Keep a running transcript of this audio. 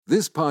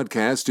This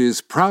podcast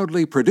is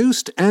proudly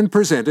produced and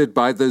presented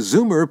by the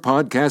Zoomer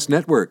Podcast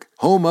Network,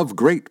 home of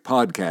great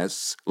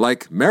podcasts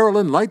like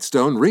Marilyn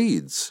Lightstone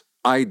Reads,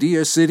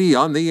 Idea City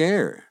on the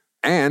Air,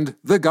 and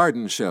The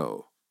Garden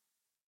Show.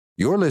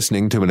 You're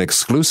listening to an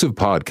exclusive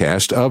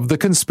podcast of The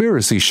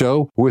Conspiracy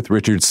Show with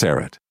Richard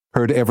Syrett.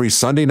 Heard every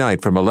Sunday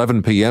night from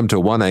 11 p.m. to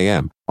 1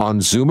 a.m. on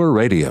Zoomer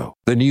Radio,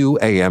 the new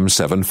AM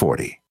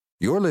 740.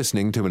 You're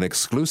listening to an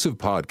exclusive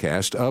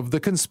podcast of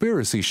The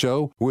Conspiracy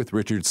Show with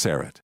Richard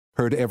Syrett.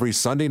 Heard every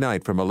Sunday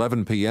night from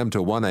 11 p.m.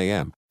 to 1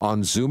 a.m.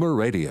 on Zoomer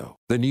Radio,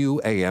 the new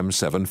AM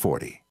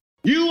 740.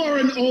 You are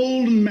an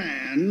old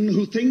man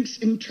who thinks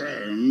in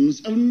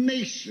terms of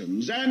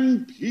nations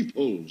and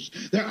peoples.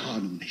 There are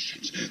no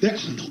nations. There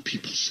are no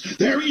peoples.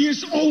 There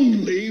is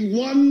only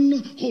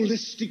one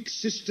holistic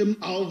system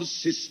of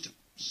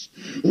systems.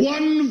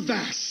 One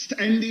vast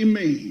and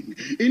immane,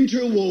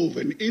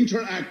 interwoven,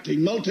 interacting,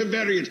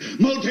 multivariate,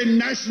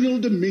 multinational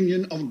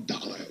dominion of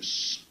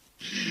dollars.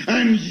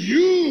 And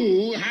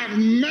you have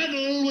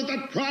meddled with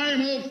the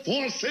primal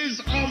forces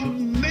of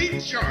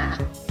nature.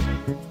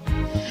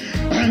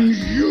 And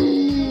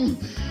you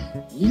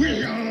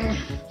will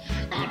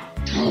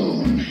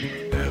atone.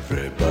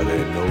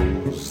 Everybody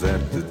knows that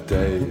the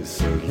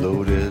dice are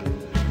loaded.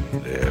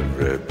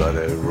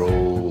 Everybody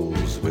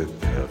rolls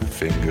with their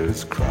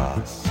fingers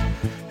crossed.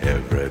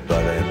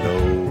 Everybody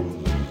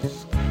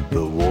knows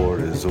the war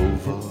is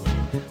over.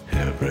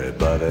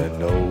 Everybody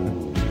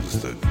knows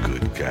the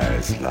good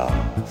guys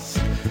lost.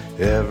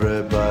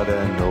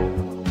 Everybody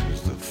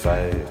knows the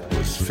fight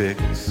was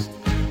fixed.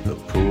 The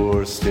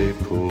poor stay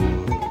poor.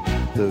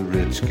 The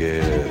rich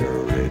get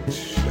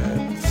rich,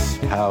 that's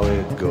how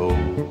it goes.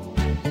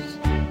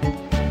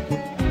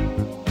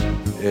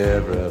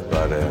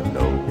 Everybody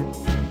knows.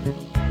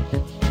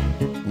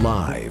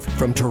 Live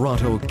from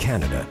Toronto,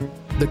 Canada,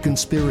 The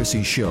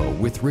Conspiracy Show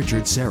with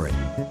Richard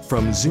Syrett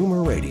from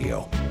Zoomer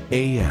Radio,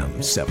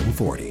 AM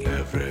 740.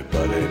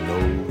 Everybody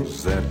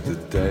knows that the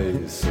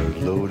dice are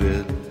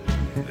loaded.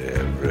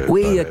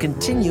 We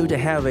continue to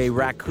have a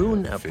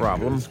raccoon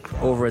problem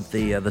over at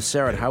the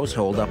Syrett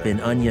household up in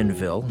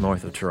Onionville,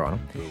 north of Toronto.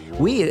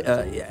 We,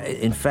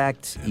 in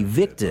fact,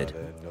 evicted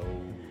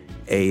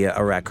a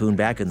raccoon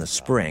back in the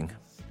spring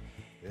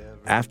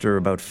after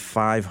about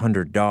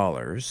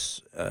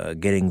 $500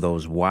 getting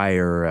those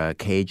wire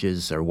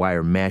cages or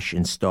wire mesh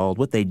installed.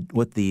 What the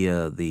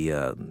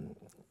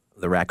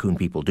raccoon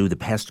people do, the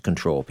pest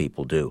control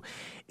people do,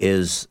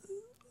 is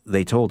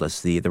they told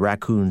us the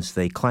raccoons,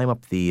 they climb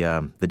up the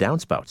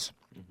downspouts,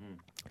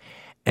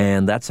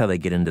 and that's how they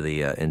get into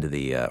the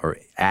or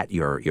at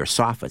your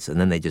soffits,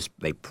 and then they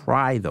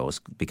pry those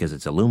because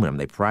it's aluminum.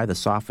 They pry the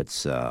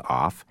soffits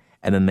off,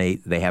 and then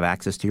they have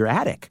access to your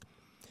attic.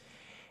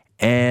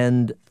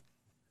 And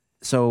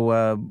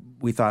so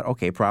we thought,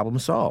 okay, problem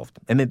solved.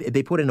 And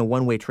they put in a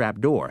one-way trap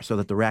door so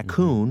that the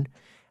raccoon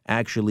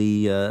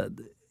actually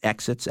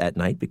exits at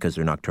night because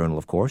they're nocturnal,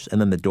 of course, and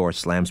then the door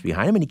slams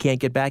behind him and he can't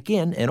get back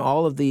in, and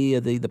all of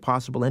the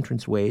possible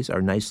entrance ways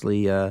are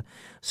nicely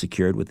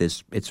secured with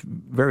this. It's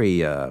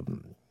very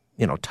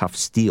tough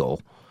steel.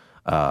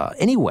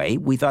 Anyway,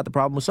 we thought the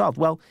problem was solved.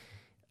 Well,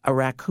 a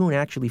raccoon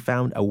actually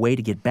found a way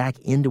to get back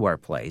into our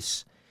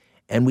place,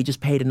 and we just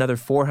paid another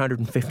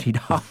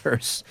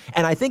 $450.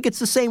 And I think it's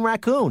the same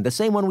raccoon, the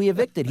same one we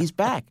evicted. He's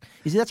back.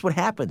 You see, that's what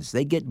happens.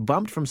 They get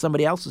bumped from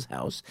somebody else's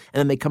house, and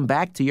then they come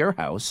back to your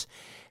house.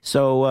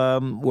 So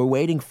we're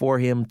waiting for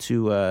him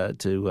to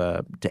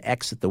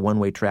exit the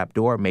one-way trap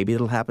door. Maybe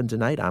it'll happen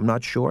tonight. I'm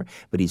not sure,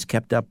 but he's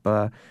kept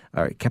our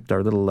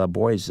little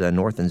boys,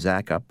 North and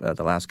Zach, up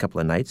the last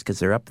couple of nights because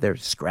they're up there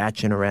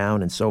scratching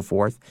around and so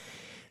forth.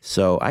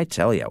 So I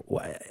tell you,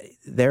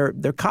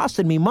 they're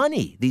costing me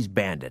money. These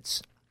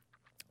bandits.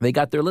 They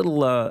got their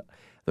little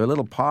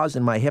paws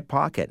in my hip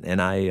pocket,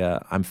 and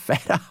I'm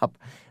fed up.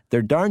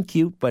 They're darn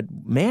cute, but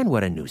man,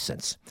 what a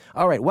nuisance!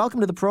 All right, welcome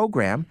to the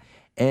program.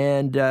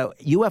 And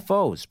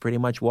UFOs, pretty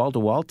much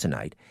wall-to-wall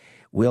tonight.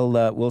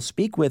 We'll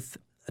speak with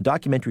a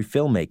documentary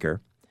filmmaker,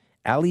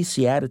 Ali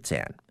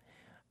Siadatan,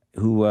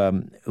 who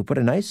put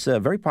a nice,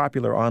 very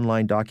popular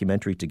online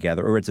documentary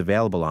together, or it's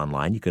available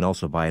online. You can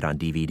also buy it on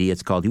DVD.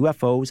 It's called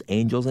UFOs,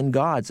 Angels, and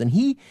Gods. And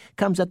he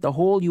comes at the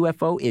whole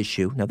UFO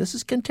issue. Now, this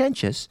is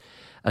contentious,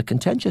 a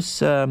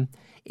contentious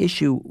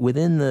issue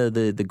within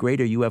the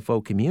greater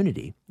UFO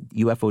community,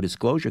 UFO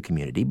disclosure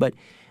community, but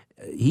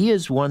he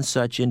is one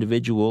such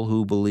individual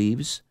who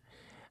believes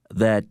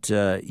that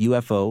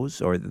UFOs,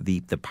 or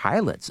the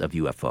pilots of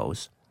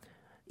UFOs,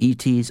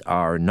 ETs,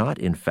 are not,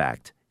 in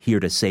fact, here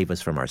to save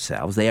us from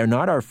ourselves. They are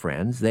not our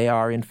friends. They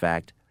are, in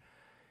fact,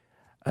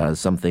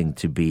 something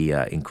to be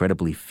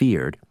incredibly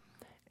feared.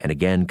 And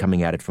again,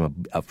 coming at it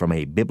from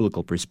a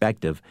biblical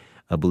perspective,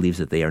 believes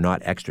that they are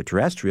not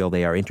extraterrestrial.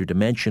 They are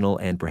interdimensional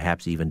and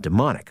perhaps even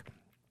demonic.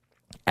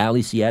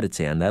 Ali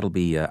Siadatan, that'll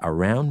be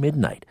around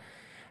midnight.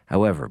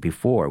 However,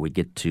 before we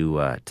get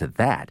to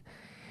that,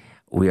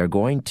 we are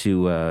going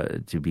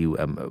to be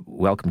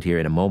welcomed here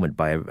in a moment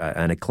by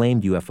an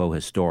acclaimed UFO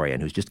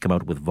historian who's just come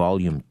out with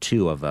Volume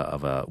 2 of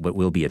what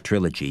will be a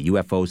trilogy,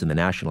 UFOs in the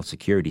National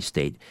Security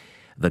State,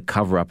 The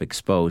Cover-Up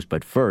Exposed.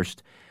 But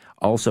first,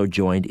 also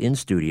joined in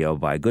studio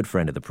by a good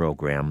friend of the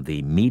program,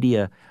 the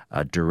media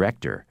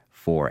director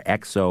for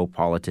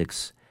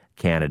Exopolitics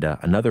Canada,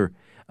 another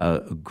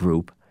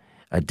group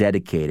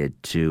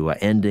dedicated to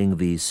ending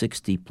the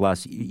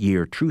 60-plus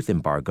year truth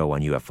embargo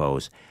on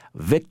UFOs.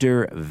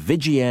 Victor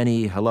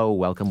Viggiani, hello,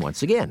 welcome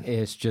once again.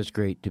 It's just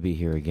great to be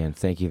here again.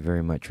 Thank you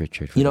very much,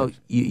 Richard.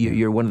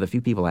 You're one of the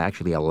few people I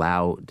actually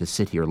allow to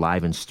sit here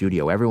live in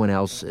studio. Everyone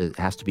else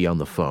has to be on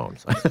the phone.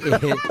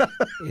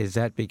 Is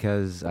that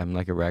because I'm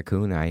like a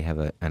raccoon? I have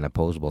an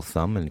opposable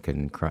thumb and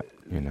can cry,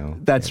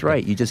 That's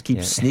right. You just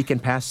keep sneaking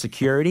past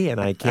security, and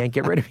I can't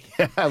get rid of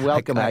you.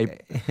 Welcome.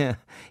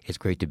 It's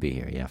great to be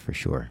here, yeah, for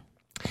sure.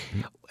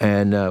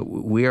 And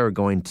we are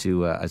going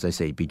to, as I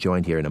say, be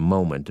joined here in a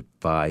moment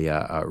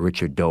by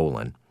Richard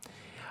Dolan.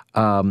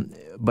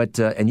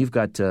 And you've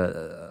got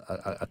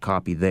a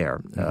copy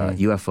there,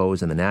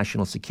 UFOs and the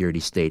National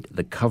Security State,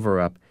 the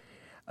Cover-Up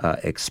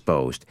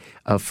Exposed.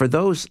 For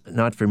those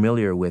not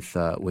familiar with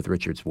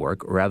Richard's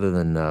work, rather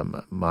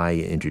than my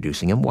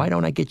introducing him, why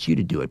don't I get you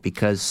to do it?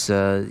 Because,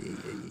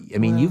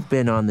 you've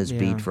been on this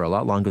beat for a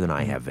lot longer than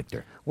I have,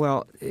 Victor.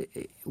 Well,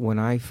 when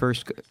I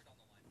first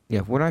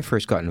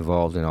got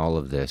involved in all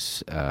of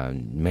this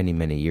many,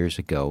 many years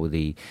ago,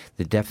 the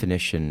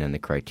definition and the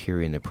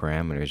criteria and the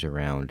parameters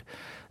around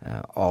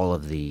all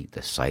of the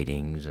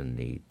sightings and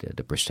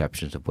the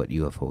perceptions of what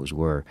UFOs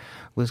were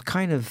was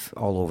kind of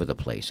all over the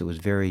place. It was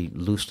very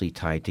loosely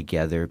tied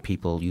together.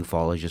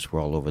 Ufologists were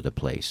all over the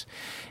place.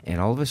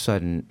 And all of a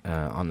sudden,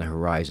 on the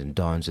horizon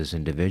dawns this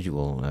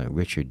individual,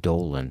 Richard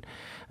Dolan,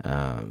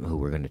 who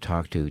we're going to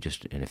talk to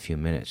just in a few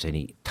minutes. And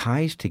he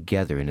ties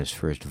together in his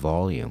first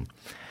volume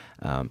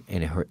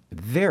in a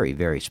very,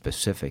 very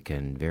specific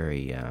and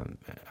very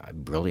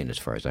brilliant, as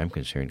far as I'm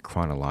concerned,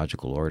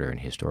 chronological order and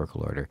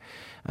historical order,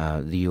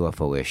 the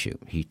UFO issue.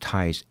 He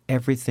ties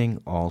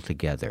everything all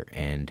together.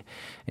 And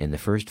in the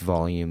first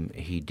volume,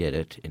 he did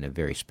it in a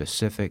very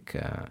specific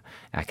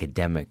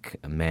academic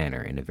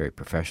manner, in a very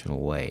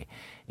professional way.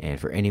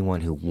 And for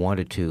anyone who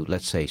wanted to,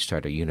 let's say,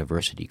 start a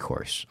university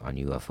course on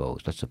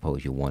UFOs, let's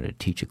suppose you wanted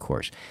to teach a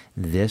course,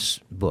 this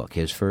book,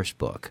 his first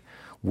book,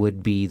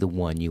 would be the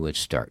one you would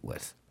start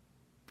with.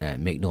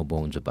 Make no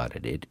bones about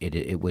it.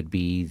 It would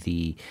be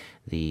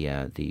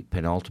the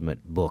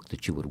penultimate book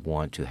that you would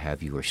want to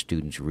have your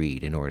students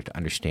read in order to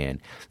understand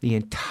the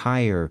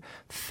entire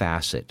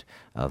facet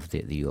of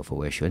the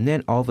UFO issue. And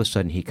then all of a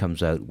sudden he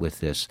comes out with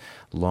this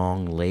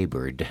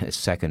long-labored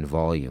second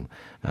volume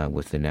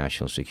with the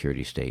National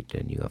Security State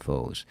and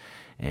UFOs.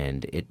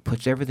 And it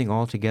puts everything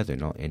all together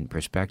in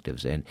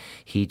perspectives. And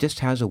he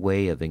just has a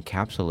way of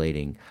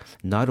encapsulating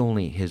not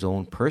only his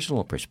own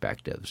personal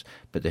perspectives,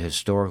 but the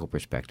historical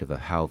perspective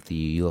of how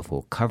the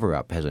UFO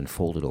cover-up has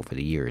unfolded over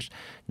the years,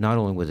 not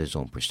only with his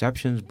own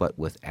perceptions, but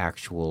with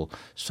actual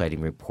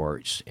sighting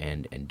reports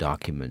and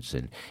documents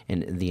and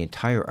the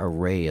entire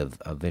array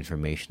of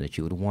information that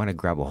you would want to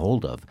grab a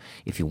hold of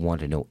if you want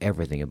to know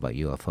everything about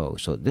UFOs.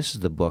 So this is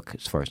the book,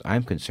 as far as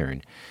I'm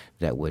concerned,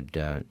 that would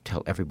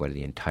tell everybody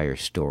the entire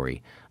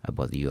story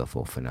about the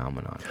UFO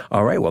phenomenon.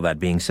 All right. Well, that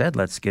being said,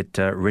 let's get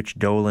Rich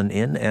Dolan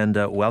in and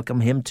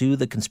welcome him to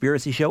the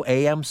Conspiracy Show,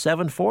 AM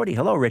 740.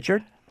 Hello,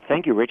 Richard.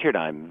 Thank you, Richard.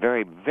 I'm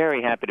very,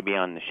 very happy to be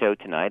on the show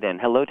tonight. And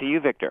hello to you,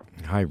 Victor.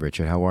 Hi,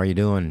 Richard. How are you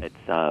doing?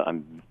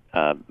 I'm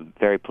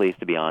very pleased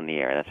to be on the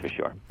air, that's for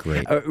sure.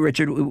 Great.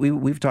 Richard,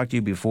 we've talked to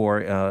you before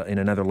in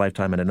another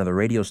lifetime at another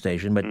radio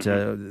station, but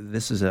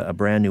this is a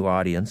brand new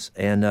audience.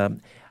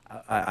 And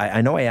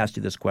I know I asked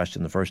you this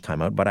question the first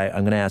time out, but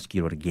I'm going to ask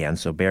you it again,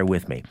 so bear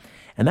with me.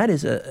 And that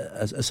is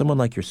someone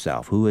like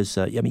yourself who is,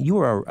 you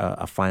were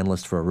a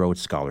finalist for a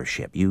Rhodes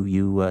Scholarship.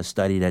 You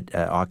studied at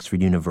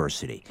Oxford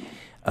University.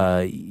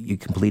 You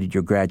completed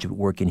your graduate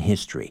work in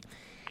history.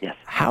 Yes.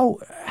 How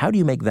do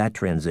you make that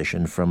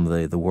transition from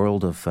the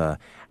world of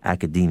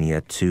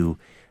academia to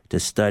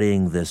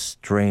studying this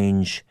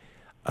strange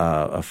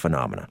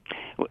phenomena?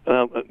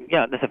 Well,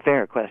 yeah, that's a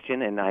fair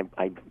question, and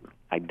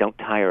I don't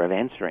tire of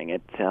answering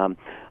it.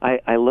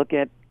 I look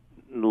at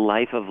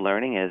life of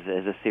learning as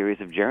a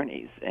series of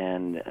journeys,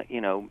 and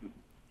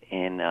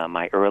in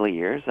my early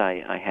years,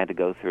 I had to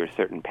go through a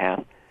certain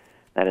path.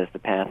 That is the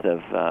path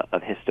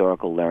of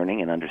historical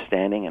learning and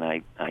understanding, and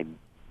I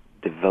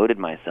devoted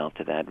myself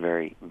to that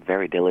very,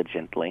 very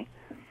diligently.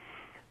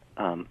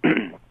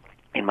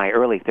 In my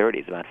early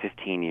 30s, about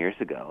 15 years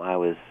ago, I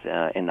was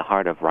in the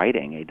heart of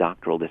writing a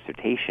doctoral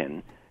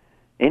dissertation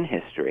in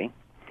history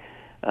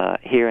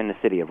here in the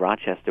city of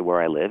Rochester,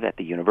 where I live, at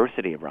the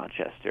University of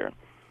Rochester.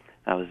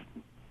 I was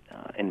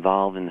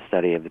involved in the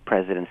study of the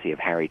presidency of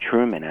Harry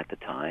Truman at the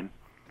time,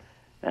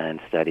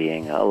 and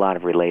studying a lot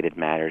of related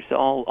matters,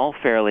 all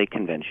fairly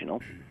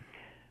conventional.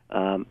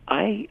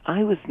 I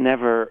was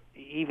never,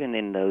 even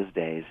in those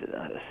days,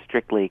 a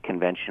strictly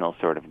conventional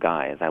sort of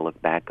guy. As I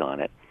look back on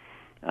it,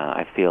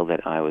 I feel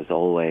that I was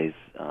always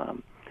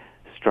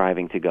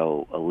striving to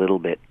go a little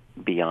bit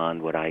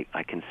beyond what I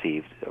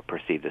conceived or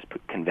perceived as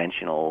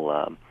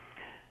conventional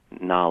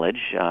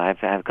knowledge. I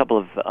have a couple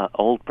of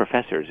old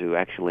professors who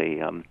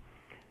actually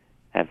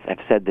have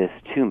said this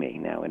to me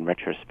now in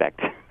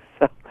retrospect.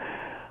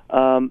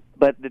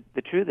 But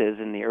the truth is,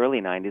 in the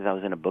early 90s, I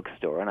was in a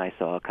bookstore, and I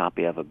saw a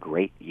copy of a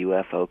great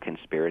UFO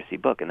conspiracy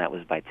book, and that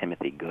was by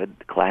Timothy Good,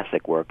 the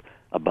classic work,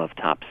 Above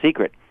Top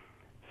Secret,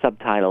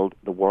 subtitled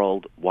The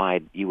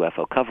Worldwide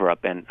UFO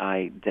Cover-Up. And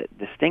I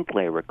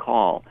distinctly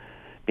recall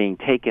being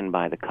taken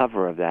by the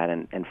cover of that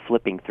and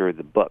flipping through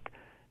the book.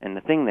 And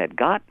the thing that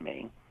got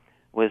me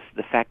was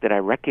the fact that I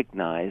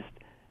recognized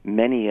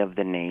many of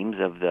the names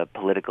of the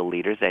political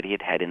leaders that he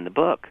had in the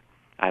book.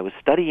 I was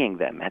studying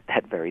them at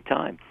that very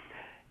time.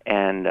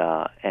 And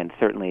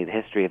certainly the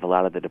history of a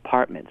lot of the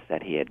departments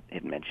that he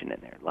had mentioned in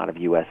there, a lot of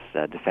U.S.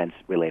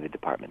 defense-related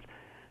departments,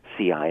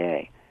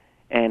 CIA.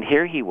 And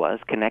here he was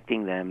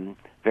connecting them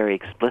very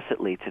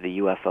explicitly to the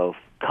UFO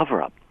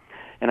cover-up.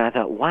 And I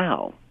thought,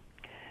 wow,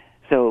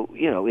 so,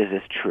 is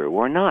this true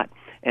or not?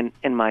 And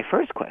my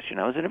first question,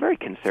 I was in a very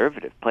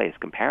conservative place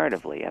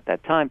comparatively at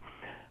that time,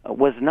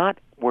 was not,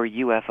 were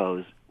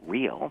UFOs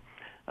real?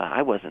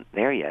 I wasn't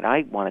there yet.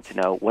 I wanted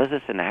to know, was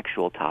this an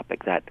actual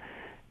topic that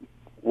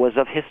was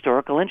of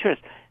historical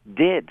interest?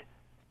 Did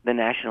the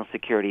national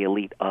security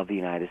elite of the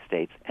United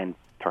States and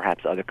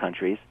perhaps other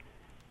countries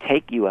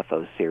take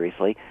UFOs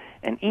seriously?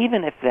 And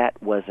even if that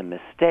was a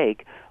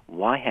mistake,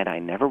 why had I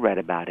never read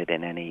about it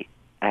in any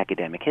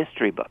academic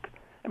history book?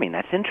 I mean,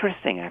 that's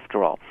interesting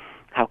after all.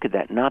 How could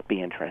that not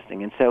be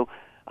interesting? And so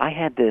I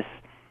had this,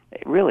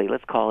 really,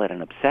 let's call it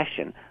an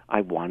obsession.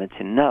 I wanted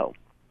to know.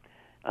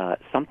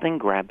 Something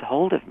grabbed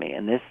hold of me,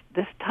 and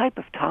this type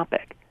of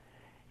topic,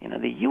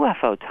 the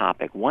UFO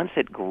topic, once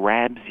it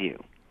grabs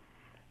you,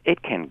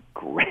 it can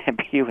grab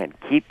you and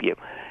keep you.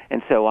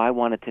 And so I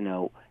wanted to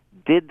know,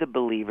 did the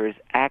believers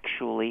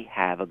actually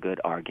have a good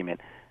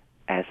argument,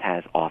 as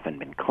has often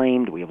been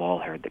claimed? We have all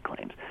heard the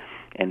claims.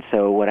 And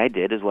so what I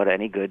did is what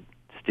any good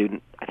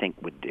student, I think,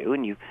 would do,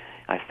 and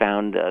I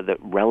found the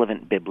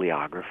relevant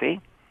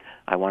bibliography.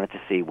 I wanted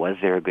to see, was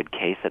there a good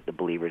case that the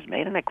believers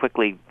made? And I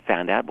quickly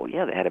found out, well,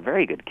 yeah, they had a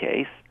very good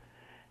case.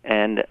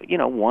 And,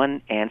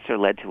 one answer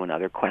led to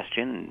another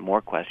question, and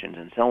more questions,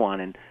 and so on,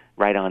 and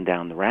right on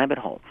down the rabbit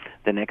hole.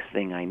 The next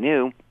thing I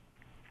knew,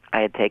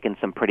 I had taken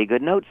some pretty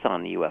good notes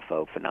on the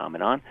UFO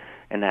phenomenon,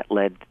 and that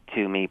led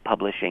to me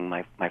publishing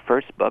my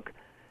first book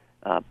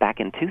back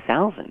in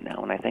 2000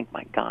 now, and I think,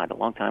 my God, a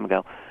long time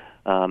ago.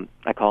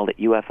 I called it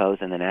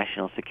UFOs and the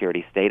National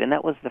Security State, and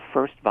that was the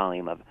first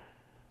volume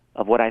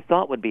of what I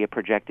thought would be a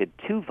projected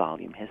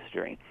 2-volume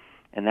history.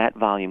 And that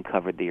volume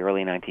covered the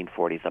early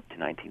 1940s up to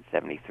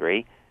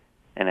 1973.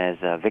 And as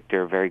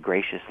Victor very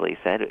graciously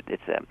said,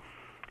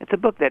 it's a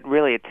book that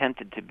really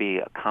attempted to be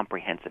a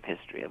comprehensive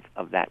history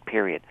of that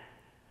period.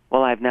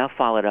 Well, I've now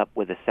followed up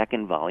with a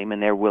second volume,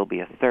 and there will be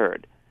a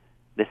third.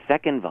 The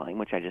second volume,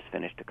 which I just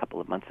finished a couple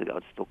of months ago,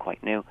 it's still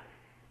quite new,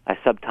 I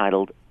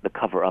subtitled The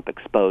Cover-Up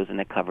Exposed, and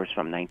it covers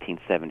from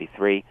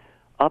 1973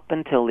 up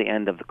until the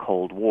end of the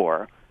Cold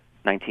War,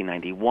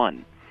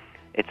 1991.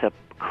 It's a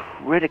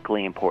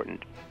critically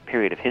important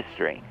period of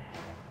history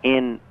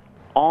in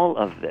all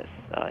of this,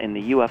 in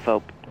the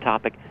UFO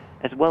topic,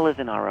 as well as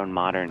in our own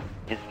modern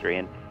history.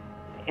 And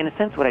in a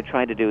sense, what I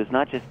tried to do is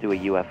not just do a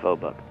UFO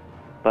book,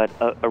 but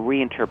a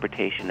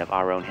reinterpretation of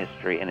our own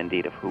history and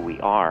indeed of who we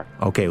are.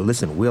 Okay, well,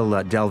 listen,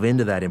 we'll delve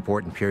into that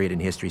important period in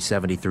history,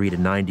 73 to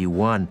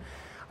 91.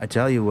 I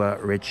tell you,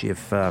 Rich,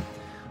 if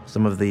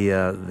some of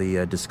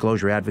the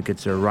disclosure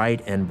advocates are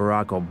right and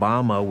Barack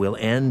Obama will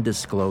end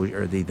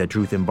disclosure, the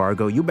truth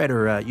embargo, you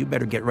better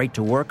get right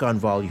to work on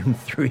Volume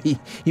 3.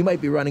 You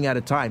might be running out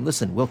of time.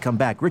 Listen, we'll come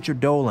back. Richard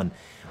Dolan,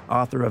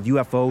 author of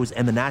UFOs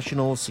and the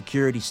National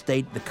Security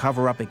State, The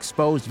Cover-Up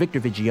Exposed.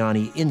 Victor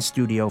Viggiani in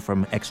studio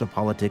from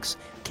Exopolitics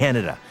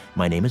Canada.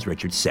 My name is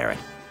Richard Syrett.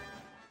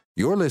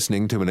 You're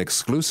listening to an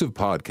exclusive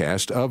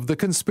podcast of The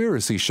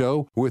Conspiracy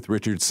Show with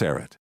Richard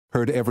Syrett.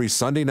 Heard every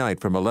Sunday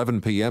night from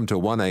 11 p.m. to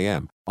 1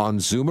 a.m. on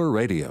Zoomer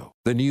Radio,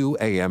 the new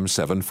AM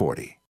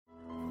 740.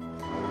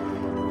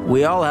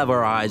 We all have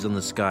our eyes on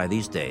the sky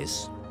these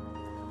days.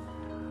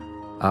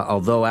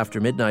 Although after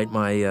midnight,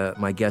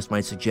 my guest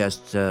might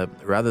suggest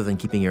rather than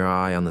keeping your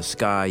eye on the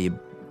sky, you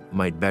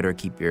might better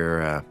keep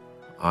your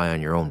eye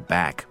on your own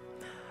back.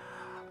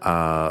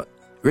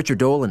 Richard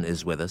Dolan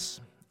is with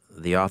us,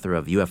 the author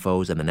of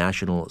UFOs and the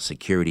National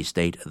Security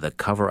State, The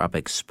Cover-Up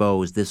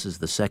Exposed. This is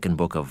the second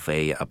book of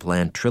a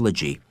planned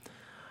trilogy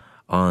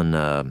on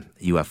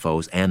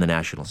UFOs and the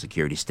National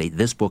Security State.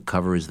 This book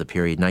covers the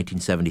period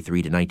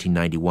 1973 to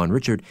 1991.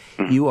 Richard,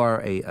 you are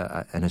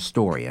an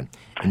historian,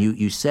 and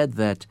you said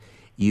that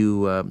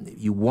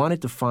you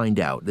wanted to find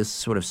out, this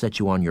sort of set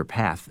you on your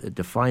path,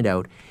 to find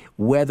out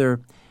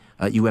whether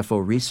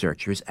UFO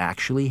researchers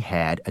actually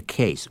had a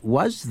case.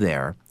 Was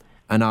there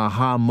an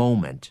aha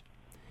moment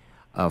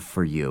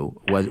for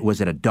you? Was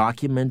it a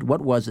document?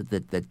 What was it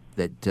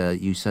that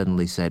you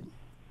suddenly said,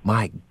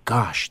 my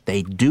gosh,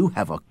 they do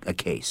have a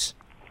case?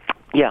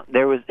 Yeah,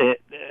 there was.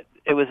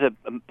 It was a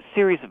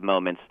series of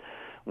moments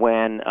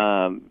when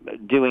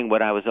doing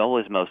what I was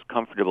always most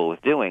comfortable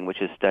with doing, which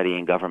is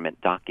studying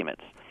government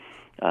documents.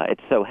 It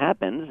so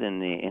happens in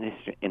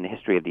the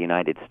history of the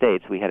United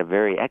States, we had a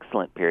very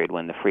excellent period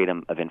when the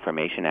Freedom of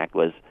Information Act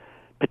was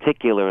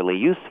particularly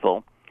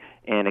useful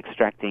in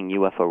extracting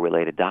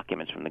UFO-related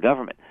documents from the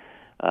government.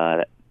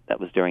 That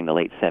was during the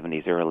late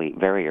 70s,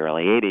 very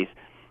early 80s.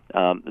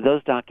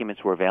 Those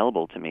documents were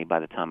available to me by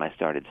the time I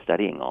started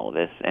studying all of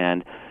this,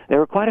 and there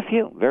were quite a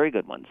few very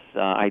good ones.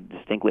 I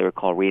distinctly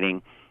recall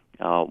reading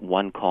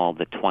one called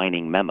the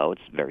Twining Memo.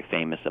 It's very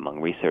famous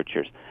among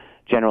researchers.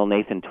 General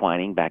Nathan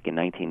Twining, back in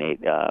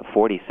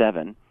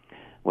 1947,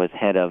 was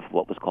head of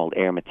what was called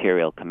Air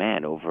Material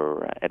Command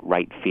over at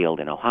Wright Field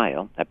in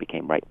Ohio. That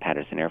became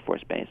Wright-Patterson Air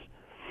Force Base.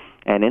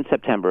 And in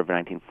September of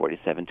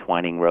 1947,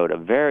 Twining wrote a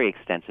very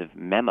extensive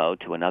memo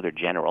to another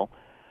general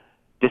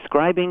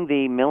describing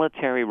the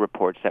military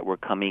reports that were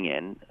coming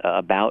in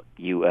about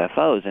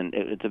UFOs. And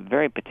it's a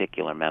very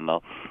particular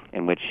memo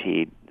in which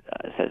he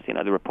says,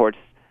 the reports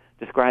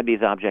describe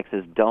these objects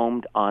as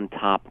domed on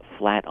top,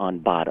 flat on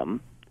bottom.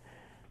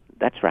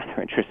 That's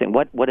rather interesting.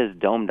 What is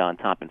domed on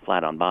top and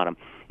flat on bottom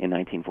in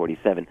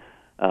 1947?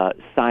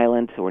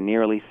 Silent or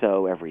nearly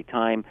so every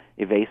time,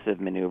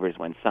 evasive maneuvers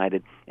when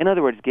sighted. In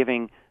other words,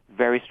 giving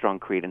very strong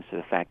credence to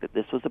the fact that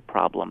this was a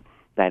problem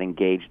that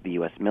engaged the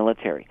U.S.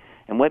 military.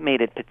 And what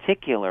made it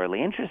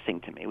particularly interesting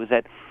to me was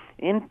that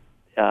in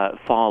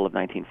fall of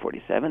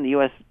 1947, the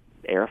U.S.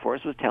 Air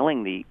Force was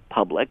telling the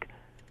public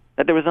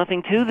that there was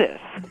nothing to this.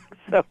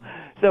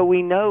 So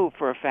we know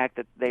for a fact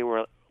that they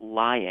were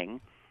lying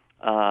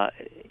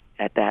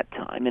at that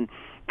time. And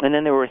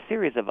then there were a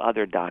series of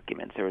other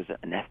documents. There was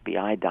an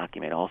FBI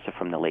document also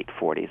from the late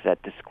 40s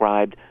that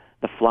described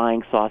the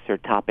flying saucer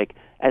topic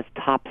as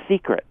top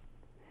secret.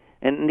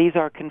 And these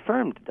are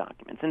confirmed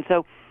documents. And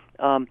so,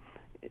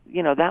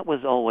 that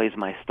was always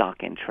my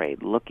stock in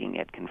trade, looking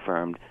at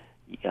confirmed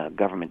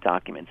government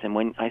documents. And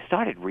when I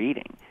started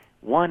reading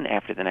one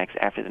after the next,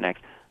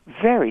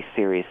 very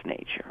serious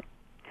nature,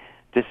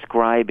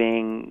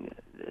 describing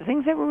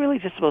things that were really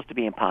just supposed to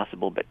be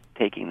impossible, but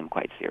taking them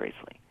quite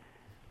seriously,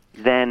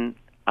 then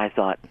I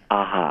thought,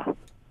 aha,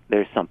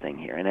 there's something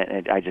here,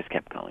 and I just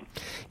kept going.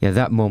 Yeah,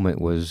 that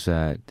moment was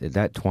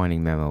that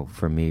Twining memo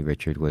for me,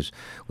 Richard, was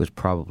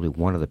probably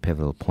one of the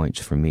pivotal points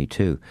for me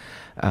too.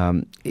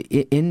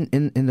 In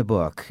the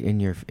book, in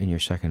your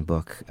second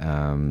book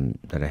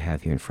that I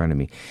have here in front of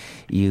me,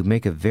 you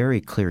make a very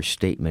clear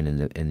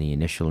statement in the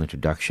initial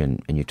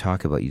introduction, and you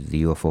talk about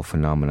the UFO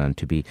phenomenon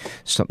to be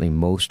something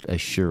most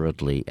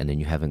assuredly, and then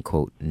you have in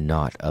quote,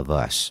 not of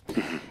us.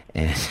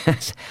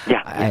 And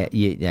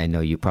I know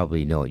you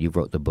probably know it. You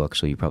wrote the book,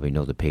 so you probably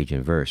know the page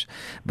and verse.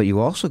 But you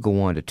also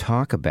go on to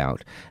talk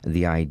about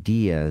the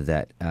idea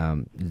that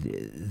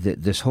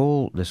this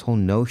whole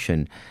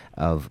notion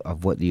of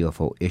what the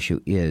UFO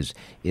issue is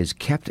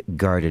kept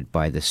guarded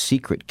by the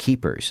secret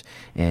keepers,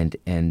 and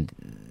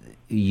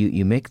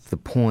you make the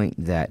point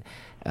that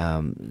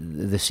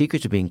the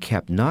secrets are being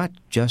kept not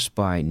just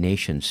by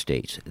nation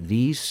states.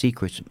 These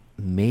secrets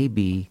may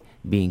be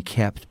being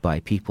kept by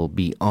people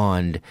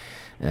beyond,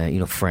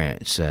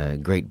 France,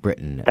 Great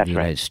Britain, That's the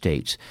United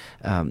States.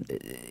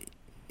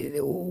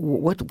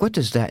 What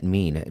does that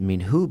mean? I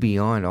mean, who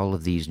beyond all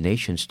of these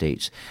nation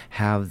states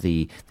have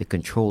the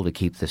control to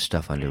keep this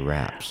stuff under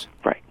wraps?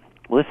 Right.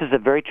 Well, this is a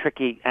very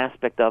tricky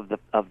aspect of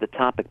the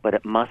topic, but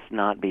it must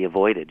not be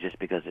avoided just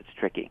because it's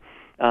tricky.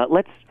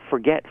 Let's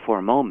forget for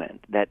a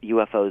moment that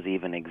UFOs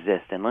even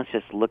exist, and let's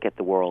just look at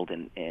the world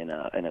in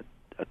a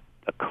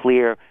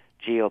clear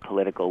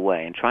geopolitical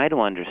way and try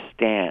to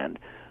understand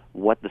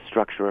what the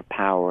structure of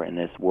power in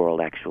this world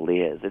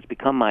actually is. It's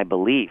become my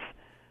belief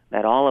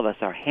that all of us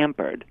are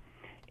hampered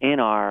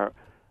in our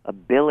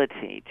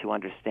ability to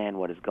understand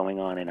what is going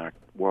on in our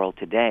world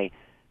today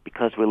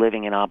because we're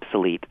living in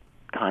obsolete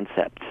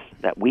concepts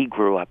that we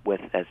grew up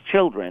with as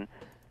children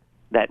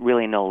that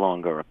really no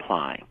longer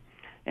apply.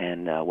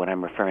 And what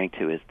I'm referring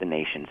to is the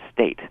nation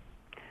state.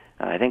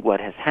 I think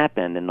what has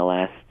happened in the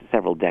last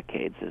several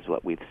decades is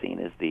what we've seen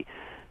is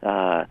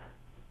the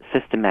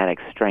systematic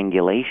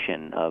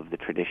strangulation of the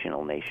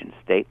traditional nation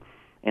state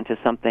into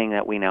something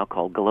that we now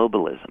call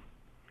globalism.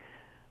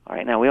 All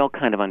right, now we all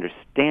kind of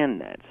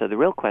understand that. So the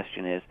real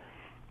question is,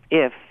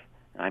 if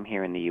I'm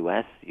here in the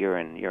U.S., you're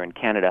in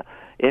Canada,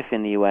 if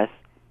in the U.S.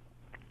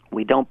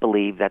 we don't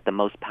believe that the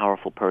most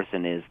powerful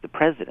person is the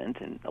president,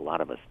 and a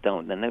lot of us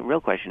don't, then the real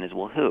question is,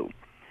 well, who?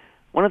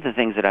 One of the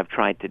things that I've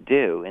tried to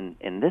do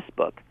in this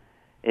book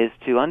is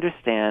to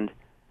understand,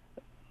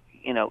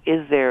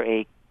 is there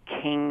a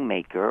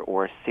kingmaker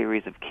or a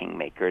series of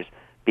kingmakers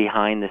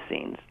behind the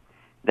scenes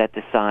that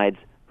decides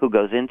who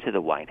goes into the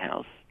White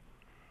House?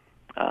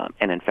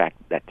 And in fact,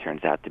 that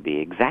turns out to be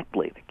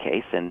exactly the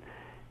case. And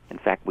in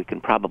fact, we can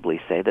probably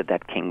say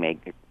that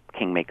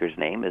kingmaker's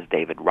name is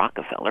David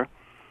Rockefeller,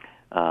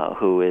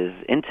 who is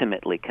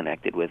intimately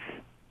connected with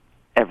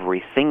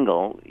every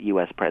single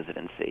U.S.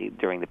 presidency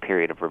during the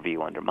period of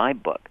review under my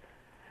book.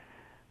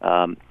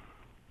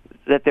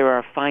 That there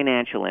are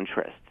financial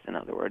interests, in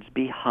other words,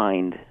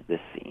 behind the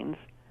scenes.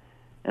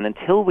 And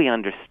until we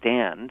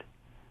understand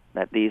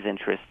that these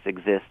interests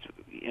exist,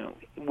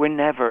 we're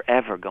never,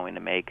 ever going to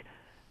make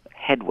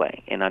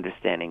headway in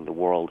understanding the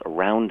world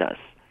around us.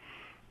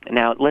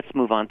 Now, let's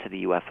move on to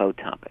the UFO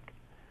topic.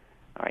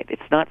 All right,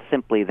 it's not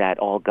simply that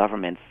all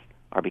governments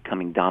are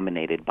becoming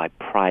dominated by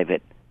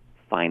private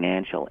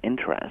financial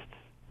interests.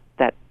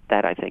 That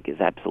I think is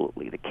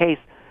absolutely the case.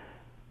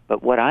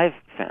 But what I've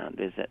found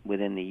is that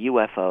within the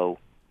UFO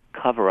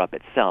cover-up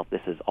itself,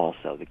 this is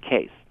also the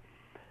case.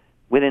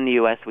 Within the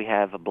U.S., we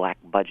have a black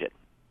budget.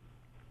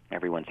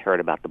 Everyone's heard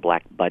about the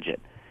black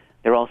budget.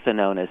 They're also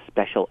known as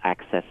special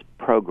access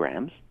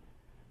programs,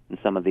 and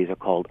some of these are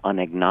called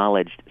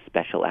unacknowledged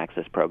special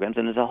access programs,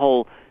 and there's a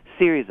whole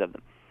series of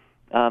them.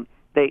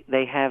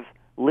 They have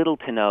little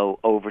to no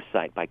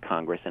oversight by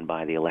Congress and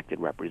by the elected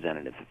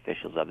representative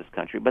officials of this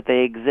country, but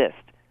they exist.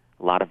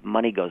 A lot of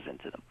money goes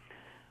into them.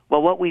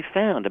 Well, what we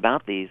found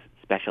about these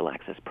special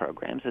access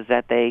programs is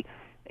that they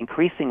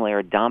increasingly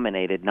are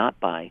dominated not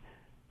by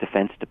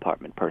Defense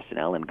Department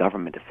personnel and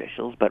government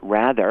officials, but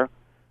rather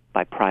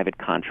by private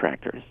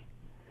contractors,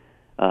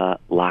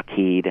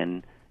 Lockheed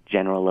and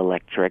General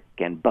Electric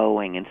and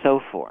Boeing and so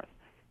forth.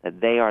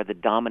 That they are the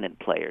dominant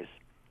players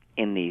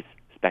in these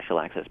special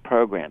access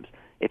programs.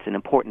 It's an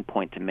important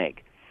point to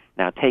make.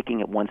 Now,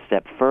 taking it one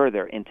step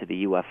further into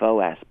the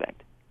UFO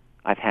aspect,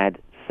 I've had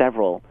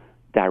several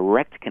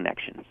direct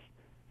connections,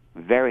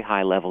 very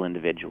high-level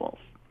individuals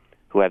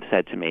who have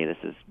said to me, this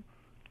is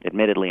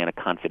admittedly on a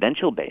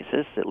confidential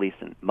basis, at least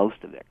in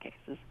most of their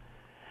cases,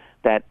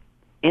 that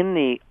in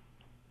the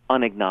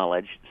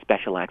unacknowledged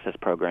special access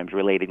programs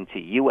relating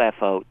to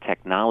UFO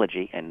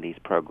technology, and these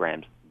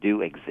programs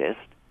do exist,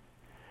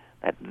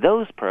 that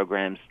those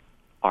programs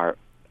are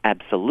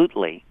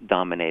absolutely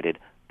dominated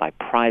by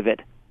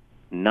private,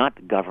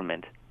 not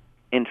government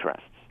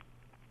interests.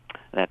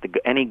 That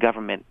any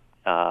government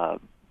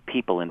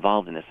people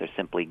involved in this are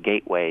simply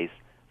gateways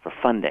for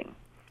funding.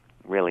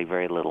 Really,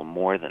 very little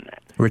more than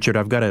that. Richard,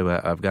 I've got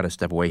to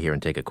step away here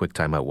and take a quick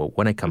time out. Well,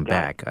 when I come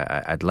back,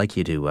 I'd like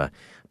you to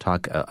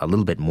talk a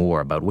little bit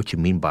more about what you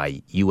mean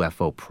by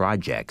UFO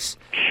projects.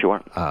 Sure.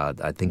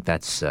 I think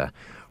that's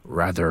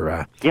rather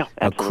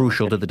absolutely.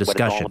 Crucial to the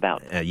discussion. What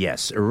it's all about.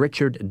 Yes.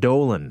 Richard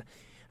Dolan,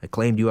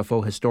 acclaimed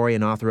UFO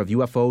historian, author of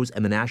UFOs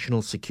and the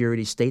National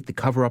Security State, The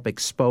Cover-Up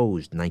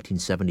Exposed,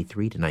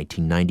 1973 to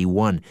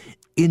 1991.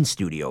 In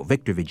studio,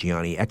 Victor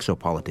Viggiani,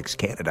 Exopolitics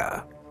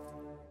Canada.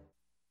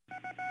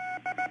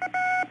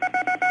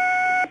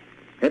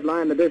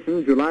 Headline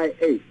edition, July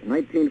 8,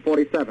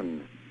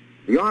 1947.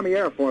 The Army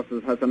Air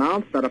Forces has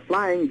announced that a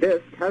flying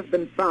disc has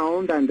been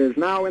found and is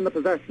now in the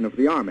possession of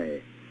the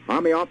Army.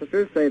 Army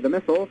officers say the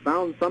missile,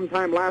 found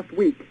sometime last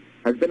week,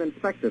 has been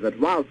inspected at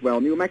Roswell,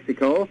 New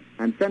Mexico,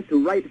 and sent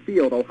to Wright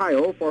Field,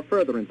 Ohio, for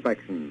further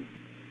inspection.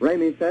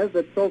 Ramey says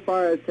that so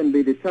far as can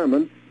be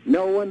determined,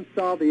 no one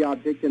saw the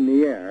object in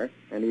the air,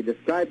 and he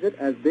describes it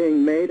as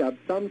being made of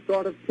some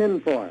sort of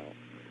tinfoil.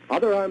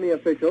 Other Army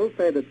officials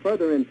say that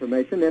further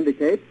information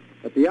indicates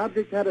that the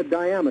object had a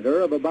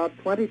diameter of about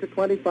 20 to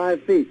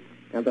 25 feet,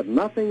 and that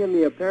nothing in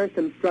the apparent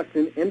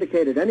construction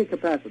indicated any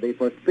capacity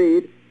for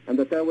speed, and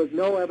that there was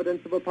no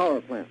evidence of a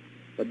power plant.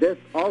 The disc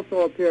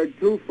also appeared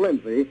too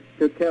flimsy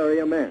to carry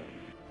a man.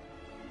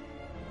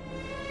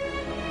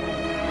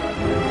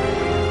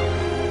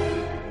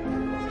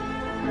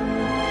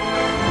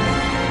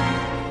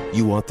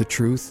 You want the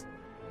truth?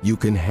 You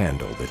can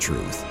handle the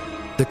truth.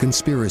 The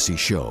Conspiracy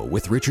Show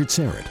with Richard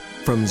Syrett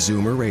from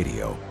Zoomer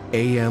Radio,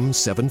 AM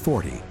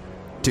 740.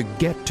 To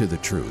get to the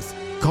truth,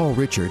 call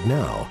Richard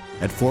now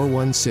at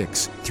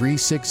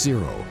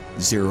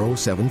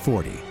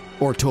 416-360-0740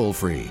 or toll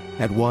free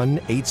at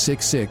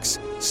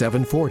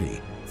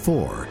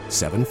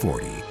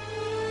 1-866-740-4740.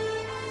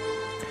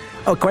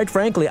 Oh, quite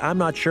frankly, I'm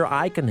not sure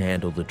I can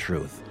handle the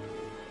truth.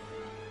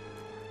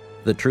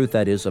 The truth,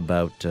 that is,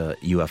 about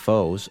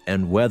UFOs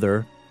and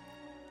whether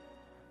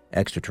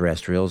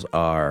extraterrestrials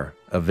are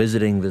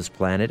visiting this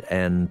planet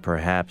and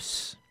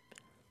perhaps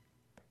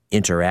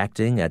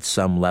interacting at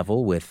some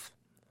level with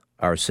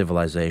our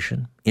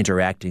civilization,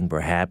 interacting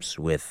perhaps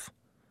with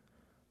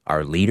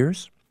our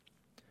leaders,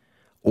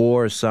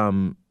 or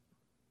some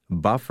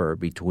buffer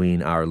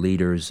between our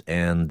leaders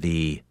and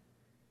the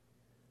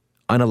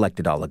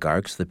unelected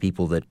oligarchs, the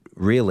people that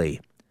really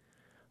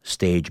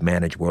stage,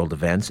 manage world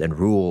events, and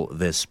rule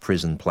this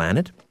prison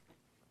planet.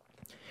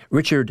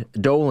 Richard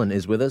Dolan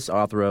is with us,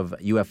 author of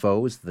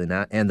UFOs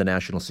and the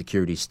National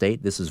Security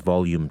State. This is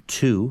Volume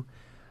 2,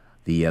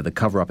 the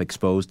Cover-Up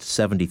Exposed,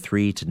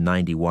 73 to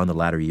 91, the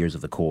latter years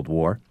of the Cold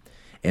War.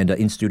 And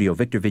in studio,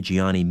 Victor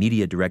Viggiani,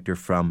 media director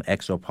from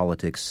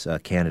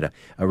Exopolitics Canada.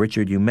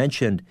 Richard, you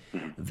mentioned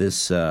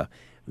this,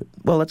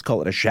 let's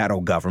call it a shadow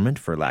government,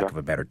 for lack of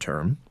a better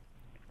term,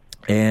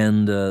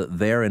 and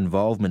their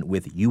involvement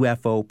with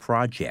UFO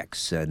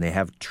projects. And they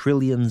have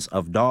trillions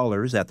of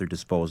dollars at their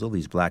disposal,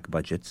 these black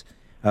budgets.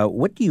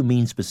 What do you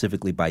mean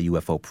specifically by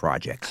UFO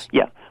projects?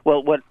 Yeah,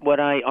 well, what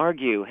I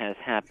argue has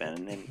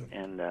happened,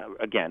 and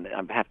again,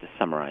 I have to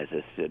summarize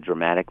this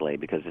dramatically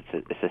because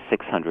it's a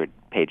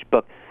 600-page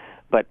book,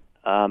 but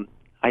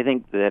I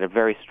think that a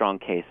very strong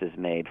case is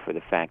made for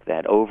the fact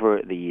that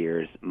over the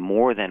years,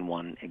 more than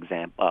one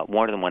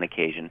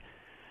occasion,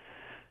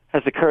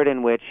 has occurred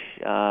in which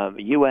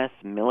U.S.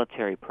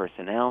 military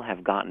personnel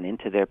have gotten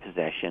into their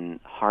possession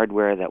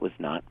hardware that was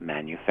not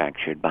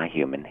manufactured by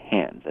human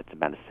hands. That's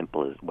about as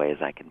simple a way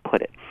as I can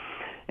put it.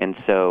 And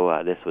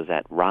so this was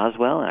at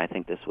Roswell, and I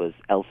think this was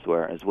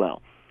elsewhere as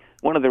well.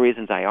 One of the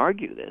reasons I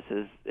argue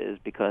this is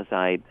because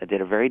I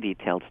did a very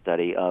detailed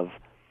study of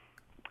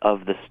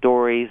the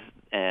stories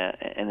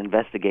and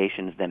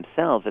investigations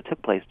themselves that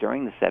took place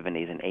during the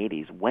 70s and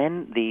 80s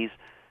when these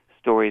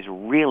stories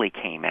really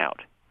came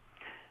out.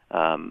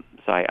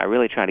 So I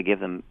really try to give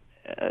them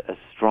a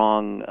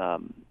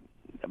strong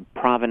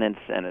provenance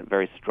and a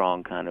very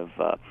strong kind of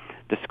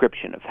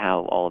description of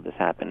how all of this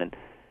happened. And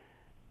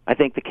I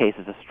think the case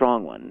is a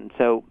strong one. And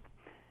so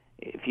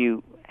if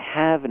you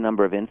have a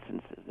number of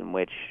instances in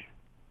which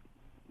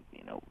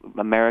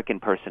American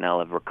personnel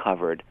have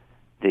recovered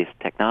this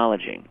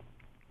technology,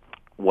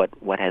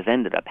 what has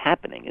ended up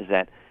happening is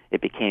that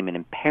it became an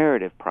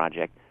imperative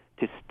project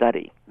to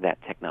study that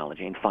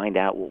technology and find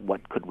out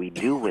what could we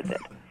do with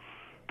it.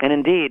 And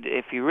indeed,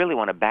 if you really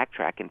want to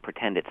backtrack and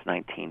pretend it's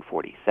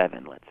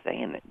 1947, let's say,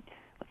 and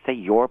let's say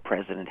you're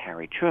President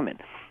Harry Truman,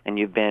 and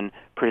you've been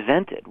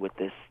presented with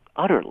this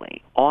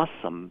utterly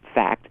awesome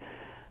fact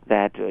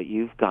that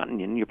you've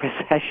gotten in your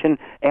possession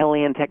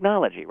alien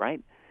technology,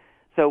 right?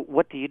 So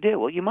what do?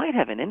 Well, you might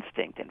have an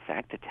instinct, in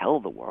fact, to tell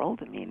the world.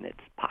 I mean, it's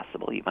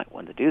possible you might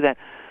want to do that.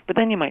 But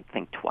then you might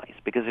think twice,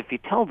 because if you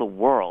tell the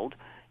world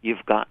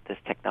you've got this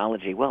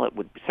technology, well, it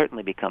would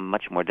certainly become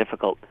much more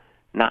difficult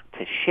not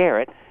to share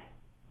it.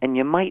 And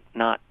you might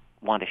not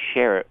want to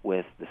share it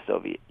with the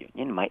Soviet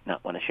Union. You might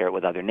not want to share it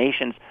with other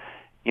nations.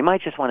 You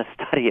might just want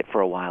to study it for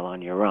a while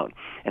on your own.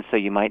 And so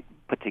you might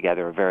put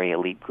together a very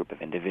elite group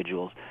of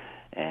individuals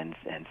and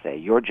say,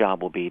 your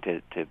job will be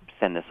to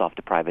send this off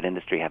to private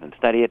industry, have them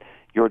study it.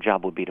 Your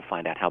job would be to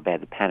find out how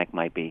bad the panic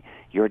might be.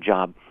 Your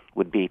job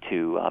would be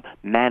to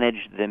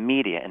manage the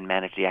media and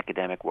manage the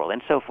academic world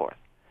and so forth.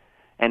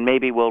 And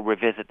maybe we'll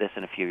revisit this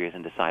in a few years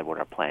and decide what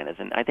our plan is.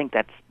 And I think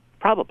that's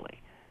probably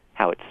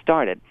how it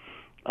started.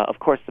 Of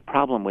course, the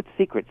problem with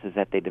secrets is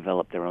that they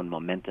develop their own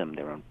momentum,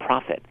 their own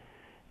profit.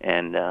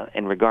 And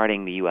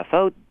regarding the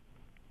UFO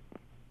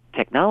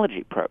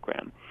technology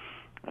program,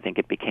 I think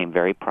it became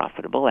very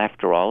profitable.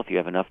 After all, if you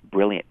have enough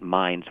brilliant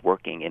minds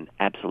working in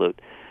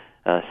absolute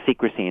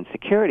secrecy and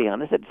security on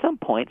this, at some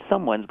point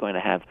someone's going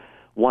to have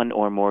one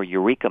or more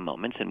eureka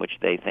moments in which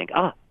they think,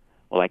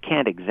 well, I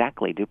can't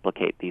exactly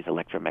duplicate these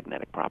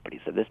electromagnetic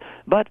properties of this,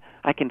 but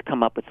I can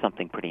come up with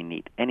something pretty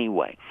neat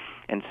anyway.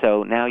 And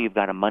so now you've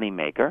got a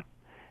moneymaker.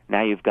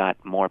 Now you've got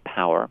more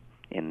power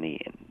in the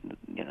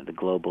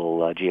global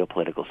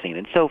geopolitical scene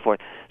and so forth.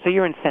 So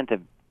your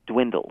incentive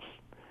dwindles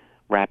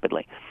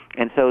rapidly.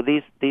 And so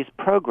these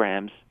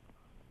programs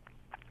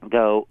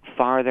go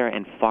farther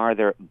and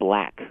farther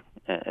black,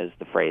 as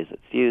the phrase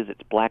that's used.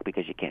 It's black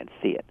because you can't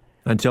see it.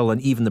 Until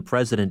even the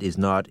president is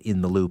not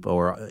in the loop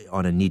or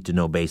on a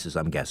need-to-know basis,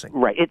 I'm guessing.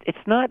 Right. It's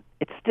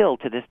still,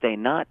 to this day,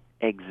 not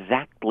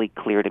exactly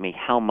clear to me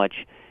how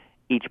much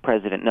each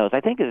president knows.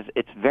 I think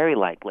it's very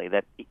likely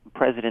that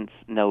presidents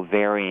know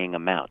varying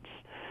amounts.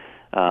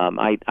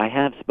 I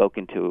have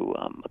spoken to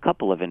a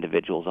couple of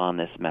individuals on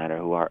this matter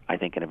who are, I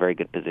think, in a very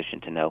good position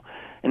to know,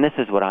 and this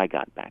is what I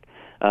got back.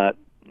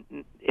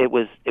 It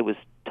was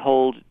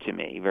told to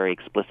me very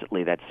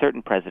explicitly that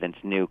certain presidents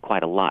knew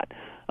quite a lot,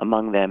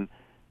 among them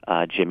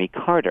Jimmy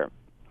Carter,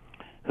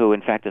 who,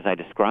 in fact, as I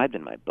described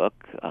in my book,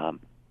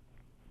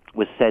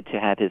 was said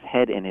to have his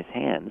head in his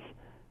hands,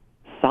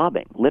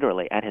 sobbing,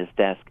 literally, at his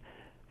desk,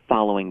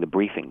 following the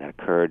briefing that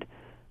occurred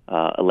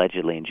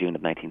allegedly in June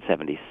of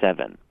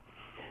 1977.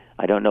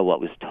 I don't know what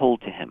was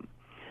told to him.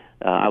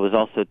 I was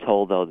also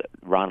told, though, that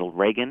Ronald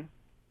Reagan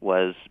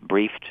was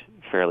briefed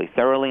fairly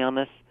thoroughly on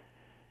this,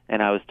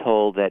 and I was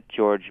told that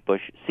George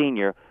Bush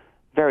Sr.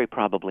 very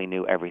probably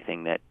knew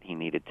everything that he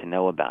needed to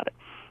know about it.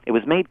 It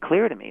was made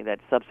clear to me that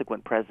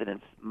subsequent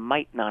presidents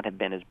might not have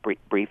been as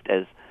briefed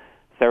as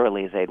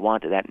thoroughly as they'd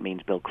wanted. That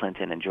means Bill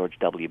Clinton and George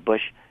W.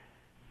 Bush.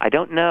 I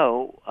don't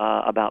know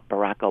about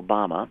Barack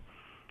Obama.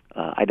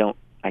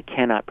 I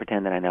cannot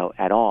pretend that I know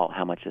at all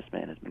how much this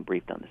man has been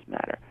briefed on this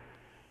matter.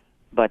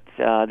 But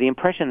the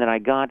impression that I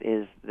got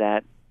is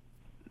that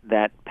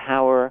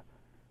power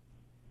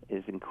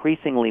is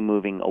increasingly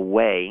moving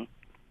away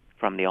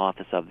from the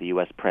office of the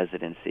U.S.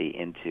 presidency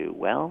into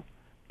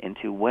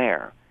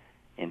where?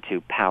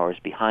 Into powers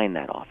behind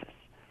that office.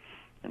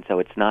 And so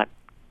it's not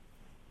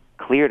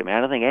clear to me. I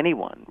don't think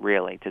anyone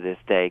really to this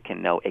day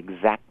can know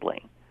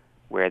exactly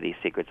where these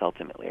secrets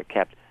ultimately are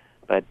kept.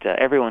 But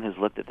everyone who's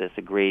looked at this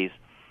agrees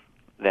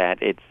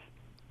that it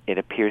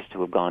appears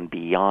to have gone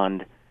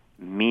beyond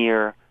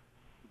mere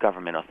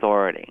government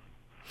authority.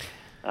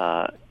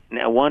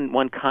 Now,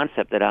 one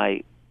concept that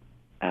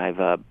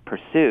I've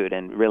pursued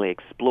and really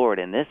explored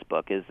in this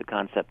book is the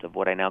concept of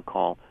what I now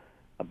call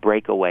a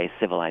breakaway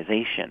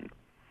civilization.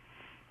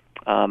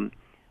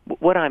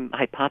 What I'm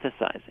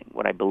hypothesizing,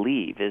 what I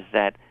believe, is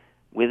that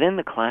within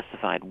the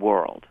classified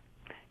world,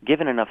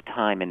 given enough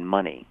time and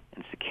money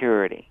and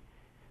security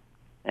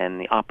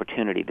and the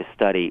opportunity to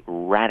study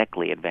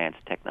radically advanced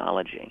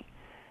technology,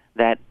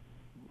 that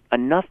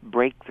enough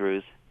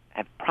breakthroughs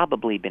have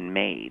probably been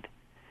made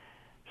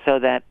so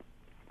that,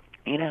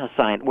 you know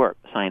how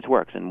science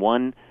works, and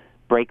one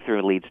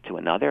breakthrough leads to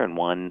another,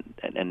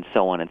 and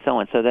so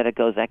on, so that it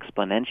goes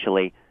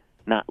exponentially,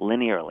 not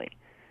linearly.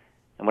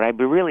 And what I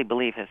really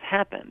believe has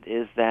happened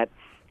is that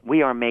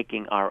we are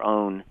making our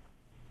own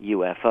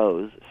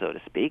UFOs, so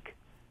to speak.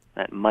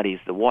 That muddies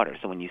the water.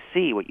 So when you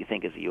see what you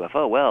think is a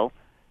UFO, well,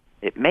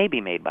 it may be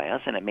made by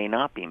us and it may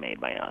not be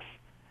made by us.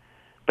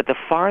 But the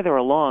farther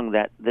along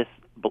that this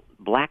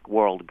black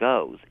world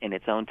goes in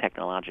its own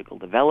technological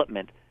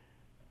development,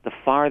 the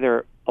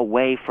farther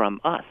away from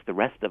us, the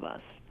rest of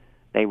us,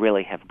 they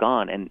really have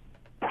gone. And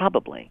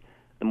probably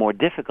the more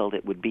difficult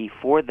it would be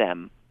for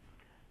them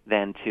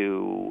than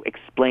to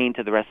explain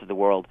to the rest of the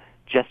world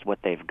just what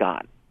they've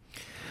got.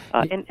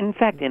 In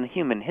fact, in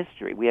human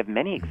history, we have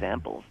many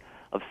examples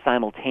of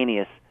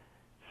simultaneous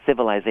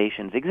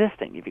civilizations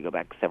existing. If you go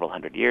back several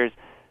hundred years,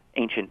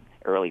 ancient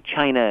early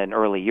China and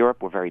early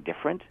Europe were very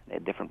different. They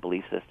had different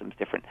belief systems,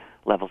 different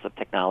levels of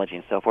technology,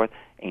 and so forth.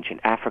 Ancient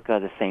Africa,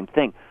 the same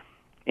thing.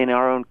 In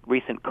our own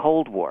recent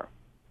Cold War,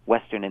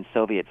 Western and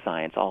Soviet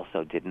science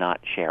also did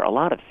not share a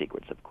lot of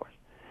secrets, of course.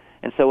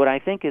 And so what I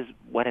think is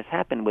what has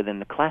happened within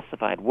the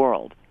classified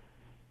world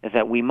is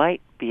that we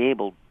might be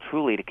able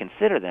truly to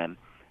consider them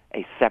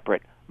a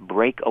separate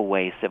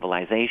breakaway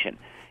civilization.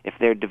 If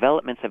their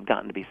developments have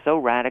gotten to be so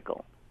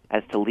radical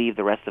as to leave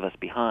the rest of us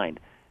behind,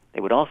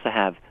 they would also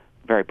have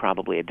very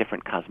probably a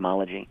different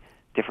cosmology,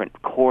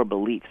 different core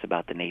beliefs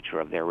about the nature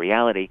of their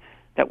reality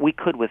that we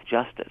could, with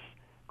justice,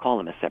 call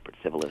them a separate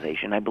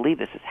civilization. I believe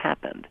this has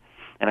happened,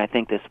 and I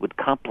think this would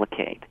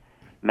complicate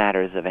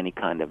matters of any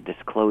kind of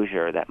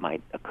disclosure that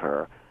might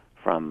occur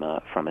from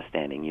a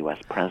standing U.S.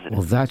 president.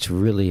 Well, that's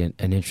really an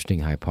interesting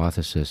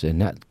hypothesis,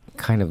 and that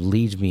kind of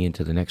leads me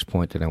into the next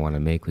point that I want to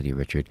make with you,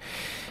 Richard.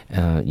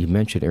 You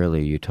mentioned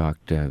earlier, you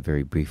talked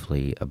very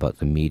briefly about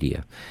the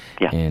media.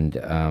 Yeah. And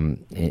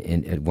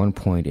at one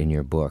point in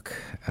your book,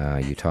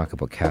 you talk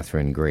about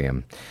Katharine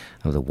Graham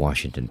of the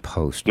Washington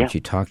Post. Yeah. And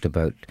she talked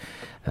about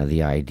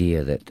the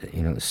idea that,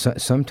 you know,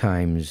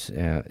 sometimes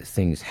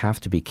things have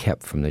to be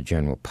kept from the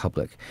general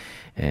public,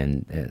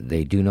 and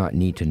they do not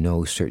need to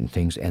know certain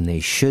things, and they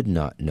should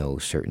not know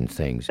certain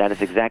things. That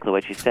is exactly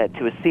what she said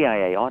to a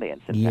CIA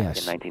audience, in fact,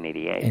 in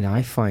 1988. And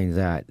I find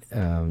that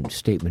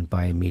statement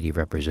by a media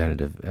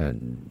representative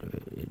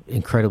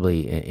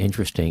incredibly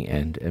interesting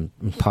and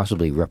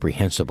possibly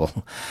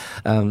reprehensible.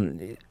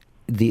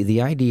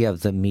 The idea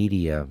of the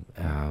media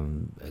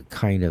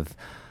kind of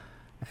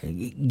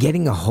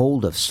getting a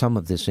hold of some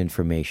of this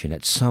information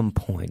at some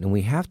point, and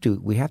we have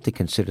to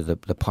consider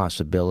the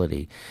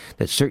possibility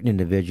that certain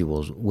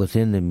individuals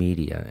within the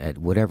media at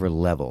whatever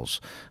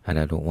levels, and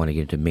I don't want to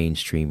get into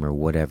mainstream or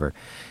whatever,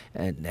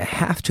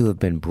 have to have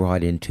been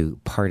brought into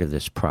part of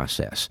this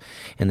process,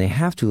 and they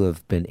have to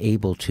have been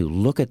able to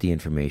look at the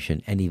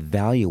information and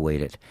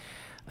evaluate it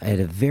at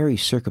a very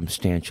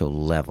circumstantial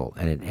level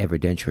and an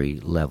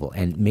evidentiary level,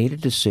 and made a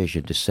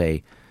decision to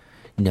say,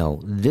 no,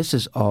 this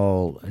is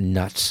all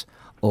nuts,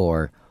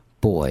 or,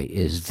 boy,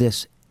 is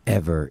this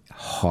ever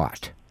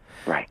hot?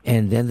 Right.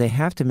 And then they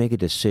have to make a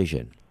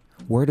decision.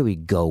 Where do we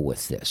go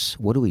with this?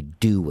 What do we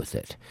do with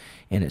it?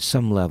 And at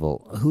some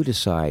level, who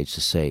decides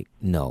to say,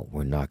 no,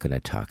 we're not going to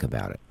talk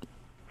about it?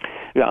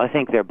 Yeah, I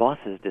think their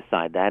bosses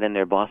decide that, and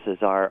their bosses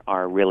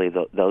are really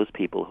those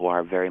people who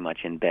are very much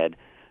in bed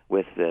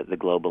with the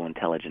global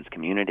intelligence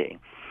community.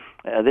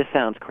 This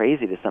sounds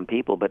crazy to some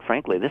people, but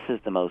frankly, this is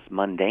the most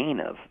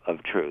mundane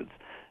of truths,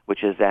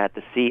 which is that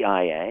the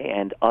CIA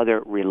and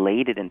other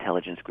related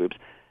intelligence groups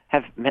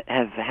have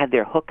had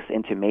their hooks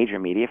into major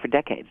media for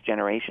decades,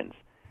 generations.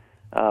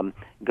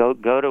 Go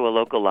to a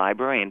local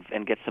library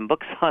and get some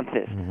books on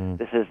this. Mm-hmm.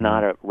 This is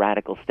not a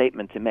radical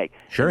statement to make.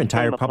 Sure,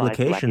 entire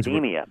publications.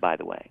 Academia, by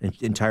the way.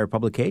 Entire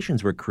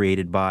publications were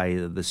created by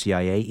the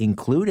CIA,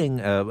 including,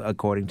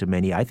 according to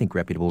many, I think,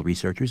 reputable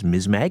researchers,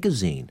 Ms.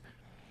 Magazine.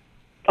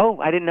 Oh,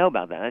 I didn't know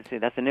about that.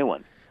 That's a new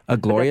one.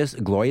 Gloria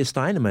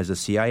Steinem as a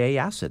CIA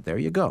asset. There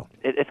you go.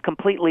 It's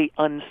completely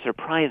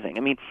unsurprising. I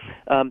mean,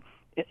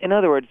 in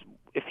other words,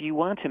 if you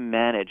want to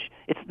manage,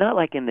 it's not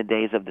like in the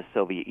days of the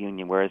Soviet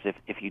Union, whereas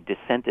if you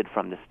dissented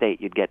from the state,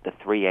 you'd get the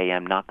 3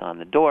 a.m. knock on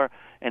the door,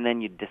 and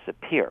then you'd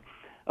disappear.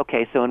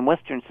 Okay, so in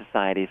Western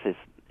societies,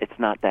 it's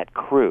not that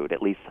crude,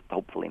 at least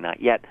hopefully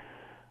not yet.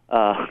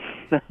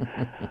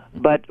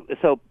 But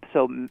so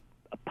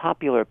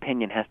popular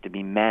opinion has to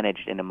be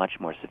managed in a much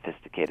more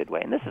sophisticated way,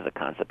 and this is a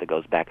concept that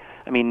goes back.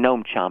 I mean,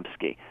 Noam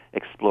Chomsky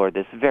explored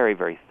this very,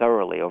 very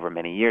thoroughly over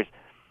many years.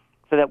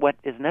 So that what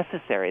is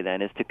necessary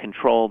then is to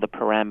control the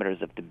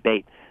parameters of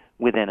debate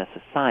within a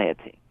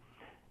society.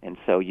 And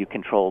so you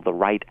control the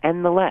right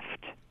and the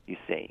left, you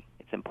see.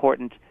 It's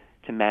important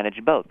to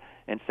manage both.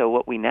 And so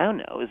what we now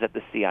know is that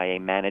the CIA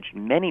managed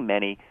many,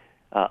 many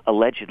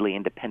allegedly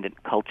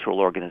independent cultural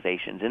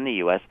organizations in the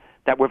U.S.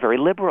 that were very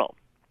liberal.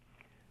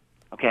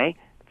 Okay?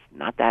 It's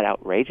not that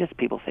outrageous.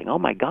 People saying, oh,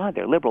 my God,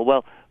 they're liberal.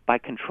 Well, by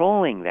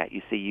controlling that,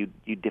 you see,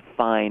 you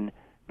define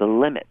the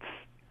limits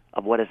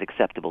of what is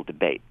acceptable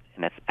debate.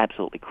 And that's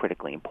absolutely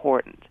critically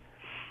important.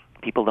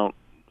 People don't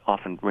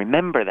often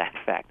remember that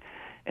fact.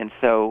 And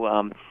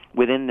so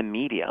within the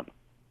media,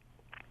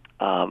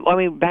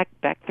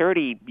 back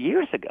 30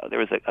 years ago, there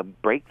was a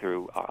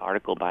breakthrough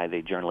article by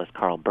the journalist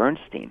Carl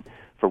Bernstein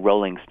for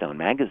Rolling Stone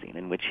magazine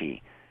in which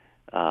he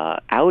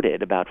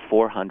outed about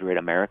 400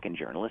 American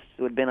journalists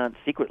who had been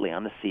secretly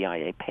on the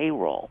CIA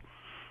payroll.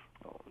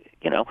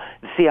 The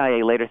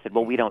CIA later said,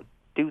 well, we don't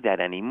do that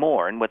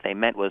anymore, and what they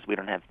meant was we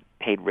don't have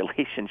paid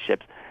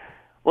relationships.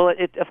 Well,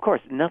 of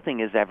course,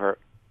 nothing is ever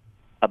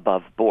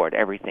above board.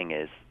 Everything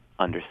is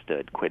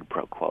understood, quid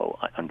pro quo,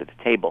 under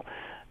the table.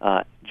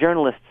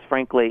 Journalists,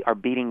 frankly, are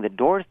beating the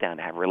doors down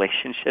to have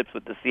relationships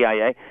with the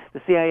CIA.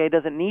 The CIA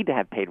doesn't need to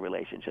have paid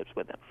relationships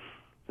with them.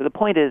 So the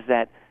point is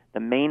that the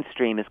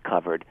mainstream is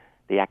covered,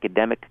 the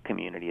academic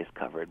community is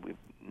covered. We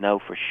know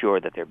for sure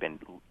that there have been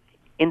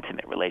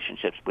intimate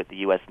relationships with the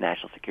U.S.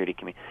 national security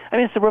community. I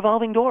mean, it's a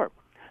revolving door.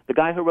 The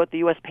guy who wrote the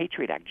U.S.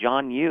 Patriot Act,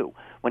 John Yoo,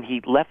 when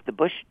he left the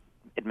Bush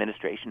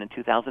administration in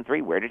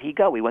 2003, where did he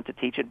go? He went to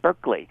teach at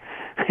Berkeley.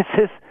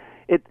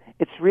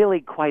 It's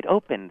really quite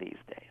open these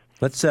days.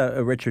 Let's,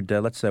 Richard,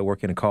 let's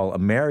work in a call.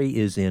 Mary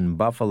is in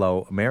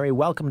Buffalo. Mary,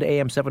 welcome to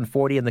AM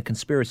 740 and The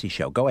Conspiracy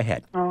Show. Go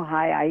ahead. Oh,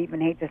 hi. I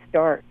even hate to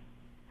start.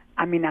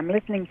 I mean, I'm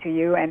listening to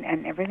you, and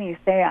everything you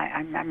say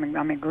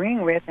I'm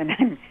agreeing with, and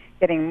I'm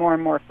getting more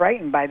and more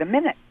frightened by the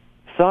minute.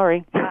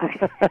 Sorry.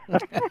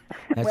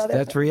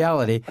 That's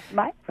reality.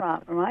 My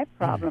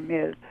problem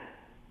is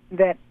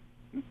that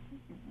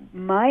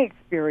my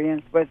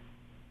experience was,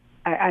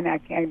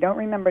 I don't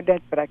remember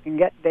dates, but I can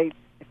get dates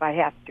if I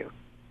have to,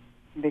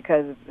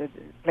 because of the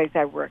place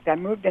I worked. I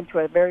moved into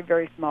a very,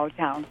 very small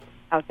town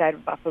outside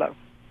of Buffalo,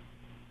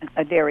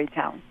 a dairy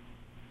town.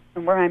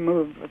 And where I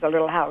moved was a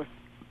little house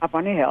up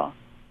on a hill,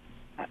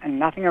 and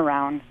nothing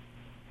around,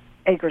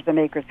 acres and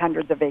acres,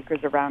 hundreds of acres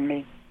around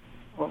me.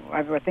 Well,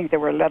 I would think there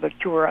were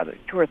two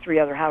or three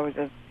other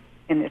houses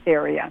in this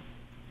area.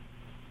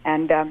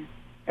 And it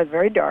was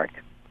very dark,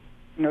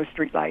 no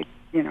street lights,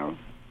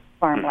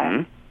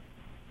 farmland,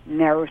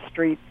 narrow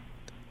streets.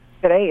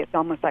 Today, it's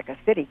almost like a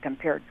city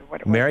compared to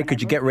what it was. Mary,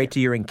 could you get right to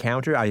your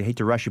encounter? I hate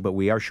to rush you, but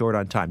we are short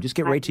on time. Just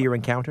get right to your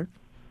encounter.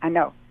 I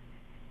know.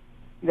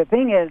 The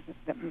thing is,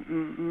 that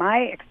my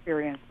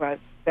experience was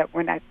that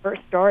when I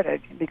first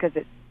started, because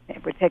it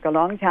would take a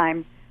long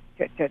time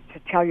to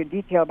tell you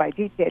detail by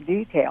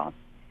detail,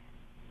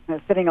 I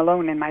was sitting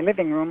alone in my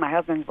living room. My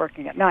husband's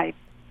working at night,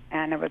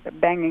 and it was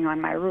banging on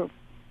my roof.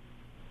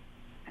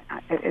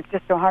 It's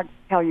just so hard to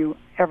tell you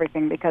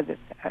everything because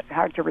it's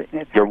hard to read.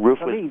 Your roof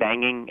was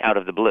banging out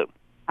of the blue?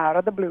 Out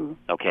of the blue.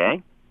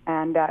 Okay.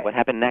 And what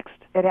happened next?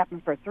 It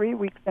happened for 3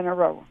 weeks in a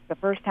row. The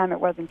first time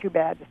it wasn't too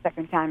bad. The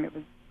second time it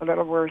was a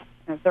little worse.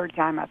 And the third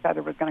time I thought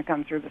it was going to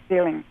come through the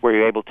ceiling. Were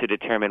you able to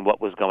determine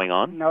what was going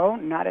on? No,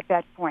 not at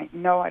that point.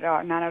 No, at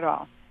all, not at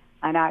all.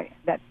 And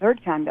that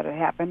third time that it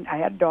happened, I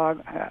had a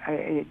dog,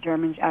 a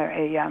German,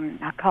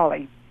 a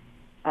collie,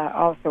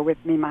 also with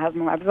me. My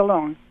husband, I was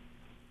alone.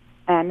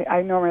 And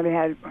I normally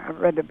had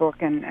read the book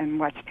and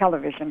watched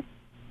television.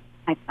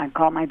 I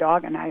called my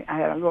dog, and I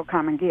had a little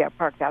Common Ghia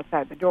parked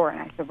outside the door. And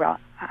I said, well,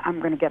 I'm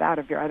going to get out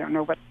of here. I don't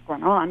know what's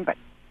going on. But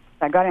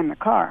I got in the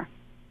car,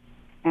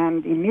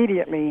 and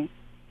immediately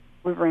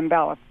we were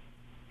enveloped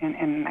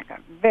in like a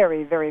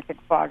very, very thick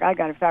fog. I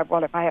got to thought,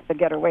 well, if I have to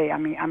get away,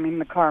 I'm in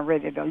the car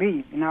ready to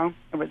leave,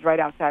 It was right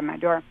outside my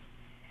door.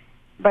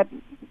 But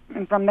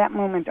and from that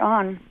moment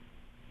on,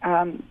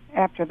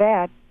 after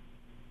that,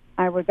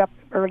 I was up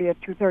early at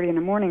 2:30 in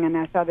the morning, and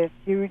I saw this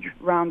huge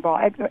round ball.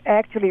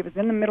 Actually, it was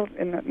in the middle,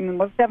 in the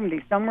low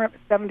 70s, somewhere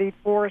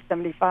 74,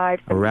 75.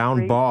 73. A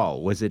round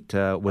ball. Was it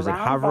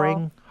hovering?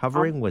 Ball.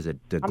 Hovering? Was it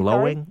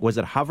glowing? Was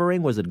it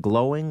hovering? Was it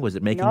glowing? Was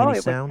it making any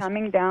sounds? No, it was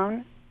coming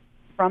down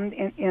from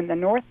in the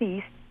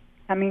northeast,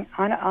 coming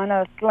on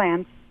a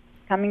slant,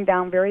 coming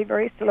down very,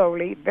 very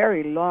slowly.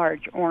 Very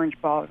large orange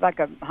ball, like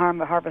a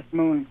harvest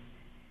moon,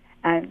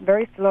 and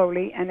very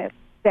slowly, and it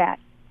sat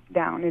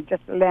down. It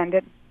just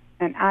landed.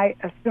 And I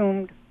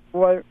assumed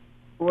was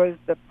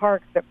the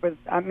park that was,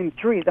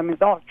 trees.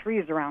 It's all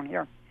trees around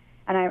here.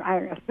 And I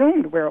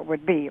assumed where it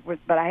would be.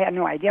 But I had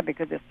no idea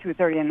because it's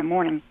 2:30 in the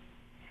morning.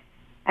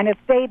 And it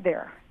stayed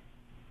there.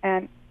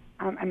 And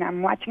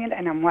I'm watching it,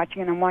 and I'm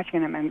watching it, and I'm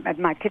watching it at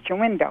my kitchen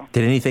window.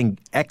 Did anything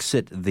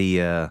exit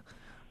the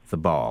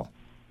ball?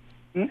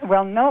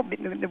 Well, no.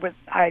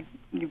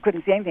 You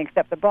couldn't see anything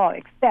except the ball,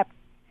 except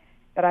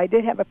that I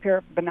did have a pair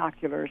of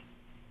binoculars.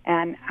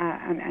 And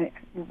I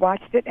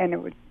watched it,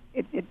 and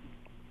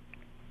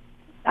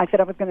I said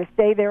I was going to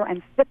stay there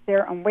and sit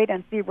there and wait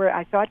and see where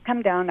I saw it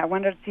come down. I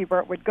wanted to see where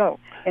it would go.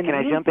 Can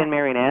I jump in,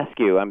 Mary, and ask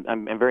you?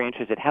 I'm very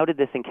interested. How did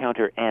this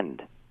encounter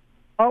end?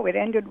 Oh, it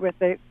ended with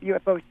the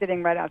UFO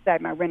sitting right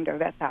outside my window.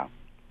 That's how.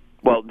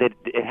 Well,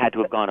 it had to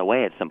have gone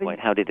away at some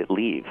point. How did it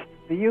leave?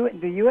 The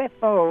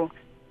UFO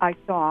I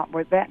saw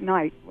was that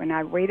night when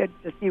I waited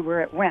to see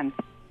where it went.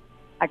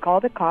 I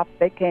called the cops.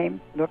 They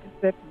came, looked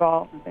at the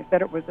ball, and they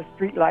said it was a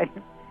street light.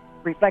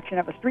 reflection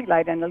of a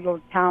streetlight in a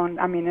little town,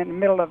 in the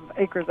middle of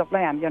acres of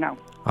land,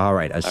 All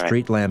right, a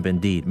street lamp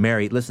indeed.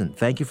 Mary, listen,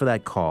 thank you for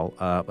that call.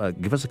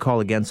 Give us a call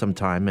again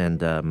sometime,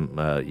 and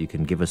you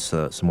can give us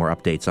some more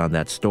updates on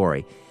that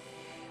story.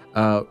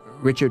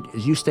 Richard,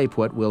 as you stay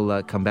put,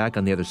 we'll come back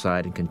on the other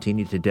side and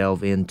continue to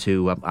delve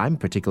into... I'm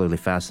particularly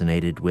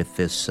fascinated with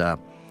this...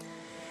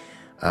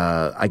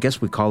 I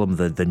guess we call them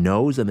the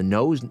no's and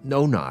the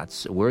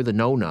no-nots. We're the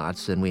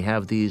no-nots, and we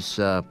have these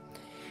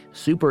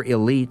super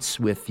elites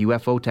with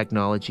UFO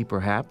technology,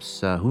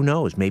 perhaps. Who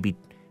knows? Maybe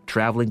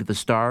traveling to the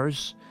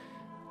stars,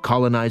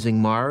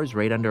 colonizing Mars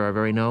right under our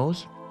very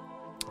nose.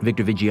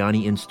 Victor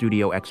Viggiani in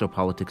studio,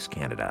 Exopolitics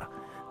Canada.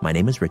 My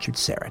name is Richard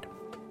Syrett.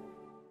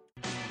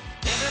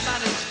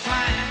 Everybody's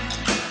flying,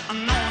 I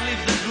know it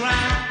leaves the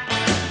ground.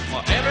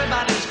 Well,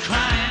 everybody's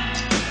crying,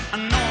 I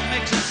know it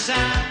makes a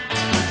sound.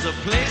 It's a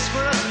place for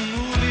us in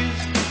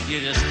movies,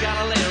 you just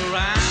gotta lay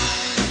around.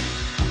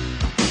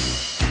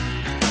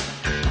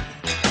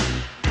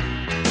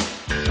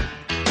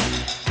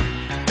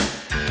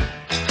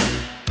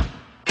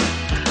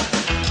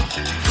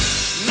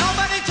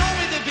 Nobody told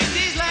me there'd be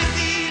days like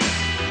these.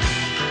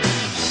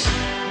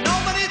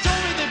 Nobody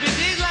told me there'd be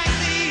days like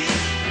these.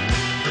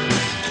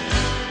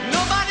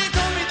 Nobody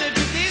told me there'd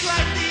be days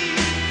like these.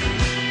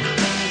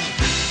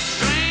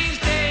 Strange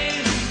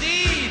days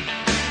indeed.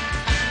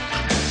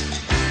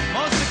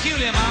 Most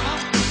peculiar, mama.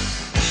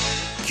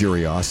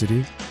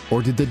 Curiosity?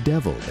 Or did the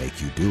devil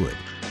make you do it?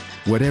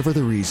 Whatever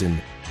the reason,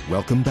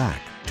 welcome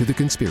back to The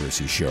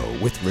Conspiracy Show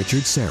with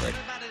Richard Syrett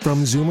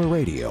from Zoomer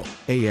Radio,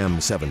 AM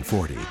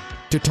 740.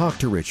 To talk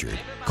to Richard,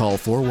 call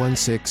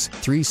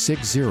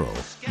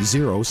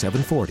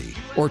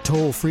 416-360-0740 or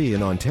toll free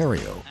in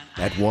Ontario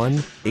at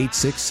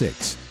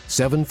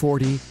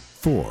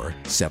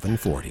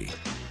 1-866-740-4740.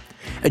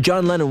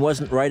 John Lennon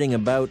wasn't writing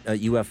about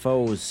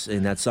UFOs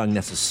in that song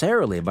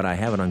necessarily, but I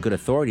have it on good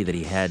authority that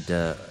he had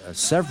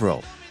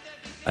several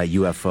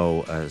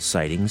UFO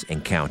sightings,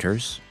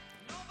 encounters,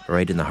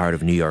 right in the heart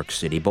of New York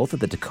City, both at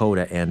the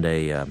Dakota and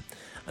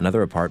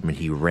another apartment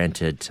he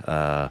rented,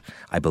 I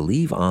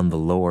believe, on the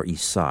Lower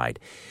East Side.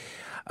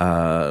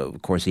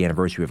 Of course, the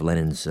anniversary of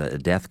Lennon's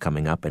death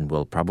coming up, and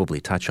we'll probably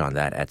touch on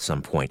that at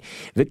some point.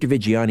 Victor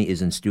Viggiani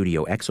is in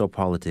studio,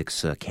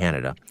 Exopolitics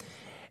Canada,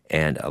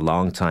 and a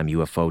longtime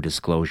UFO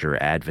disclosure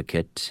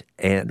advocate,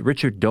 and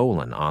Richard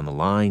Dolan on the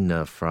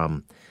line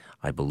from,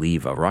 I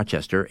believe,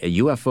 Rochester,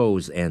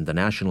 UFOs and the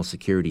National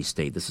Security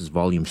State. This is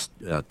volume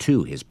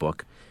 2, his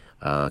book,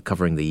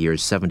 covering the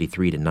years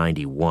 73 to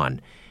 91.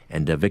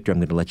 And Victor, I'm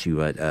going to let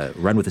you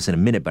run with this in a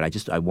minute, but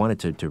I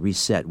wanted to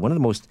reset. One of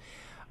the most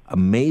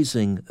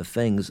amazing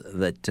things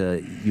that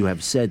you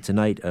have said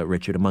tonight,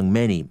 Richard, among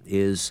many,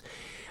 is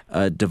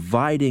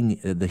dividing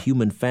the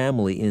human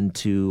family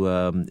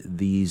into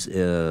these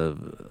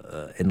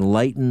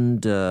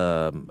enlightened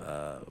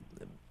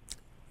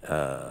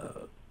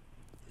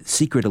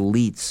secret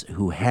elites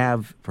who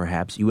have,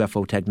 perhaps,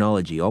 UFO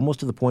technology, almost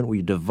to the point where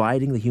you're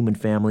dividing the human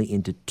family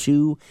into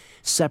two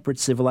separate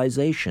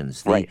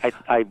civilizations. Right.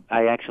 I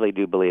actually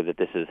do believe that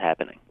this is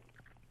happening.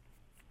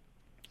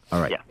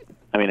 All right. Yeah.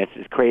 I mean,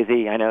 it's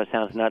crazy. I know it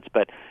sounds nuts,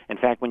 but in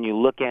fact, when you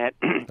look at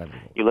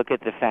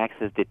the facts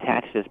as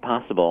detached as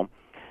possible,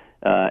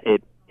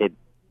 it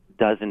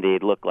does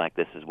indeed look like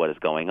this is what is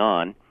going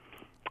on.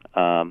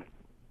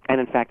 And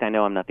in fact, I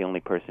know I'm not the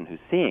only person who's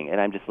seeing it.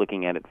 I'm just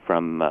looking at it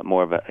from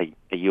more of a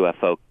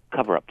UFO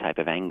cover-up type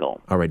of angle.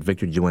 All right,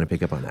 Victor, did you want to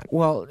pick up on that?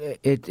 Well,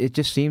 it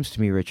just seems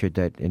to me, Richard,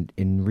 that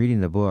in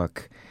reading the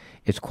book,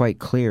 it's quite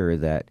clear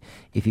that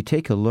if you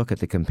take a look at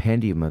the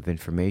compendium of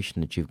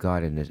information that you've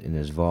got in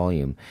this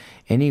volume,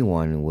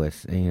 anyone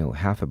with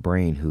half a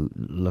brain who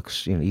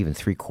looks even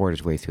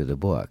 3/4 way through the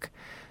book,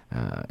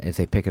 if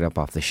they pick it up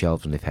off the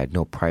shelves and they've had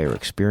no prior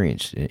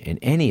experience in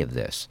any of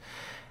this,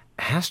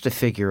 has to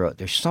figure out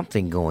there's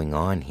something going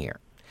on here.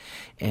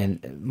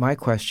 And my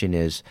question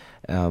is,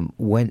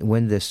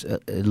 when this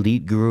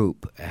elite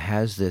group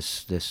has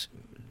this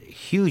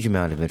huge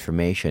amount of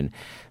information,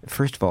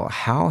 first of all,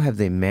 how have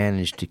they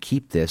managed to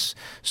keep this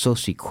so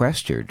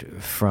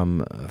sequestered from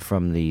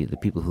the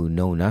people who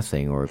know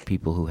nothing, or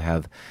people who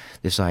have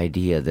this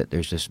idea that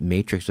there's this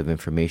matrix of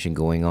information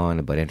going on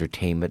about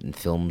entertainment and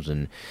films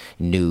and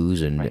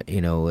news and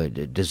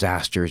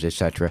disasters,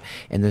 etc.,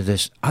 and there's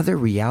this other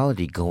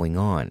reality going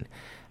on?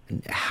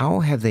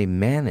 How have they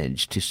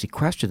managed to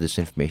sequester this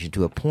information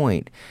to a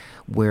point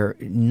where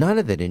none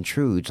of it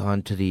intrudes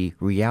onto the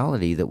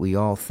reality that we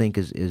all think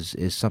is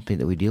something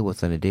that we deal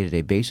with on a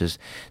day-to-day basis,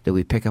 that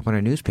we pick up on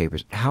our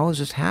newspapers? How has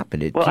this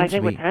happened? Well, I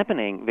think what's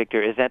happening,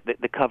 Victor, is that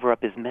the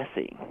cover-up is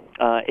messy.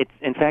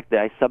 In fact,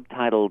 I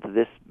subtitled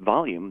this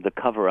volume, The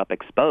Cover-Up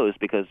Exposed,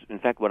 because, in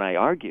fact, what I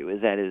argue is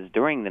that is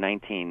during the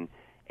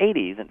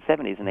 1980s and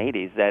 70s and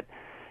 80s that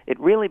it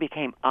really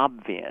became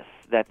obvious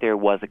that there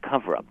was a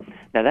cover-up.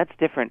 Now, that's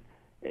different.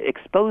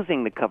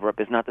 Exposing the cover-up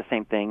is not the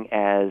same thing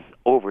as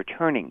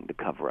overturning the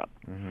cover-up.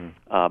 Mm-hmm.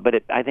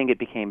 But I think it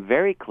became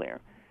very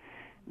clear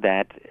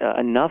that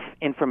enough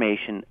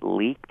information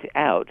leaked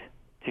out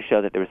to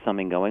show that there was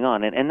something going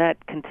on. And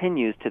that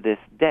continues to this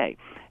day.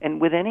 And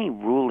with any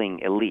ruling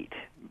elite,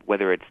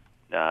 whether it's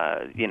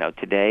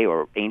today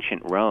or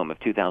ancient Rome of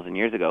 2,000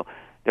 years ago,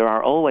 there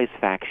are always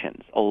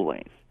factions,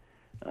 always.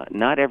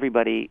 Not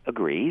everybody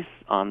agrees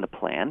on the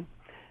plan.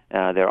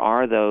 There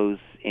are those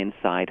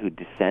inside who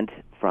dissent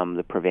from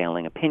the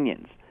prevailing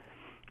opinions.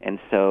 And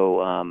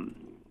so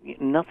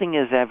nothing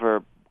is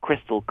ever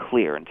crystal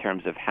clear in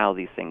terms of how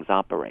these things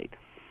operate.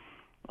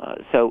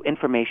 So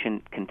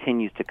information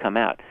continues to come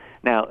out.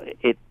 Now,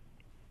 it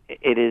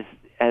is,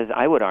 as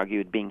I would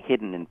argue, being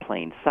hidden in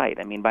plain sight.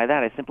 I mean, by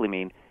that I simply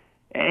mean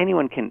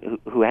anyone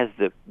who has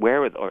the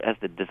wherewithal or has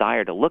the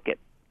desire to look at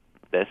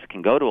this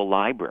can go to a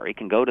library,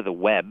 can go to the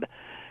web,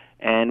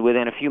 and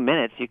within a few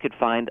minutes you could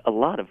find a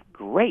lot of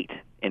great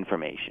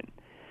information.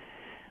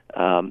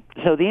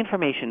 So the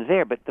information is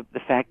there, but the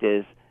fact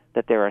is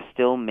that there are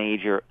still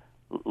major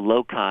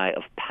loci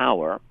of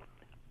power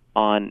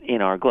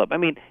in our globe. I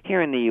mean,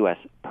 here in the U.S.,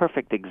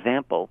 perfect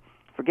example,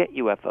 forget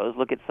UFOs,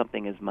 look at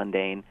something as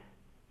mundane,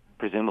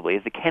 presumably,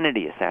 as the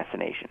Kennedy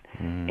assassination.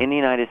 In the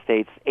United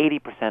States,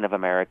 80% of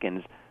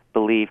Americans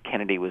believe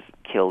Kennedy was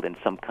killed in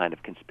some kind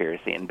of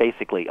conspiracy, and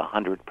basically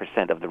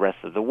 100% of the rest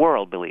of the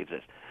world believes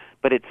this.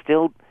 But it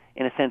still,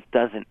 in a sense,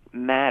 doesn't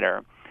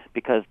matter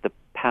because the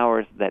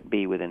powers that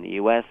be within the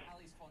U.S.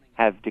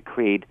 have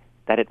decreed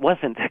that it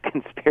wasn't a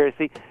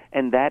conspiracy,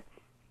 and that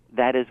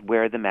is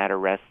where the matter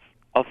rests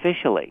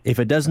officially. If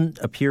it doesn't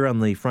appear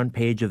on the front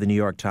page of the New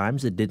York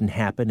Times, it didn't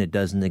happen, it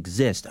doesn't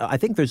exist. I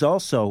think there's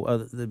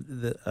also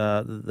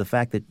the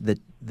fact that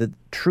the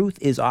truth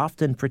is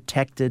often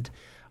protected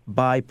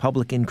by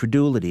public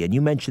incredulity. And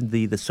you mentioned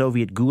the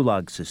Soviet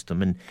Gulag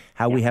system and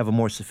how we have a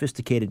more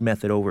sophisticated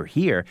method over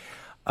here.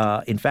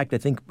 In fact, I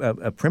think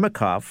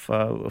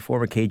Primakov, a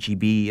former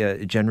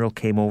KGB general,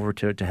 came over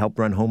to help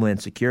run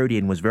Homeland Security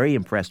and was very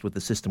impressed with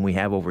the system we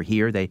have over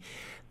here.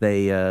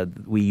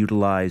 We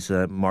utilize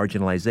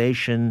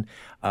marginalization,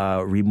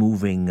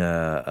 removing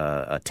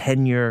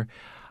tenure,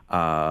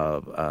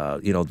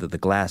 the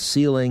glass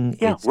ceiling.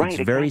 It's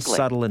very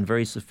subtle and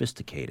very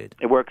sophisticated.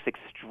 It works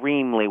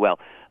extremely well.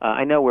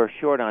 I know we're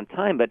short on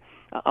time, but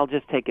I'll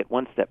just take it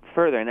one step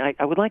further. And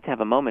I would like to have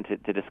a moment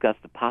to discuss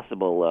the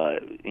possible,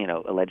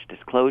 alleged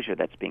disclosure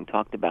that's being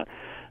talked about.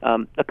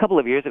 A couple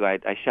of years ago,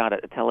 I shot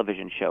a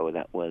television show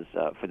that was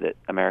for the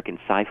American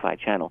Sci-Fi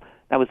Channel.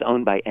 That was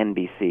owned by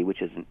NBC,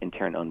 which is in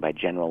turn owned by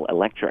General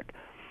Electric.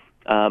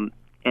 And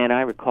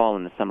I recall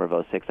in the summer of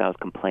 2006, I was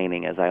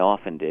complaining, as I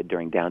often did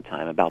during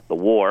downtime, about the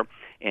war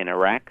in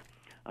Iraq.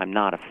 I'm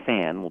not a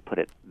fan, we'll put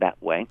it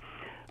that way.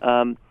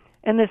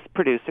 And this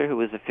producer, who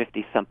was a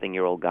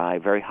 50-something-year-old guy,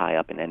 very high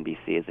up in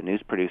NBC as a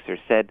news producer,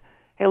 said,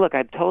 hey, look,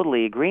 I'm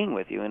totally agreeing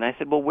with you. And I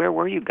said, well, where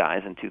were you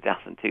guys in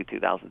 2002,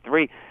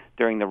 2003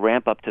 during the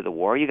ramp-up to the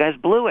war? You guys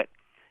blew it.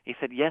 He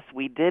said, yes,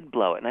 we did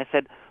blow it. And I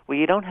said, well,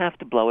 you don't have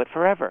to blow it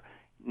forever.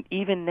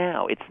 Even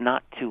now, it's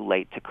not too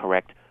late to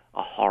correct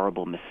a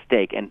horrible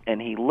mistake.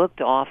 And he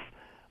looked off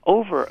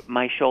over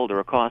my shoulder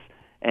across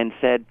and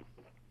said,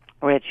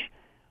 Rich,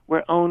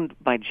 we're owned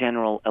by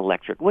General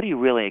Electric. What do you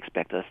really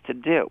expect us to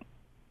do?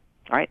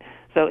 All right,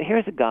 so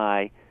here's a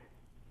guy,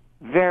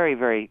 very,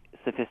 very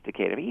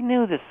sophisticated. He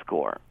knew the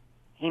score.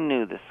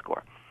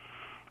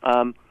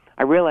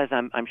 I realize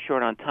I'm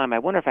short on time. I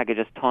wonder if I could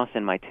just toss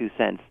in my 2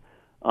 cents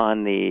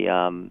on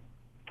the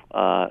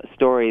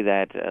story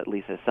that,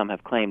 Lisa, some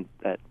have claimed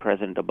that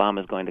President Obama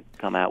is going to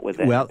come out with.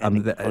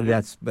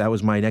 That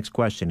was my next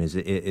question.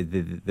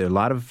 There are a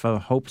lot of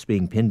hopes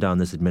being pinned on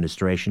this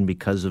administration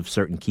because of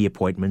certain key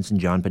appointments and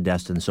John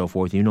Podesta and so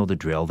forth. You know the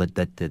drill.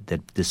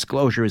 That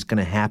disclosure is going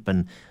to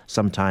happen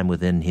sometime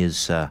within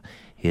his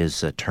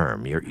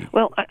term.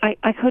 Well,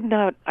 I could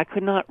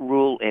not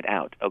rule it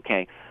out.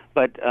 Okay,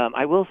 but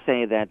I will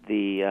say that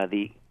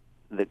the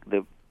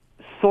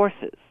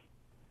sources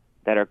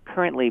that are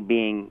currently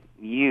being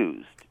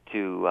used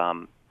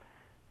to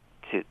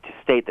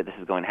state that this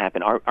is going to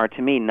happen are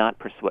to me not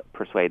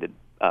persuasive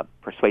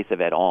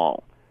at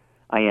all.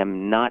 I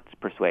am not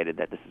persuaded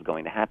that this is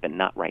going to happen,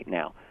 not right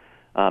now.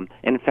 And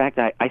in fact,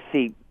 I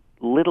see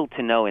little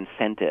to no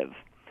incentive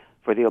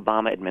for the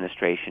Obama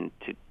administration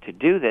to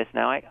do this.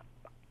 Now,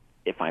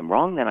 if I'm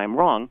wrong, then I'm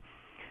wrong.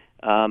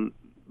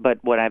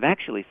 But what I'm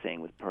actually seeing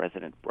with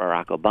President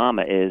Barack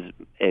Obama is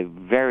a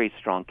very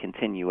strong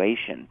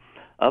continuation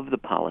of the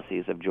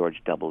policies of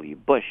George W.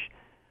 Bush.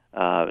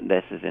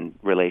 This is in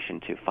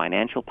relation to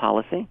financial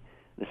policy.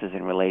 This is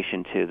in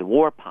relation to the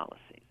war policies.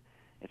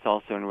 It's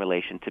also in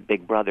relation to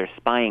Big Brother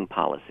spying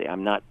policy.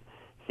 I'm not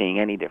seeing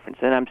any difference.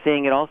 And I'm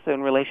seeing it also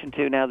in relation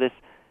to now this,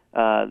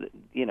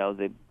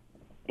 the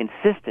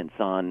insistence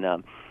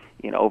on,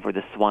 over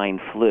the swine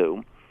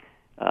flu,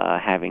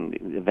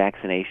 having the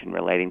vaccination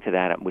relating to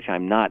that, which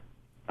I'm not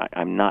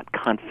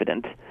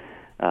confident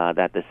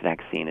that this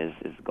vaccine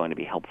is going to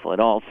be helpful at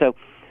all. So,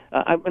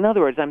 in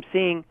other words, I'm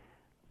seeing,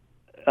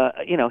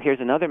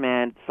 here's another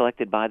man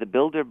selected by the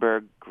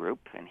Bilderberg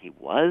Group, and he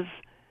was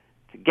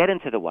to get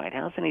into the White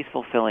House, and he's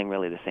fulfilling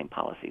really the same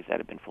policies that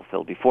have been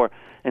fulfilled before.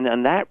 And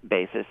on that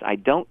basis, I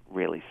don't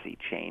really see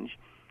change,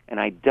 and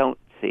I don't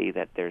see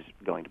that there's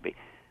going to be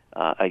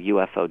a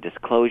UFO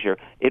disclosure.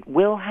 It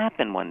will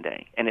happen one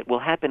day, and it will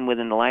happen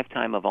within the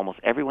lifetime of almost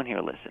everyone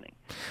here listening,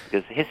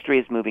 because history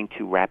is moving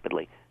too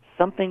rapidly.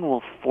 Something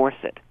will force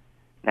it.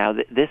 Now,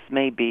 this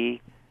may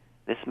be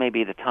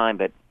the time,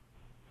 but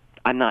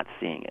I'm not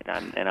seeing it,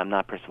 and I'm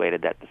not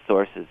persuaded that the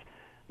sources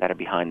that are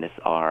behind this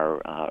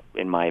are,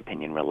 in my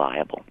opinion,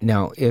 reliable.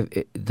 Now, if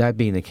that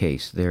being the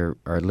case, there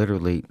are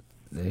literally,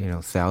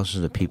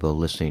 thousands of people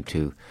listening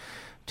to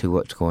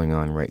what's going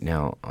on right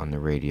now on the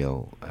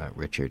radio,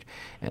 Richard.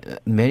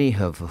 Many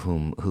of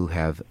whom who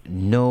have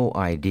no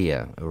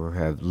idea or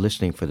have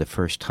listening for the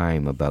first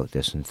time about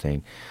this and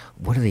saying,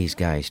 "What are these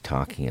guys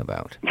talking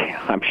about?" Yeah,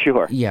 I'm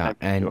sure. Yeah,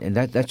 and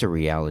that's a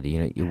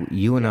reality.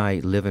 You and I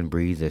live and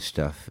breathe this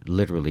stuff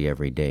literally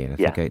every day, and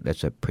I think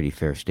that's a pretty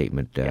fair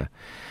statement.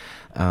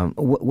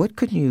 What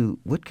could you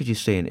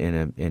say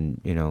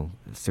in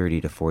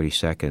 30 to 40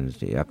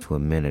 seconds, up to a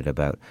minute,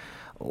 about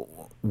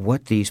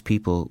what these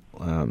people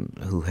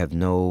who have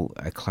no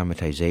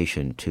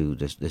acclimatization to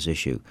this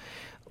issue,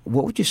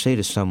 what would you say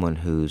to someone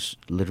who's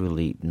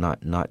literally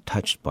not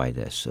touched by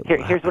this?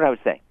 Here's what I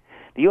would say.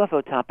 The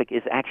UFO topic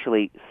is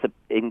actually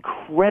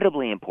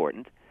incredibly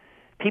important.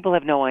 People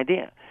have no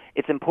idea.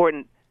 It's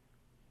important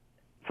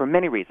for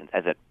many reasons.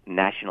 As a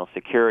national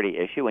security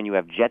issue, when you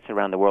have jets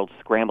around the world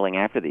scrambling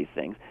after these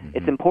things,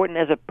 it's important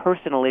as a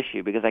personal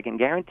issue, because I can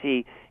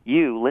guarantee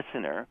you,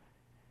 listener,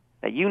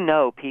 that you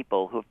know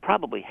people who have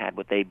probably had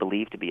what they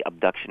believe to be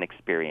abduction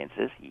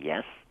experiences.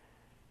 Yes.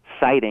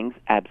 Sightings,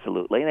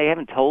 absolutely. They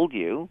haven't told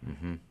you.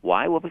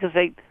 Why? Well, because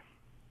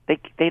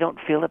they don't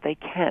feel that they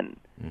can.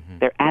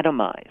 They're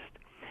atomized.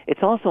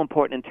 It's also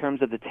important in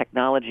terms of the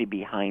technology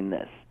behind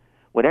this.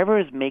 Whatever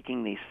is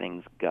making these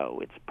things go,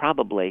 it's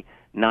probably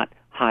not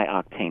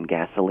high-octane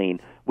gasoline.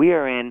 We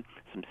are in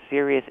some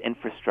serious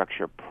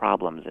infrastructure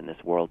problems in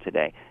this world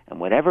today. And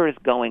whatever is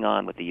going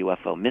on with the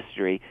UFO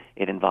mystery,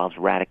 it involves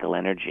radical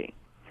energy.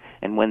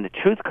 And when the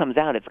truth comes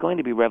out, it's going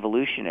to be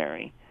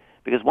revolutionary.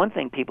 Because one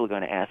thing people are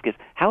going to ask is,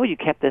 how have you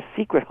kept this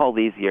secret all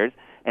these years?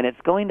 And it's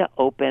going to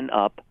open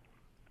up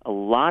a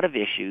lot of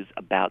issues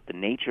about the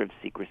nature of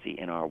secrecy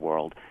in our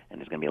world. And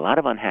there's going to be a lot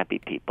of unhappy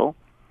people.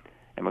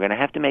 And we're going to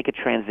have to make a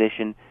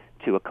transition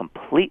to a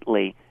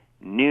completely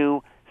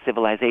new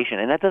civilization.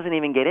 And that doesn't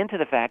even get into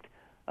the fact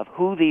of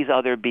who these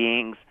other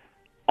beings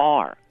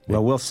are.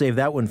 Well, we'll save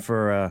that one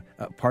for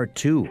part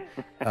two,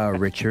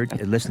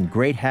 Richard. Listen,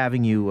 great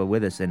having you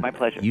with us. And my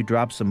pleasure. You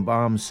dropped some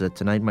bombs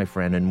tonight, my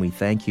friend, and we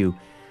thank you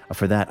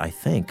for that, I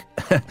think.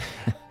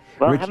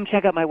 Well, have them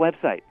check out my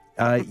website.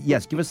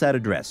 Yes, give us that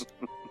address.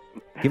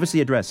 Give us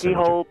the address.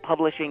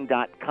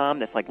 KeyholePublishing.com.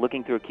 That's like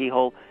looking through a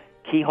keyhole.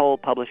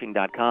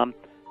 KeyholePublishing.com.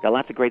 Got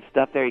lots of great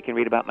stuff there. You can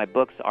read about my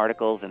books,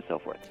 articles, and so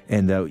forth.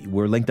 And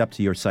we're linked up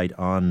to your site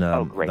on the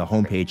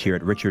homepage here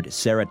at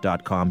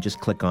richardsyrett.com. Just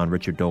click on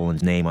Richard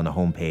Dolan's name on the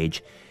homepage.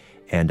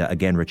 And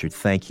again, Richard,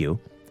 thank you.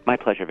 My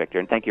pleasure, Victor,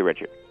 and thank you,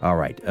 Richard. All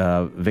right.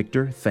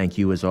 Victor, thank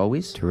you as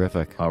always.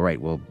 Terrific. All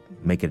right, we'll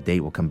make it a date.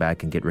 We'll come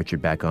back and get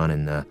Richard back on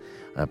in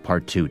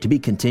part two. To be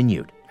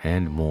continued.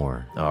 And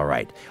more. All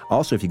right.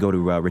 Also, if you go to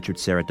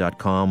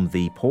richardsyrett.com,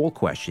 the poll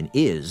question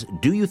is,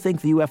 do you think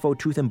the UFO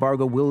truth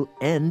embargo will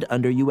end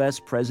under U.S.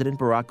 President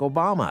Barack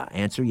Obama?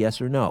 Answer yes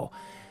or no.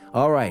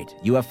 All right.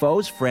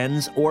 UFOs,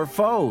 friends or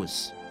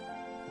foes?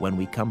 When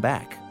we come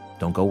back,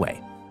 don't go away.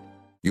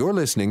 You're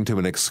listening to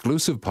an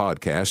exclusive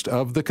podcast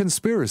of The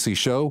Conspiracy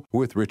Show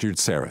with Richard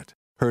Syrett.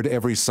 Heard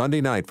every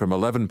Sunday night from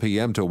 11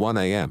 p.m. to 1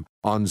 a.m.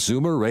 on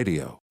Zoomer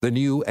Radio, the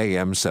new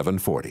AM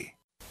 740.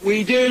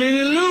 We deal in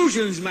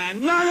illusions, man.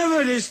 None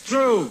of it is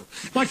true.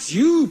 But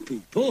you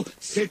people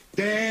sit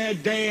there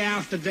day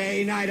after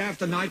day, night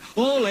after night,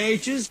 all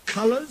ages,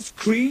 colors,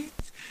 creeds.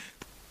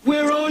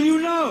 We're all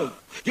you know.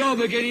 You're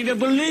beginning to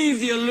believe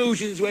the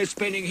illusions we're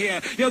spinning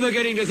here. You're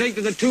beginning to think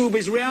that the tube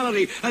is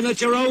reality and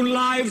that your own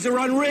lives are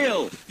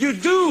unreal. You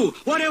do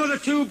whatever the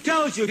tube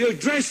tells you. You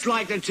dress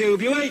like the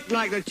tube. You eat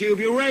like the tube.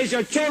 You raise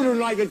your children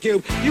like the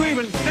tube. You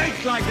even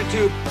think like the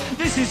tube.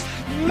 This is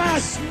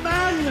mass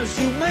madness,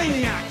 you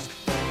maniacs.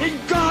 In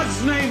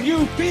God's name,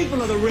 you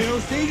people are the real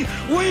thing.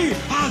 We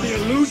are the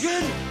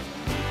illusion.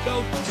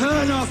 So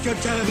turn off your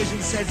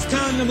television sets.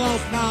 Turn them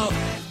off now.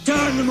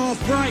 Turn them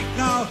off right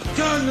now.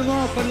 Turn them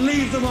off and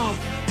leave them off.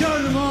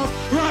 Turn them off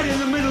right in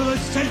the middle of the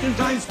sentence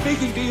I'm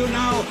speaking to you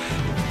now.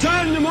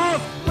 Turn them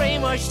off.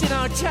 Brainwashed in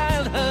our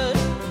childhood.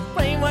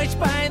 Brainwashed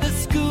by the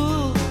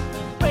school.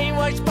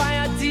 Brainwashed by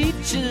our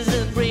teachers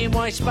and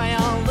brainwashed by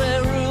all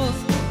their rules.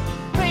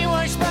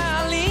 Brainwashed by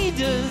our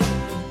leaders.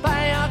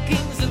 By our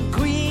kings and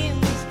queens.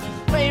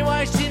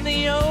 Brainwashed in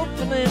the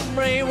open and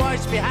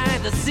brainwashed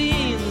behind the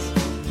scenes.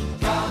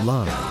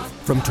 Live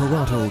from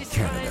Toronto,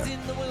 Canada,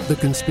 The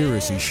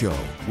Conspiracy Show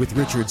with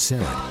Richard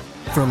Syrett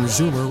from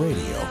Zoomer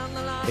Radio,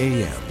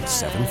 AM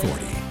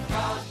 740.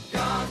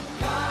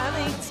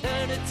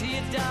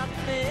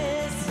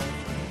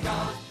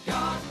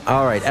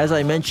 All right, as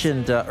I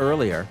mentioned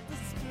earlier,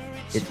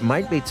 it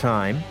might be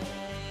time,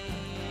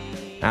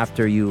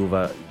 after you've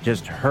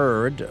just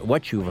heard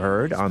what you've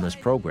heard on this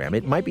program,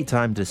 it might be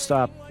time to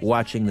stop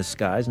watching the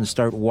skies and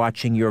start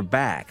watching your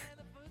back.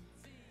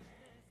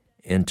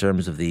 in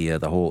terms of the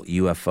whole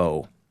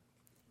UFO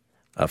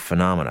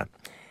phenomena.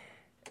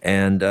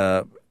 And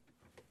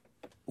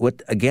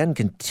what, again,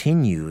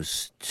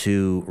 continues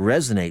to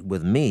resonate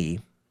with me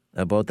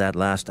about that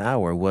last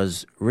hour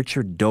was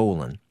Richard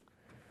Dolan,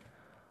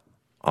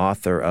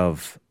 author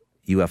of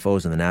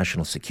UFOs in the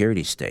National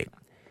Security State.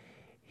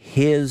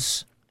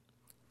 His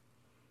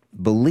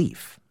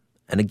belief,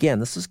 and again,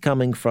 this is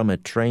coming from a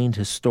trained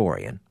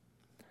historian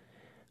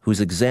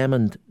who's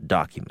examined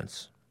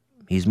documents.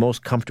 He's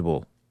most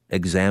comfortable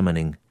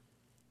examining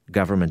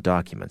government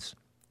documents,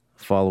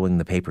 following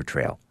the paper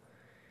trail.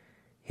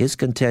 His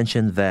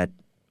contention that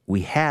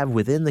we have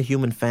within the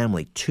human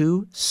family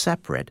two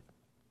separate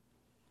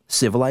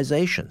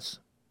civilizations.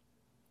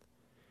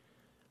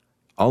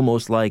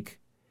 Almost like,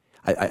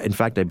 in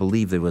fact, I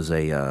believe there was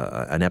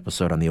an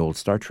episode on the old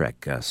Star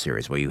Trek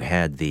series where you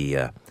had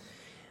the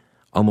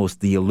almost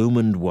the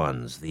illumined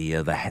ones,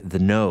 the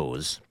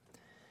nose,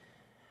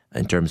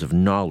 in terms of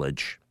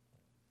knowledge,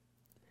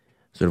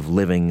 sort of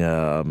living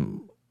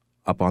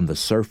up on the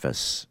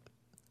surface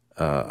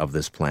of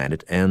this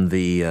planet, and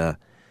the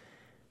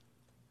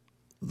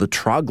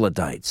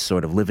troglodytes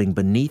sort of living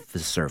beneath the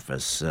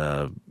surface,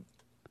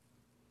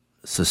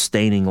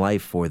 sustaining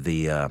life for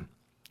the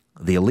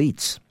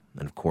elites.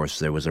 And of course,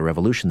 there was a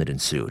revolution that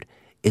ensued.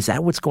 Is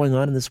that what's going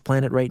on in this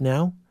planet right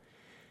now?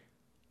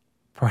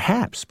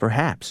 Perhaps.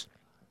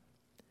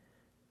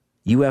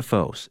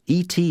 UFOs,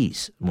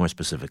 ETs more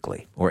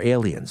specifically, or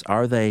aliens,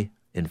 are they,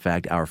 in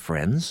fact, our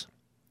friends?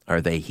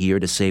 Are they here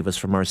to save us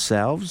from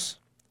ourselves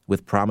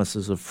with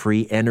promises of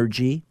free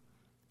energy,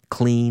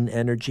 clean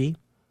energy,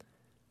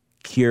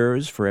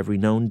 cures for every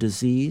known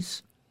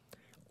disease?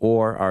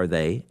 Or are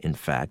they, in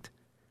fact,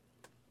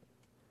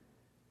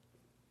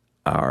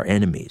 our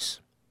enemies?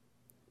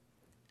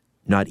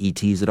 Not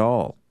ETs at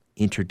all,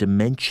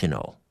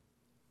 interdimensional,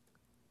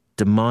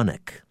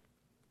 demonic.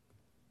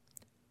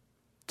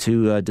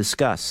 To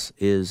discuss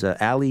is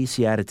Ali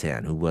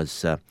Siadatan, who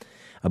was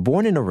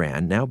born in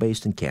Iran, now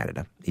based in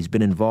Canada. He's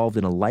been involved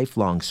in a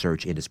lifelong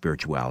search into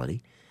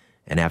spirituality,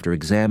 and after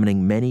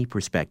examining many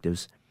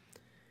perspectives,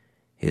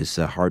 his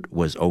heart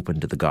was open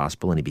to the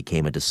gospel, and he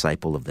became a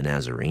disciple of the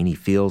Nazarene. He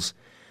feels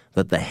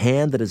that the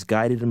hand that has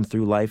guided him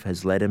through life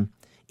has led him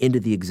into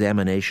the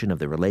examination of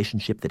the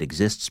relationship that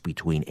exists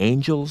between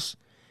angels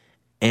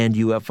and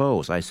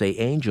UFOs. I say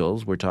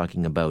angels, we're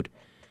talking about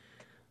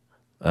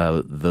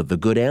the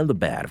good and the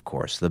bad, of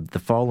course, the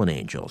fallen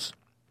angels,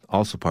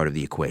 also part of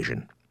the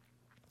equation.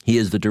 He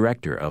is the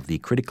director of the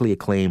critically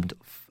acclaimed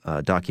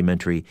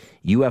documentary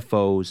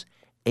UFOs,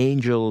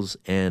 Angels,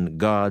 and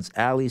Gods.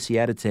 Ali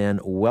Siadatan,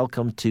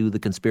 welcome to The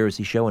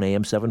Conspiracy Show on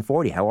AM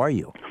 740. How are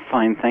you?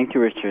 Fine, thank you,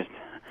 Richard.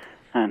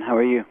 And how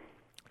are you?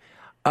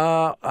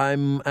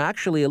 I'm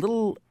actually a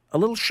little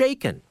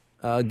shaken,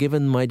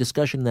 given my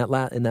discussion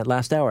in that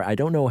last hour. I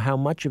don't know how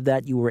much of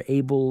that you were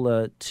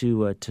able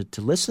to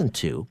listen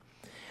to.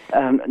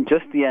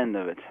 Just the end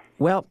of it.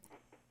 Well,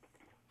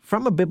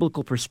 from a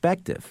biblical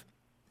perspective,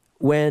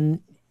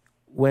 when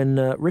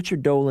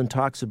Richard Dolan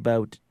talks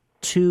about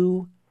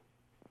two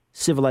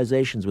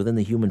civilizations within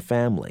the human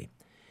family,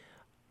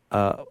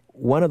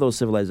 one of those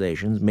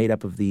civilizations made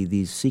up of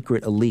these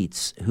secret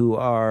elites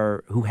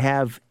who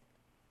have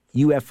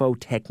UFO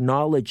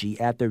technology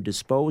at their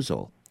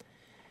disposal,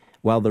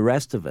 while the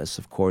rest of us,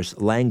 of course,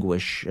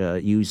 languish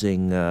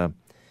using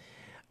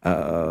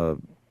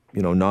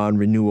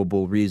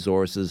non-renewable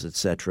resources,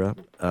 etc.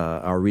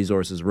 Our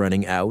resources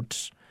running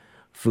out,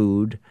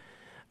 food,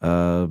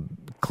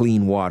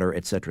 clean water,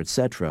 etc.,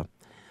 etc.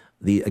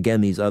 These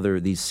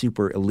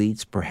super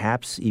elites,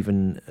 perhaps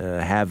even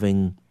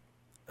having,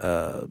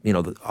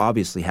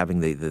 obviously having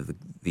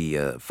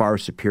the far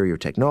superior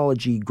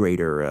technology,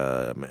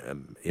 greater,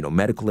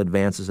 medical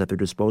advances at their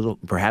disposal,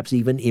 perhaps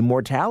even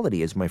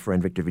immortality, as my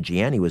friend Victor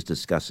Vigiani was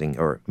discussing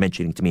or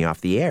mentioning to me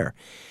off the air.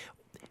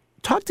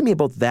 Talk to me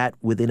about that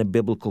within a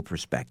biblical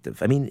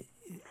perspective. I mean,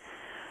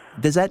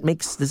 does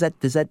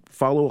that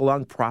follow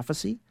along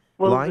prophecy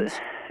lines?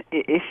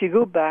 If you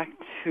go back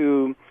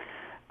to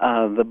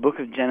the book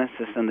of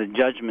Genesis and the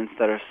judgments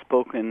that are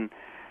spoken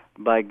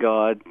by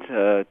God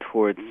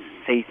towards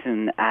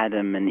Satan,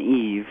 Adam, and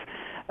Eve,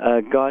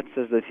 God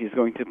says that He's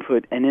going to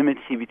put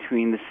enmity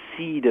between the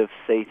seed of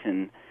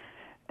Satan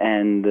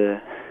and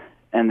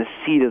the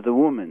seed of the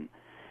woman.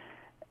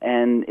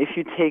 And if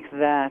you take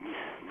that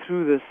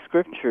through the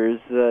scriptures,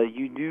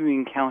 you do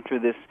encounter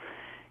this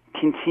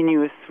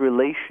continuous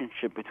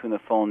relationship between the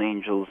fallen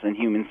angels and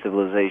human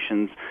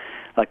civilizations,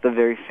 like the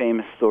very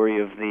famous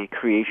story of the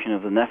creation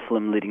of the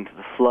Nephilim leading to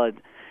the flood,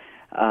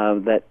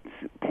 that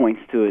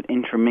points to an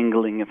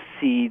intermingling of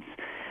seeds.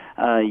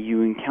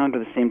 You encounter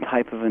the same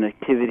type of an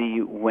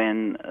activity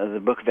when the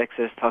book of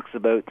Exodus talks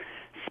about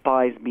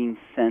spies being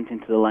sent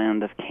into the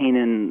land of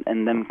Canaan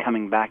and them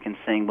coming back and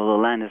saying, well,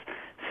 the land is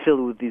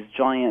filled with these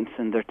giants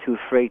and they're too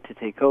afraid to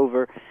take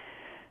over.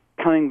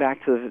 Coming up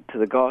to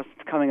the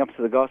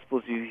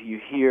Gospels, you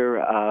hear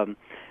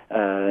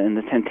in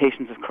the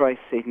temptations of Christ,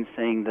 Satan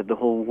saying that the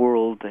whole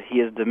world, he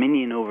has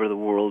dominion over the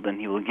world and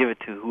he will give it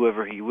to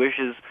whoever he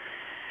wishes.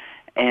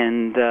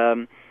 And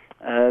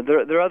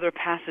There are other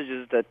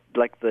passages that,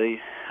 like the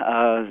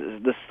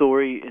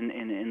story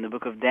in the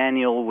book of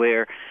Daniel,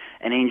 where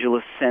an angel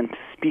is sent to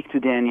speak to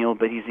Daniel,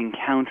 but he's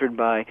encountered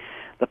by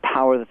the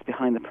power that's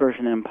behind the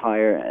Persian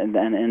Empire,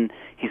 and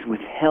he's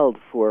withheld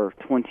for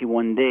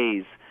 21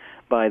 days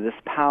by this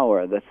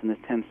power. That's in the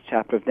 10th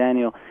chapter of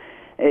Daniel.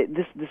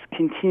 This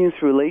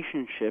continuous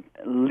relationship,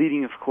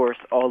 leading, of course,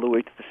 all the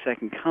way to the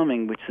second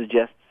coming, which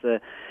suggests an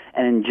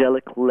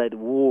angelic-led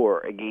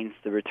war against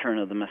the return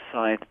of the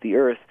Messiah to the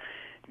earth,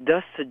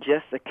 does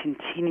suggest a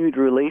continued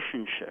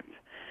relationship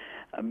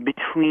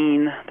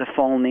between the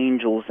fallen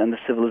angels and the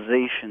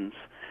civilizations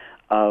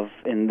of,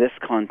 in this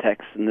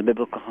context, in the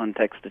biblical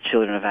context, the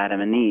children of Adam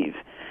and Eve,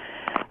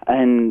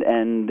 and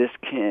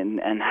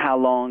how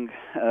long,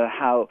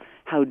 how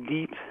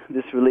deep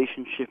this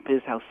relationship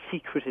is, how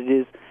secret it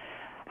is.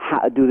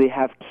 How, do they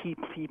have key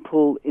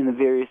people in the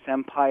various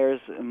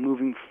empires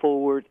moving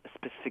forward a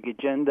specific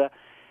agenda?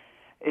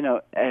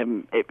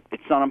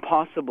 It's not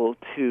impossible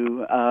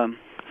to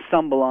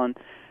stumble on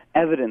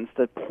evidence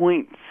that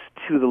points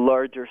to the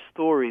larger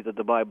story that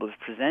the Bible is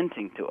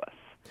presenting to us.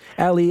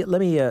 Ali,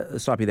 let me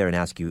stop you there and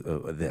ask you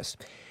this.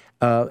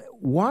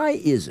 Why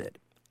is it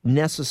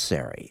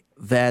necessary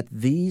that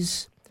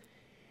these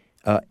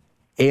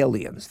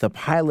aliens, the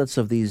pilots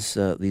of these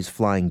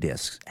flying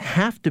discs,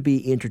 have to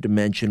be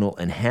interdimensional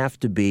and have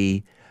to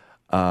be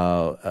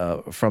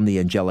from the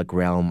angelic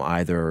realm,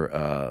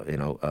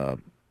 either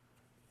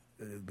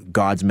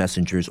God's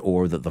messengers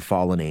or the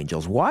fallen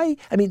angels? Why?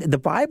 I mean, the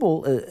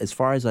Bible, as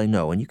far as I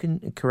know, and you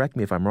can correct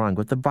me if I'm wrong,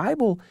 but the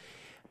Bible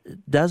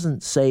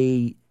doesn't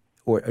say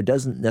or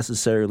doesn't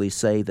necessarily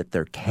say that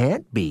there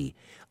can't be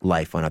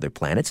life on other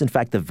planets. In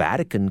fact, the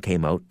Vatican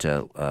came out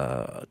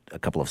a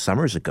couple of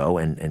summers ago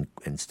and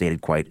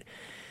stated quite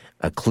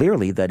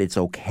clearly that it's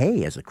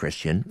okay as a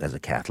Christian, as a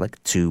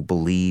Catholic, to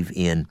believe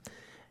in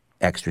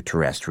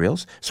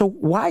extraterrestrials. So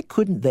why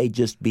couldn't they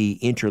just be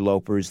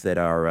interlopers that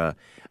are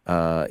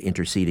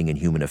interceding in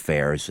human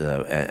affairs?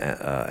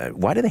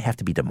 Why do they have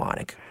to be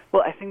demonic?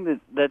 Well, I think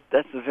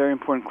that's a very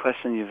important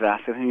question you've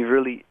asked. I think you've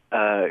really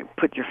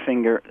put your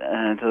finger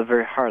to the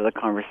very heart of the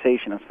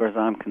conversation as far as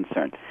I'm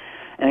concerned.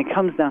 And it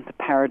comes down to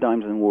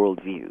paradigms and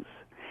worldviews.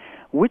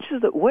 What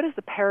is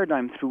the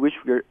paradigm through which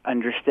we are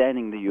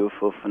understanding the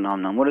UFO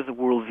phenomenon? What is the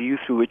worldview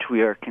through which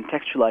we are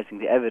contextualizing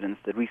the evidence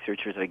that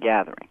researchers are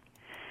gathering?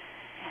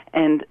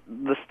 And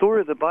the story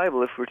of the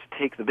Bible, if we're to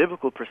take the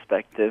biblical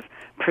perspective,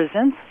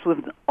 presents us with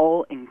an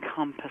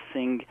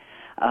all-encompassing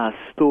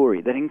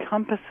story that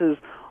encompasses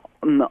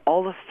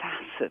all the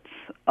facets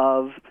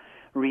of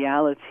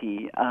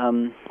reality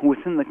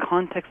within the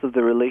context of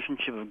the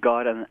relationship of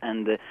God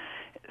and the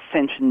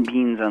sentient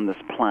beings on this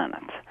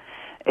planet.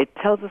 It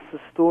tells us a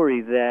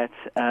story that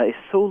is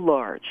so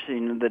large,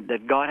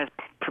 that God has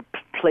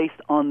placed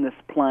on this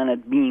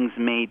planet beings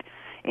made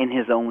in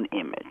His own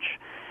image.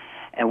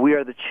 And we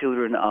are the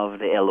children of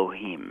the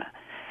Elohim.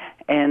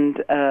 And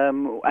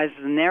as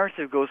the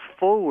narrative goes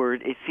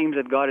forward, it seems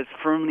that God is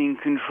firmly in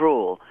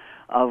control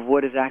of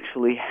what is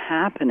actually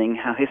happening,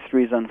 how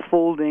history is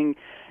unfolding,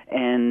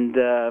 and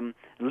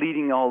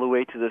leading all the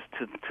way to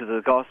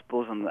the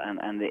Gospels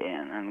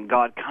and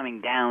God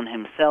coming down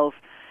Himself,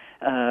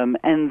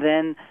 and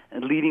then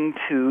leading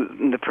to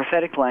the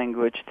prophetic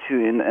language,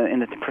 in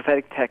the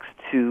prophetic text,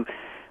 to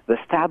the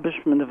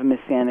establishment of a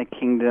messianic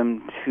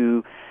kingdom,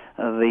 to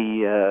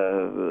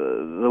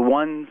the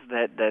ones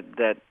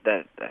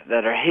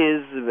that are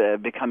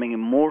His, becoming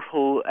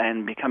immortal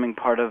and becoming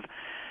part of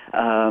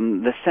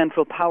the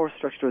central power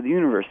structure of the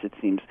universe, it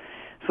seems.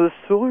 So the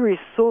story is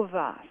so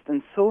vast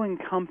and so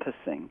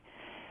encompassing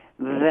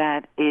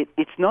that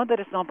it's not that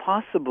it's not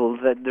possible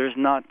that there's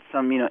not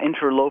some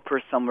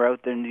interloper somewhere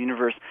out there in the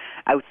universe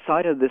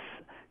outside of this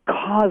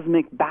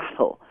cosmic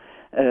battle.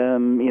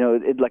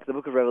 Like the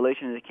Book of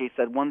Revelation indicates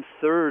that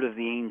 1/3 of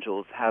the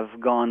angels have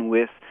gone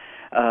with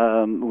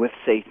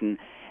Satan.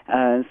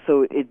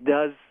 So it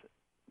does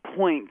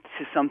point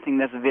to something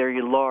that's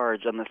very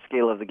large on the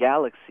scale of the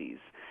galaxies.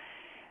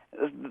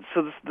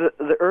 So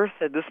the Earth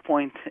at this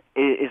point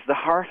is the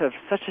heart of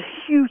such a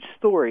huge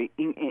story.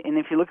 And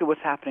if you look at what's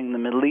happening in the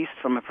Middle East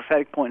from a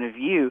prophetic point of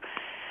view,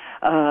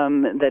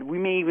 that we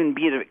may even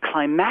be at a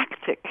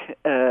climactic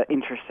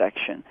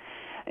intersection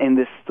in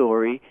this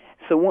story.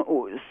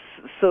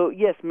 So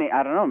yes,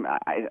 I don't know.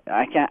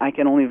 I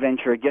can only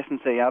venture a guess and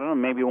say, I don't know,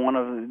 maybe one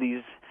of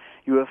these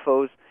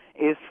UFOs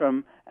is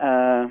from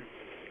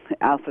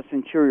Alpha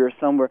Centauri or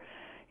somewhere,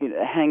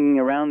 hanging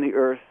around the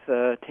Earth,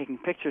 taking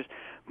pictures.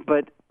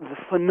 But the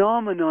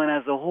phenomenon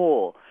as a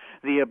whole,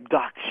 the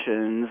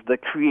abductions, the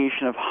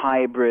creation of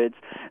hybrids,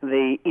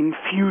 the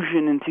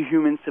infusion into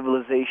human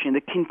civilization,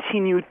 the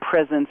continued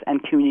presence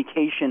and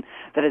communication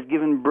that has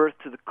given birth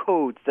to the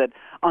codes that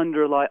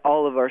underlie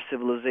all of our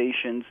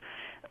civilizations,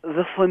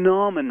 the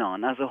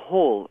phenomenon as a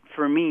whole,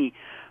 for me,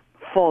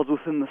 falls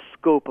within the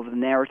scope of the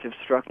narrative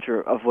structure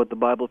of what the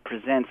Bible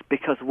presents,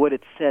 because what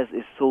it says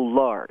is so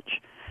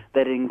large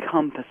that it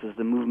encompasses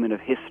the movement of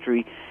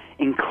history,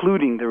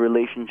 including the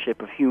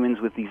relationship of humans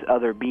with these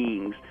other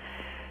beings.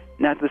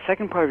 Now, to the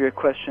second part of your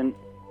question,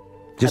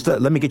 Just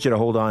let me get you to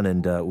hold on,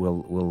 and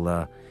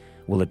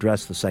we'll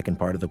address the second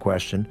part of the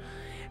question,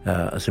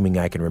 assuming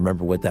I can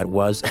remember what that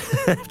was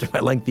after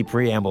my lengthy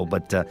preamble.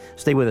 But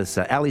stay with us.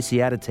 Ali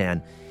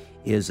Siadatan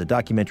is a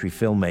documentary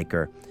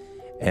filmmaker,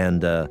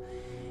 and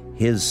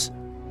his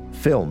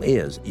film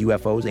is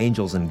UFOs,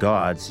 Angels, and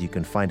Gods. You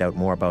can find out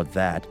more about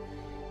that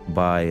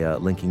by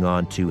linking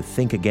on to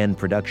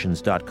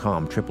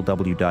thinkagainproductions.com,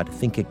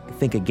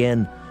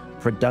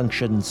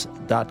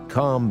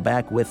 www.thinkagainproductions.com.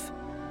 Back with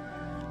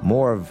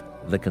more of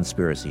The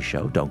Conspiracy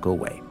Show. Don't go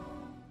away.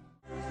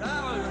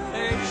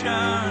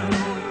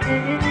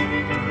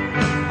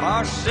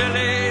 Our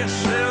silly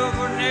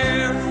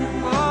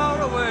souvenirs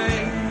fall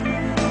away.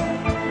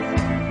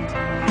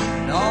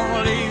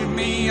 Don't leave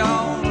me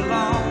all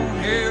alone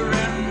here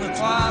in the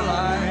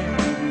twilight.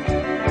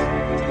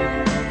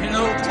 You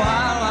know,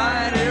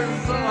 twilight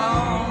is the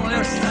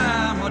loneliest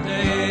time of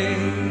day.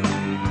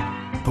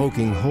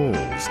 Poking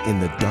holes in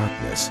the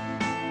darkness.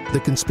 The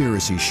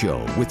Conspiracy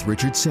Show with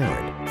Richard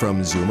Syrett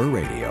from Zoomer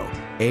Radio,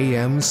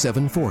 AM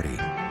 740.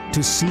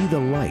 To see the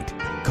light,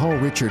 call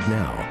Richard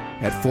now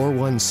at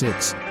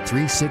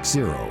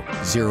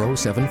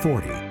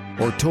 416-360-0740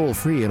 or toll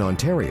free in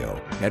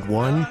Ontario at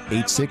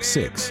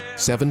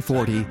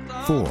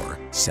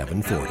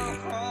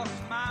 1-866-740-4740.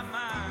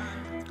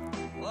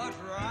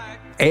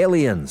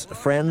 Aliens,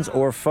 friends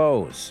or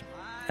foes?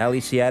 Ali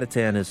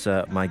Siadatan is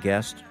my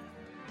guest,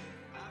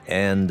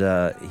 and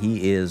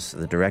he is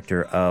the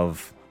director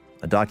of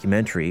a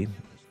documentary.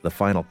 The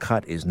final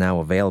cut is now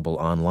available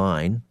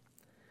online.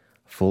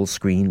 Full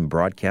screen,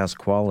 broadcast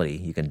quality.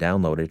 You can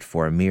download it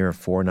for a mere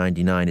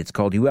 $4.99. It's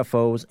called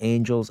UFOs,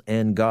 Angels,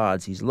 and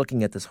Gods. He's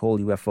looking at this whole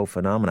UFO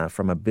phenomena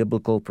from a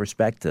biblical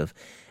perspective.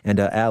 And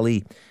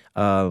Ali,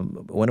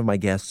 one of my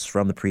guests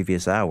from the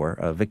previous hour,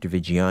 Victor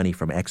Vigiani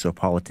from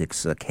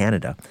Exopolitics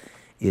Canada,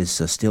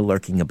 is still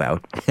lurking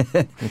about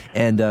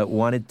and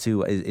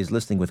is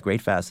listening with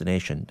great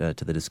fascination to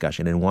the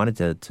discussion and wanted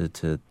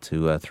to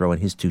throw in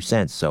his 2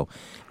 cents. So,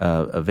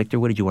 Victor,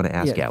 what did you want to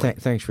ask Ali?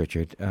 Thanks,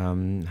 Richard.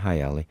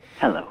 Hi, Ali.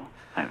 Hello.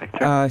 Hi,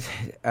 Victor.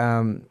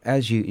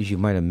 As you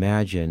might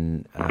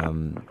imagine,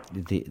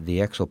 the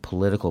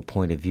exopolitical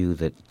point of view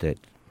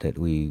that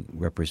we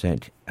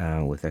represent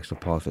with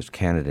Exopolitics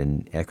Canada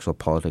and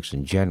exopolitics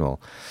in general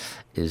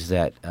is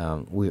that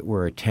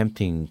we're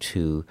attempting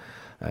to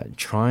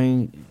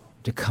trying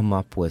to come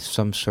up with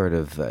some sort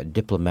of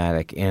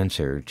diplomatic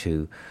answer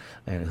to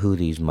who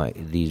these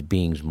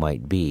beings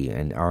might be,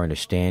 and our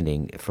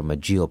understanding from a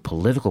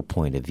geopolitical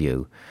point of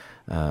view.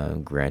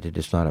 Granted,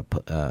 it's not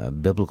a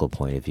biblical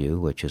point of view,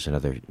 which is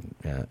another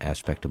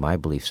aspect of my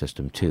belief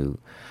system too,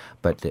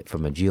 but that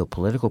from a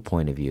geopolitical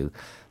point of view,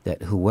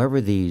 that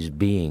whoever these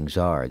beings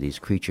are, these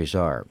creatures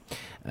are,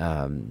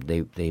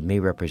 they may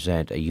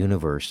represent a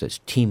universe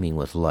that's teeming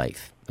with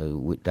life.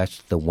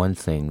 That's the one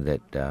thing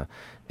that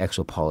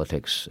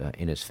exopolitics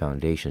in its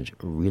foundations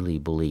really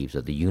believes,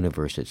 that the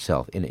universe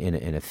itself,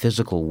 in a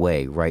physical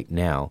way right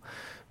now,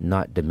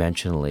 not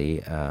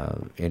dimensionally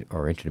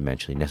or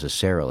interdimensionally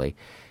necessarily,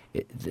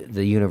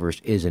 the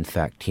universe is in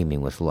fact teeming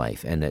with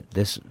life, and that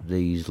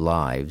these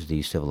lives,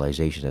 these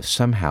civilizations have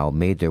somehow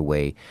made their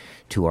way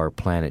to our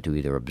planet to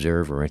either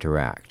observe or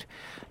interact.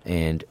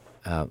 And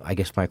I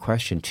guess my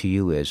question to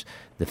you is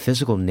the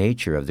physical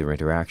nature of their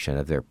interaction,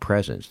 of their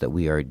presence, that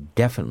we are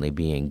definitely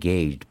being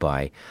engaged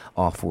by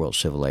off-world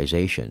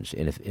civilizations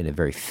in a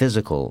very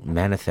physical,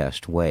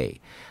 manifest way,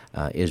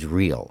 is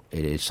real.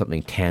 It is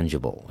something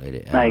tangible.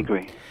 I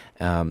agree.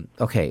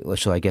 Okay, well,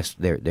 so I guess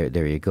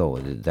there you go.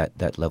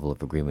 That level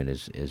of agreement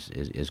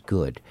is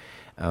good.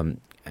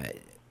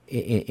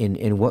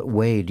 In what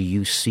way do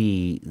you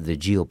see the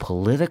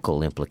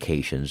geopolitical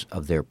implications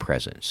of their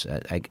presence?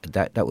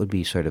 That would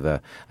be sort of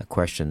a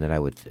question that I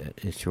would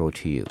throw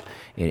to you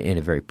in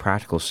a very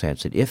practical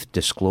sense, that if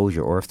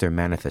disclosure or if their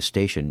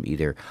manifestation,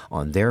 either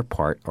on their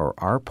part or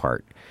our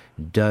part,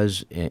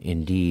 does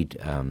indeed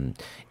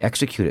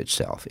execute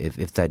itself,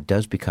 if that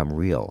does become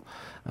real,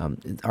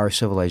 our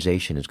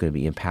civilization is going to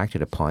be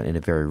impacted upon in a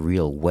very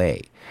real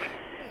way.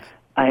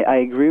 I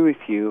agree with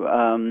you.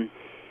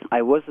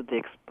 I was at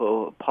the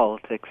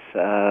Exopolitics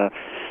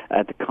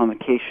at the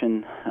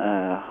Convocation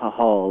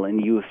Hall in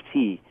U of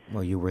T.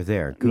 Well, you were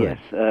there. Good.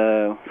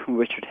 Yes.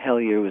 Richard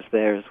Hellier was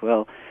there as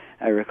well.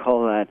 I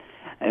recall that.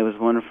 It was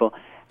wonderful.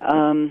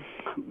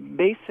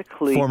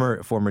 Basically,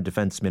 former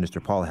Defense Minister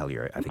Paul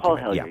Hellier, I think. Paul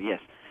Hellier,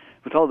 yes.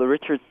 With all the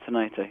Richards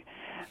tonight,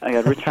 I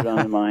got Richard on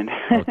my mind.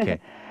 Okay.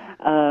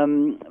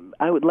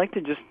 I would like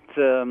to just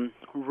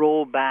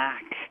roll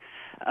back.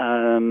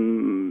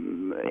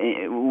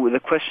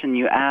 The question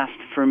you asked,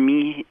 for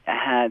me,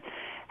 had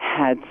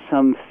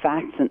some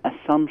facts and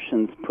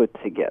assumptions put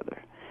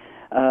together.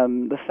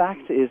 The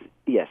fact is,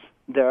 yes,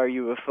 there are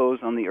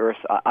UFOs on the Earth.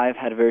 I've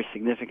had a very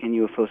significant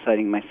UFO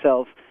sighting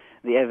myself.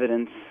 The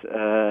evidence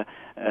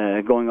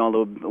going all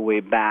the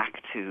way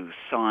back to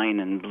Sign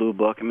and Blue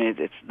Book. I mean,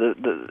 it's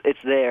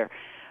there.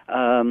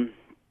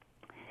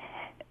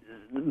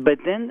 But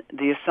then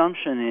the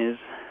assumption is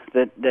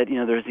that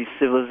there's these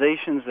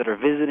civilizations that are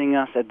visiting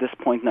us at this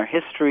point in our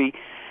history,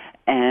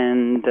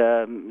 and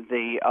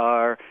they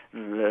are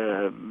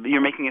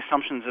you're making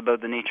assumptions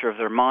about the nature of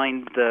their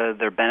mind.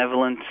 They're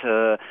benevolent,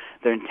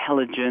 they're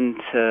intelligent.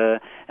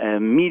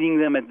 Meeting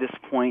them at this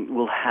point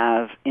will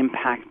have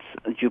impacts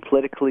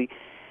geopolitically.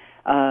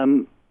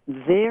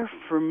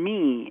 For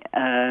me,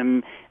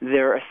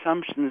 there are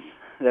assumptions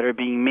that are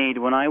being made.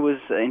 When I was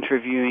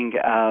interviewing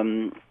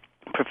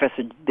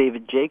Professor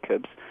David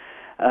Jacobs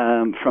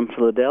from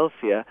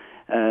Philadelphia,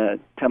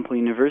 Temple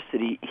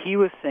University, he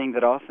was saying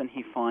that often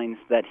he finds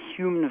that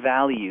human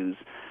values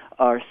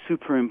are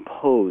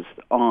superimposed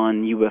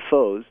on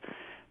UFOs.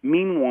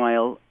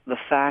 Meanwhile, the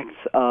facts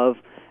of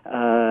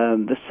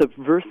the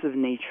subversive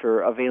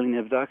nature of alien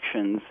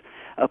abductions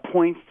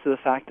points to the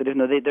fact that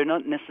they're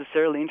not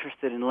necessarily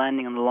interested in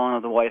landing on the lawn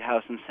of the White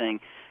House and saying,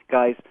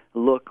 guys,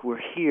 look,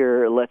 we're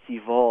here, let's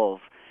evolve.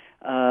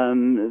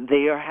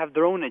 They have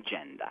their own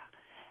agenda.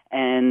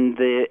 And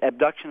the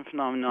abduction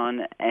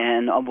phenomenon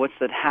and all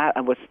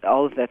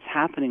of that's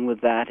happening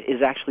with that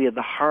is actually at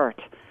the heart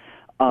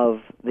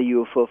of the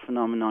UFO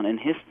phenomenon in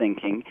his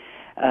thinking,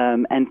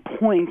 and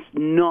points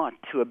not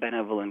to a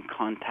benevolent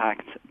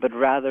contact, but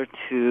rather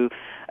to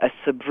a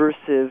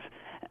subversive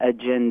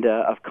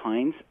agenda of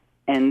kinds.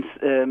 And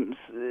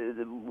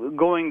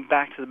going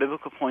back to the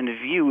biblical point of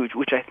view,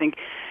 which I think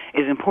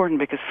is important,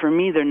 because for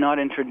me they're not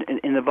in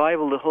the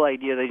Bible. The whole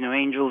idea that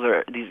angels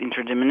are these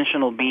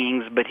interdimensional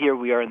beings, but here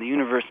we are in the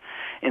universe,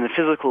 in the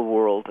physical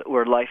world,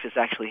 where life is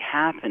actually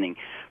happening.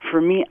 For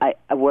me,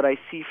 what I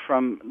see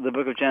from the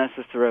book of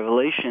Genesis to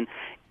Revelation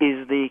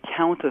is the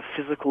account of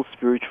physical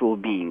spiritual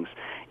beings.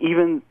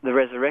 Even the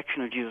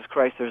resurrection of Jesus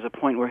Christ, there's a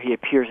point where he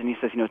appears and he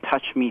says,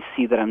 touch me,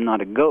 see that I'm not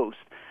a ghost.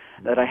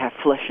 That I have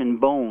flesh and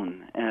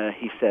bone,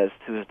 he says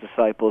to his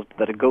disciples,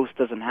 that a ghost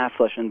doesn't have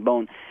flesh and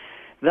bone.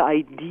 The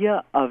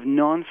idea of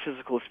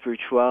non-physical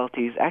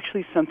spirituality is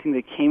actually something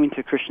that came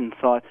into Christian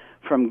thought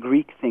from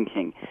Greek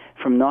thinking,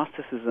 from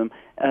Gnosticism.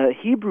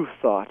 Hebrew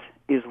thought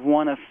is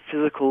one of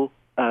physical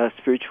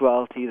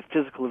spirituality, the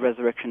physical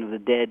resurrection of the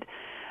dead,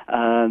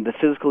 the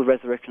physical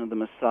resurrection of the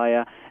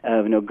Messiah.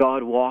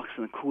 God walks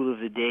in the cool of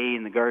the day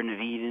in the Garden of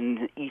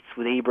Eden, eats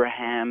with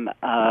Abraham,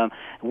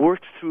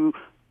 works through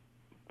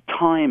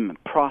time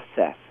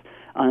process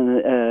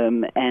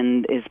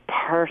and is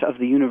part of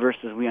the universe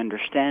as we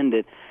understand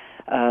it.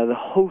 The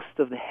host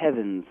of the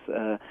heavens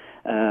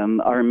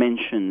are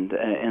mentioned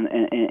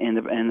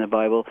in the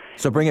Bible.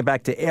 So bring it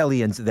back to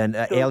aliens then.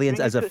 Aliens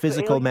as a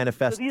physical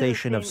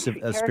manifestation of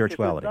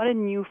spirituality. It's not a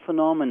new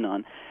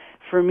phenomenon.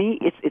 For me,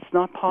 it's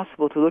not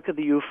possible to look at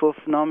the UFO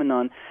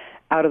phenomenon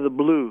out of the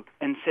blue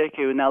and say,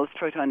 okay, now let's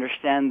try to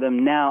understand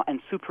them now and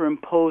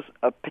superimpose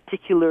a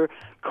particular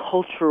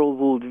cultural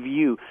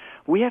worldview.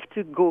 We have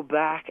to go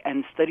back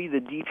and study the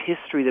deep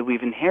history that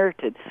we've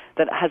inherited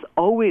that has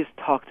always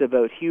talked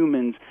about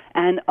humans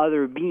and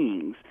other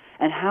beings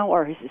and how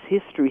our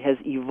history has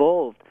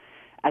evolved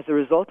as a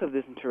result of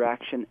this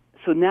interaction.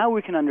 So now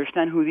we can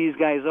understand who these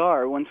guys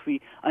are once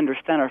we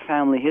understand our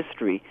family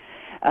history.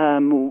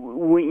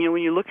 When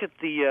you look at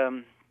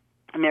the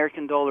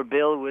American dollar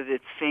bill with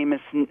its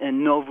famous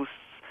Novus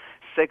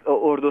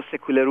Ordo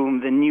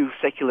Secularum, the new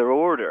secular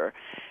order,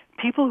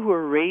 people who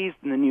are raised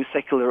in the new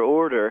secular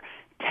order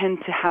tend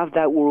to have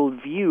that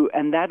worldview,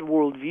 and that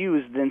worldview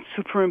is then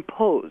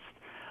superimposed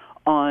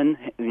on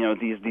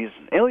these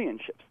alien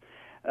ships.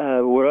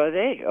 Where are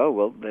they? Oh,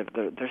 well,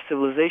 they're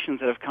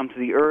civilizations that have come to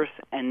the Earth,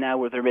 and now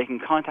where they're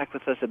making contact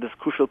with us at this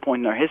crucial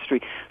point in our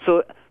history.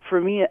 So for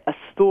me, a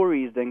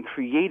story is then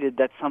created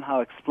that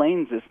somehow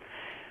explains this.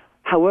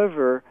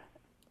 However,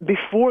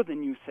 before the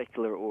new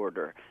secular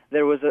order,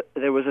 there was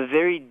a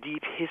very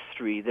deep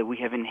history that we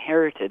have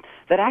inherited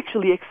that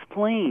actually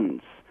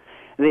explains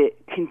the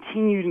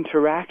continued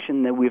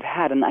interaction that we've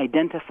had and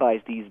identifies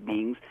these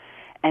beings.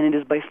 And it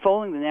is by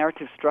following the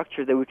narrative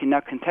structure that we can now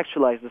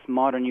contextualize this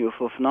modern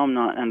UFO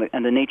phenomenon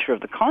and the nature of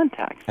the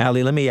contact.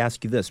 Ali, let me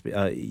ask you this.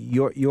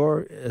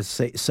 You're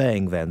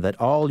saying then that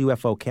all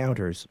UFO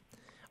counters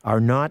are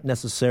not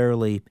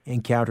necessarily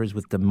encounters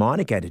with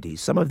demonic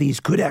entities. Some of these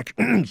could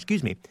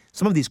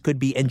some of these could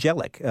be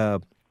angelic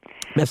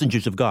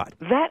messengers of God.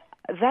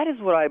 That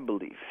is what I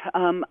believe.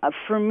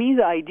 For me,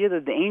 the idea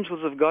that the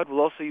angels of God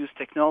will also use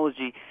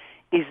technology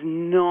is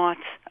not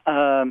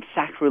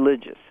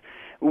sacrilegious.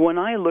 When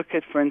I look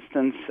at, for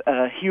instance,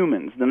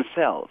 humans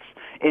themselves,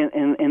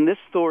 in this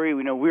story,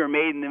 we are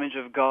made in the image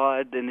of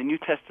God. In the New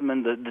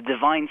Testament, the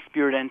divine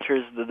spirit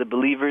enters the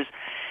believers.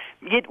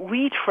 Yet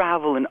we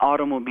travel in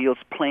automobiles,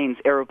 planes,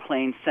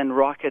 airplanes, send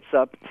rockets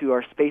up to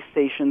our space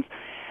stations.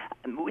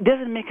 It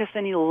doesn't make us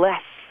any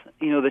less,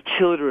 the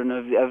children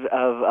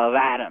of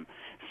Adam.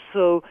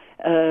 So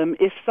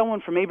if someone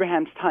from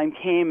Abraham's time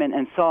came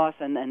and saw us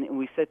and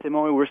we said to him,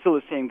 oh, we're still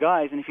the same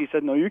guys, and if he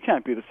said, no, you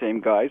can't be the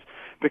same guys,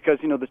 because,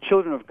 the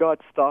children of God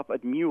stop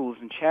at mules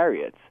and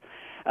chariots,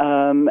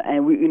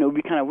 and we, it'd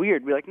be kind of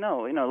weird. We're like,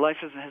 no, life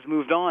has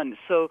moved on.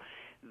 So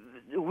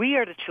we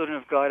are the children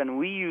of God, and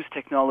we use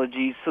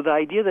technology. So the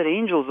idea that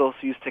angels also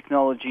use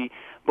technology,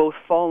 both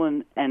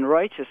fallen and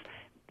righteous,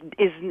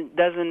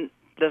 doesn't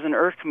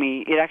irk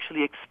me. It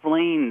actually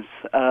explains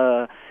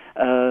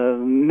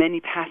many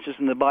passages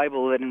in the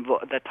Bible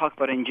that talk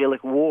about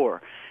angelic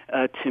war.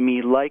 To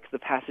me, like the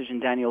passage in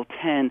Daniel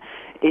 10,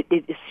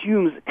 it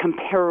assumes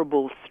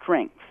comparable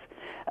strength.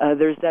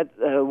 There's that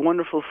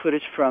wonderful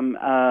footage from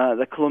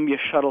the Columbia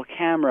shuttle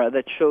camera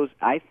that shows,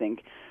 I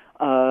think,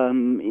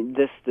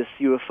 this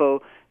UFO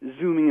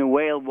zooming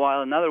away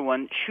while another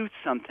one shoots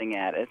something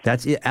at it.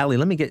 That's it. Ali,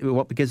 let me get,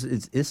 because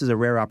this is a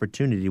rare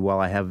opportunity while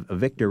I have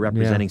Victor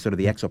representing sort of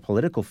the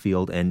exopolitical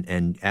field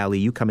and Ali,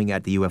 you coming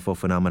at the UFO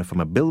phenomena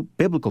from a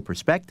biblical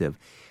perspective.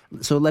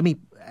 So let me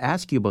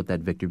ask you about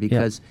that, Victor,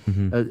 because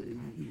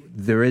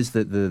there is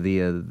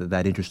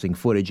that interesting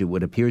footage.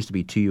 What appears to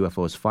be two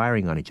UFOs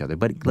firing on each other.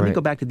 But let me go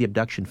back to the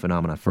abduction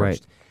phenomena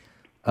first.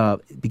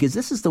 Because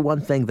this is the one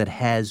thing that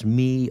has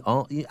me,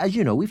 as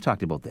you know, we've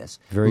talked about this.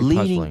 Very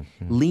puzzling.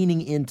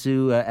 Leaning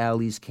into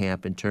Ali's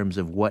camp in terms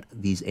of what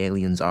these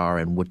aliens are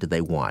and what do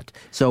they want.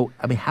 So,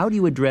 I mean, how do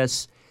you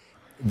address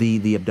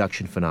the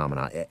abduction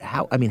phenomena?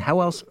 How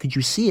else could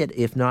you see it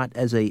if not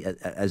as I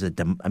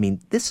mean,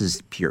 this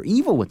is pure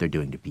evil what they're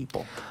doing to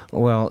people.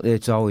 Well,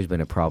 it's always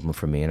been a problem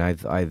for me, and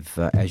I've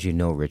as you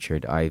know,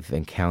 Richard, I've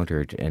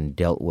encountered and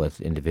dealt with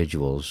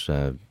individuals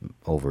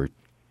over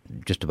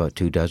just about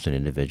 24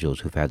 individuals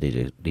who've had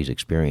these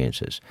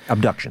experiences.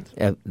 Abductions.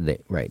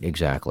 Right,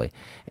 exactly.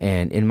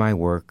 And in my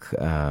work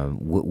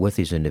with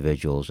these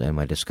individuals and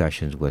my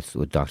discussions with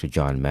Dr.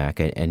 John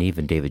Mack and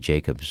even David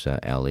Jacobs,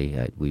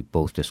 Ali, we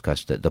both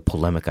discussed the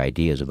polemic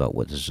ideas about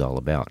what this is all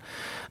about.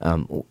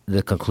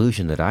 The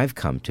conclusion that I've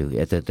come to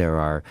is that there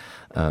are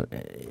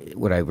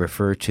what I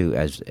refer to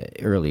as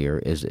earlier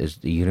is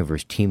the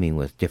universe teeming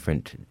with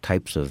different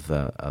types of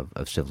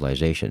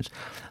civilizations.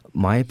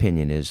 My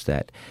opinion is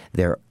that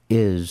there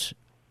is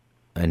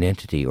an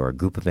entity or a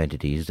group of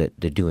entities that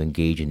do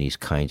engage in these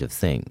kinds of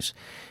things.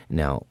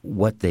 Now,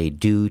 what they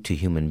do to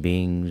human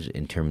beings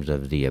in terms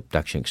of the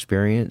abduction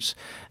experience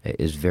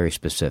is very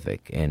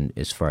specific, and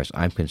as far as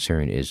I'm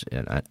concerned, is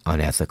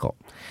unethical.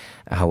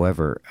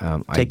 However,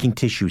 taking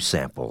tissue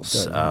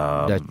samples,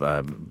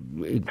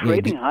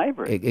 creating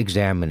hybrids,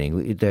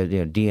 examining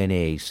the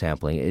DNA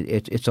sampling,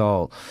 it's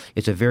a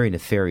very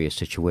nefarious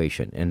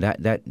situation, and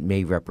that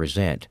may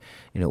represent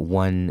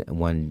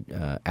one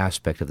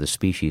aspect of the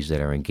species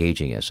that are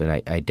engaging us,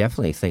 and I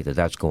definitely think that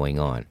that's going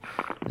on.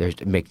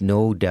 Make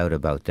no doubt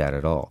about that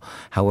at all.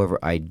 However,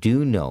 I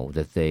do know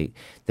that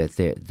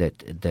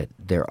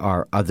there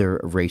are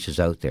other races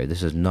out there.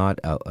 This is not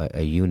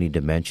a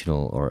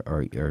unidimensional or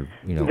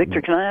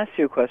Victor, can I ask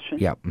you a question?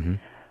 Yeah. Mm-hmm.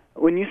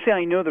 When you say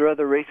I know there are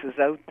other races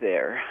out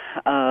there,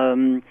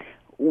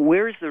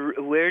 where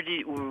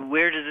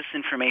does this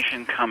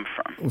information come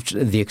from?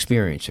 The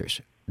experiencers.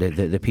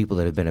 The people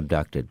that have been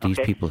abducted. These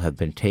people have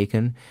been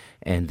taken,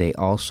 and they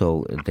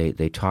also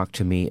they talk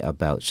to me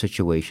about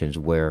situations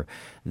where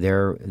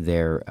their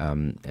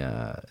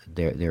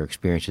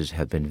experiences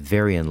have been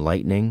very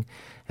enlightening,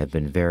 have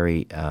been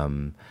very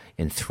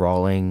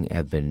enthralling,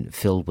 have been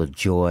filled with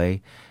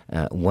joy.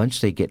 Once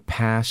they get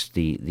past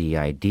the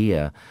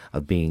idea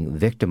of being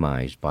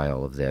victimized by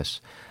all of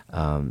this,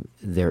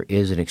 there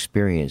is an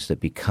experience that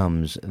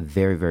becomes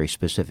very, very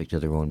specific to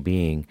their own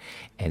being,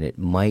 and it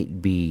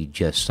might be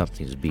just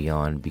something that's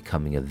beyond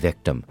becoming a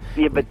victim.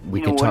 Yeah, but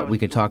we can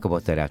talk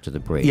about that after the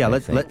break. Yeah,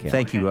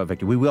 thank you,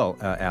 Victor. We will,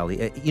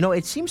 Ali.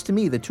 It seems to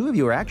me the two of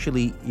you are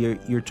actually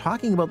you're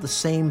talking about the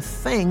same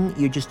thing.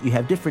 You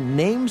have different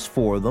names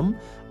for them.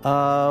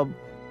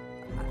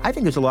 I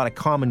think there's a lot of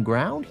common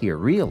ground here,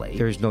 really.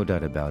 There's no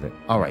doubt about it.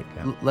 All right,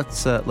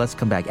 let's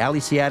come back. Ali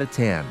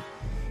Siadatan,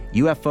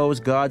 UFOs,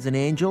 Gods, and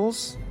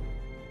Angels,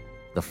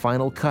 the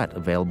final cut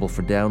available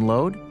for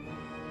download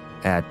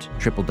at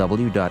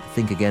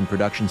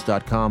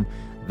www.thinkagainproductions.com.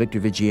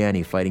 Victor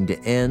Viggiani fighting to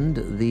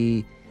end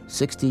the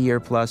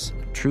 60-year-plus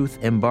truth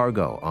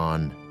embargo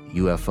on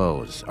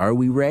UFOs. Are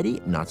we ready?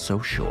 Not so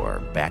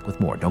sure. Back with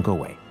more. Don't go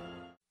away.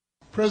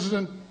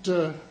 President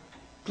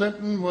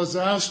Clinton was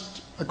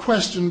asked a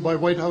question by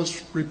White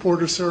House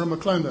reporter Sarah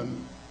McClendon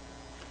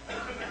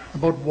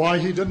about why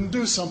he didn't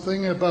do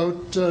something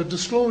about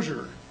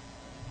disclosure.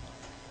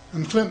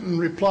 And Clinton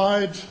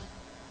replied,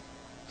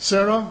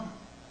 "Sarah,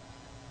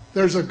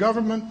 there's a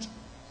government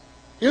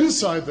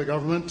inside the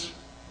government,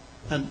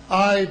 and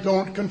I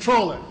don't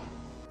control it."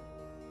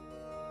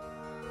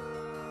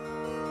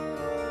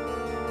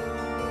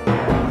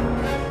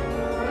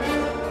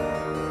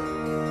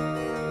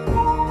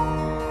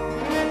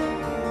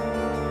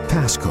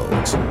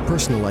 Passcodes,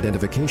 personal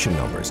identification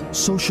numbers,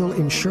 social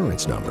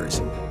insurance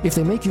numbers. If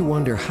they make you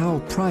wonder how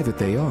private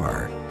they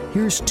are,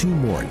 here's two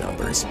more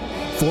numbers: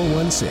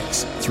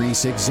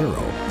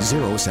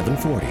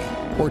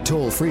 416-360-0740, or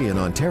toll free in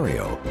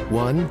Ontario,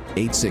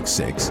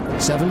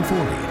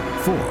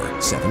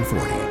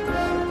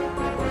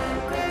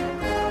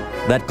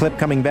 1-866-740-4740. That clip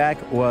coming back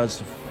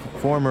was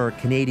former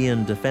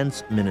Canadian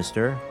Defence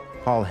Minister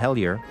Paul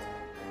Hellyer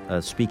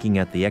speaking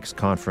at the X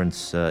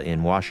conference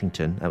in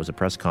Washington. That was a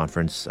press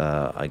conference,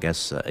 I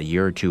guess, a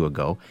year or two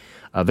ago.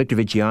 Victor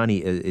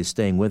Viggiani is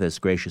staying with us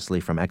graciously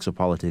from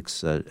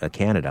Exopolitics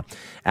Canada.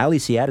 Ali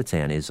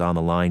Siadatan is on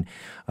the line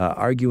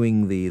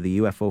arguing the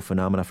UFO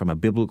phenomena from a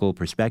biblical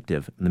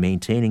perspective,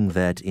 maintaining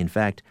that, in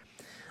fact,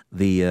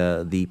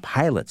 the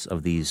pilots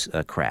of these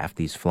craft,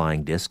 these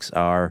flying discs,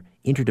 are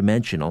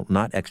interdimensional,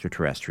 not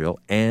extraterrestrial,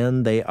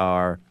 and they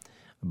are,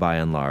 by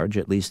and large,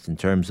 at least in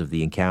terms of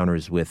the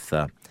encounters with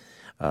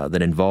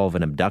that involve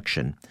an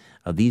abduction,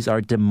 these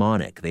are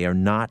demonic. They are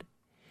not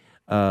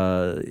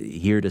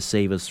here to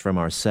save us from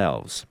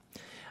ourselves.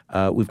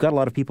 We've got a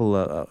lot of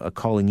people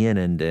calling in,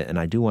 and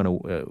I do want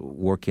to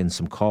work in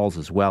some calls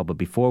as well. But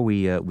before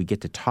we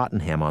get to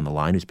Tottenham on the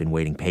line, who's been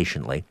waiting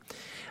patiently,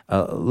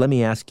 let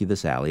me ask you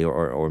this, Ali,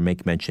 or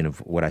make mention of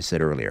what I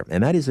said earlier.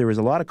 And that is, there is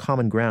a lot of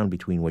common ground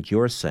between what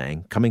you're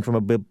saying, coming from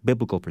a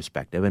biblical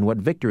perspective, and what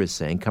Victor is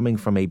saying, coming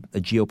from a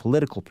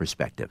geopolitical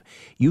perspective.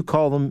 You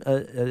call them,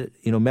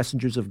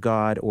 messengers of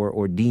God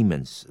or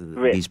demons,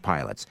 right, these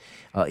pilots.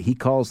 He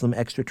calls them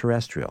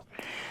extraterrestrial.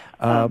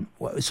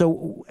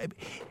 So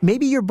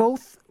maybe you're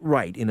both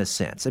right in a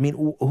sense. I mean,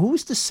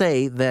 who's to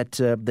say that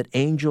that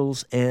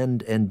angels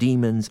and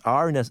demons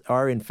are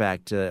in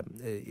fact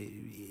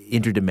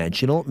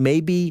interdimensional?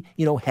 Maybe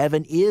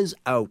heaven is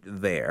out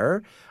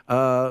there.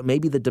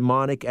 Maybe the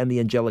demonic and the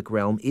angelic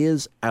realm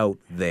is out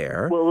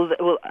there. Well,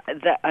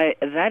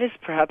 that is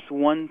perhaps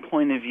one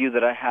point of view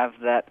that I have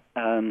that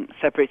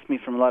separates me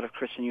from a lot of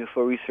Christian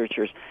UFO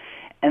researchers,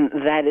 and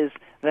that is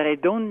that I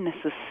don't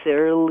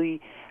necessarily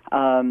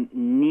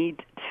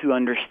need to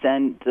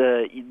understand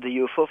the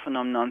UFO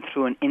phenomenon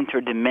through an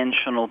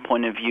interdimensional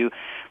point of view.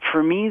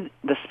 For me,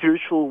 the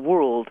spiritual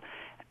world,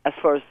 as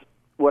far as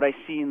what I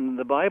see in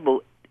the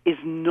Bible, is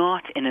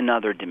not in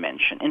another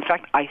dimension. In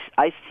fact, I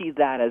see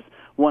that as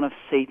one of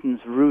Satan's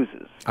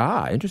ruses.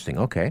 Ah, interesting.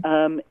 Okay.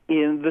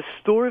 In the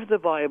story of the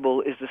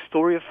Bible is the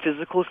story of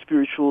physical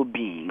spiritual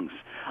beings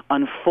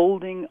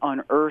unfolding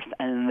on earth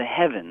and in the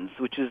heavens,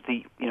 which is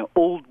the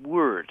old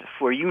word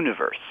for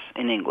universe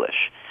in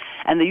English.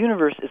 And the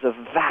universe is a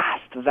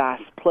vast,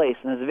 vast place.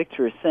 And as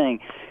Victor is saying,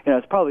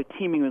 it's probably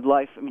teeming with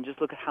life. I mean, just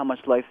look at how much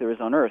life there is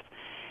on earth.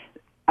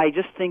 I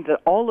just think that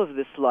all of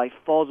this life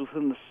falls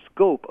within the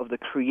scope of the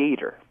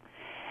Creator.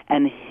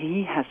 And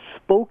He has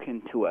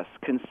spoken to us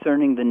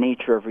concerning the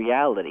nature of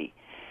reality.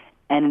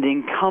 And it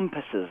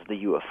encompasses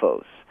the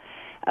UFOs.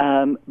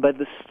 But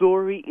the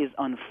story is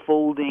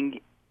unfolding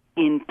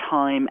in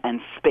time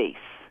and space,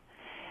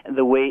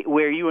 the way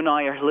where you and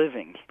I are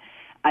living.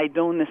 I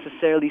don't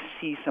necessarily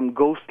see some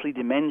ghostly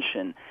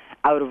dimension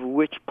out of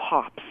which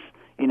pops,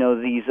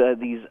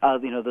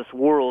 this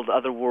world,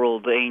 other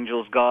world,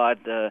 angels, God.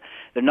 They're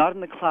not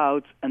in the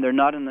clouds and they're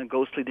not in the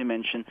ghostly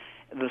dimension.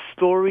 The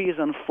story is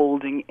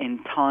unfolding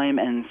in time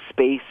and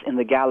space in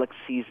the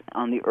galaxies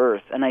on the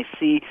earth. And I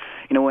see,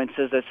 when it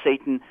says that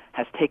Satan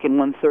has taken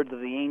 1/3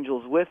 of the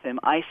angels with him,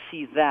 I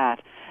see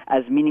that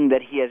as meaning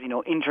that he has,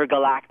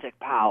 intergalactic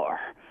power.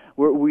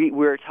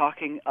 We're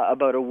talking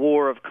about a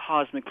war of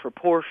cosmic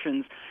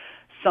proportions,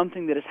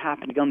 something that is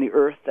happening on the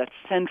earth that's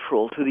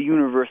central to the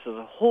universe as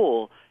a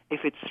whole,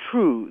 if it's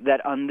true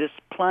that on this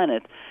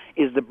planet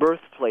is the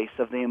birthplace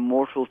of the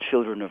immortal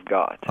children of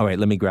God. All right,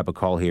 let me grab a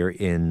call here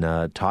in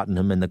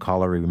Tottenham, and the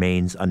caller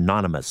remains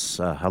anonymous.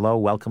 Hello,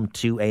 welcome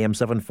to AM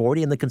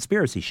 740 and The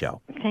Conspiracy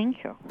Show.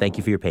 Thank you. Thank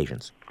you for your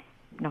patience.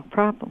 No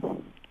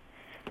problem.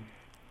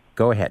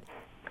 Go ahead.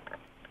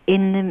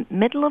 In the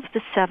middle of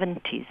the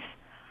 70s,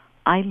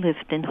 I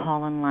lived in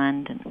Holland,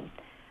 London,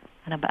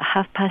 and about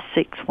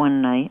 6:30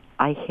 one night,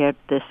 I heard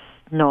this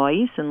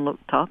noise and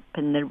looked up,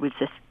 and there was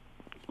this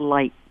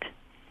light,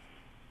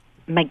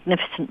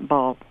 magnificent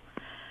ball,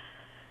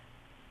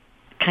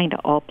 kind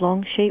of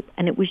oblong shape,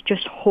 and it was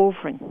just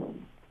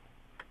hovering.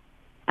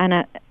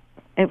 And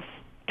it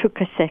took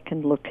a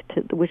second look at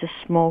it. There was a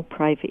small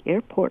private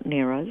airport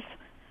near us,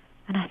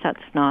 and I thought,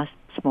 it's not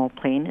a small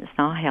plane, it's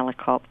not a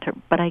helicopter,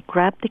 but I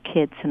grabbed the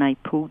kids and I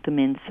pulled them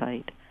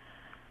inside.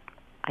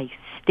 I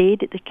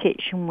stayed at the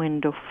kitchen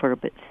window for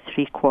about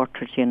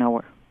 3/4 of an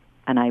hour,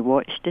 and I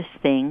watched this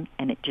thing,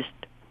 and it just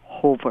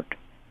hovered.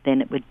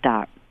 Then it would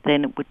dart.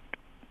 Then it would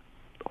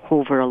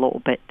hover a little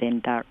bit, then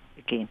dart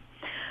again.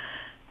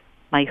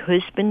 My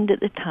husband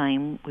at the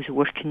time was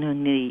working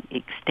on the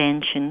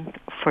extension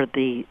for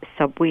the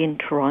subway in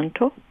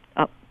Toronto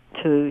up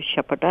to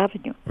Shepherd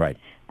Avenue. Right.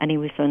 And he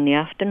was on the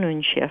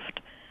afternoon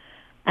shift.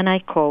 And I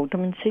called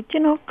him and said,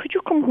 could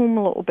you come home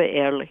a little bit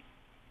early?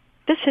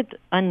 This had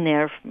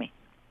unnerved me.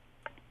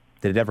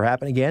 Did it ever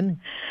happen again?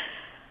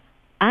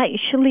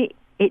 Actually,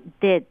 it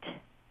did.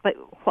 But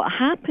what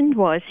happened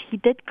was he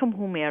did come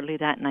home early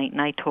that night,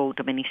 and I told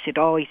him, and he said,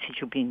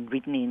 you've been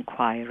reading the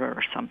Inquirer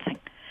or something.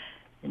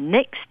 The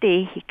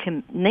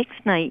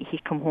next night he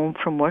come home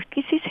from work.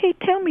 He says, hey,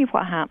 tell me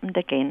what happened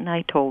again. And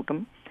I told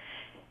him.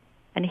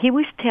 And he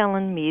was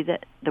telling me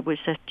that there was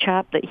a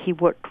chap that he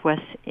worked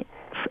with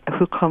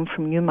who come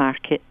from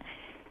Newmarket,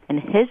 and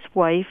his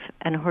wife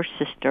and her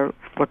sister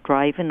were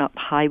driving up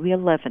Highway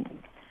 11.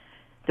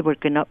 They were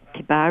going up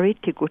to Barrie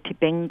to go to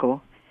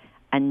Bingo,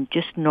 And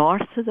just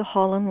north of the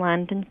Holland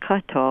Landing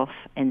cutoff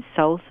and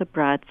south of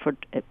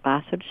Bradford at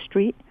Bathurst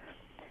Street,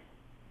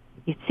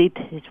 he said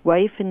his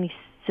wife and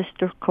his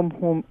sister come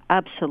home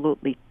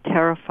absolutely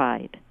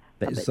terrified.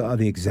 They saw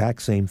the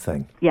exact same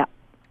thing. Yeah.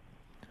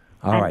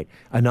 All right.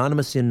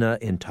 Anonymous in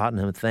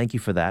Tottenham, thank you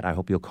for that. I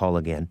hope you'll call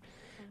again.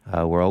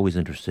 We're always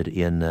interested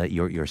in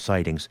your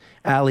sightings.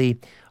 Ali,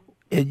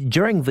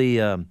 during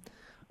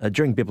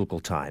biblical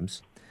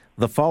times,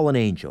 the fallen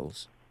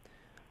angels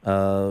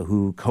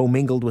who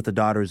commingled with the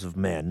daughters of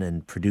men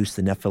and produced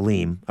the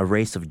Nephilim, a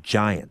race of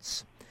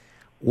giants.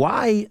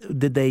 Why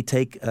did they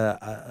take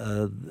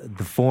the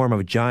form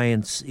of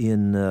giants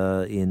in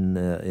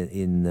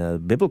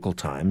biblical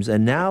times,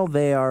 and now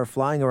they are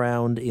flying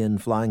around in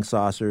flying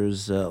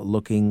saucers,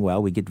 looking?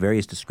 Well, we get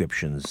various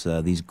descriptions.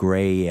 These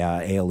gray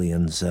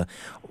aliens.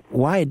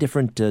 Why a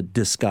different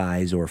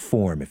disguise or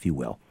form, if you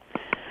will?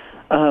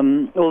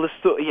 Well,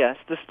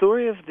 the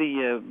story of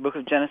the Book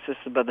of Genesis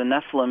about the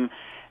Nephilim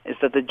is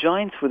that the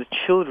giants were the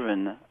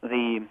children,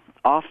 the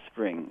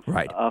offspring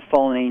of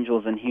fallen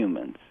angels and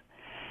humans.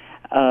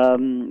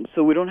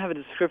 So we don't have a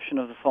description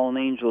of the fallen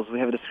angels. We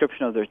have a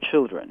description of their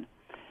children.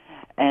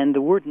 And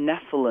the word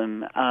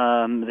Nephilim,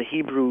 the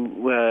Hebrew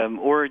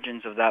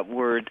origins of that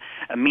word,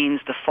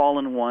 means the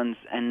fallen ones,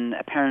 and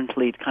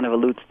apparently it kind of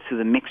alludes to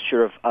the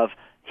mixture of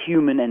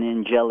human and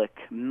angelic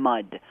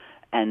mud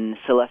and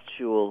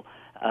celestial,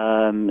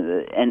 and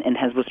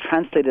was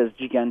translated as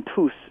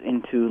gigantus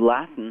into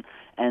Latin,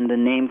 and the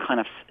name kind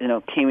of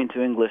came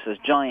into English as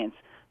giants.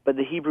 But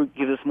the Hebrew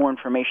gives us more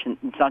information.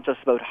 It's not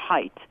just about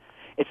height.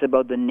 It's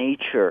about the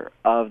nature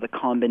of the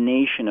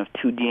combination of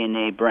two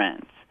DNA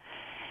brands.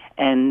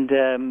 And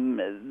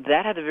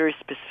that had a very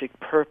specific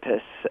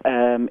purpose.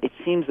 It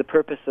seems the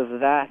purpose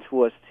of that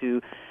was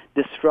to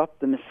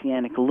disrupt the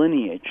Messianic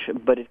lineage,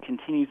 but it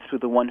continued through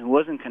the one who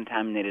wasn't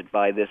contaminated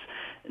by this,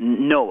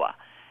 Noah.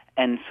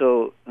 And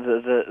so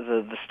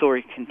the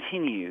story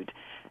continued.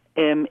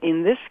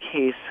 In this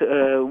case,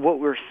 what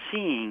we're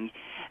seeing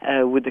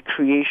with the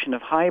creation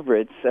of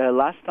hybrids,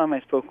 last time I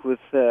spoke with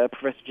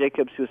Professor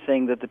Jacobs, who was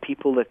saying that the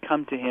people that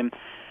come to him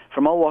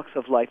from all walks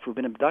of life who've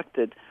been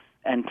abducted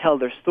and tell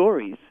their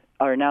stories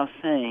are now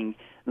saying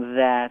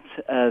that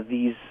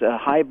these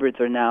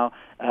hybrids are now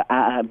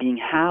being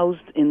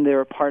housed in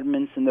their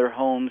apartments, in their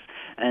homes,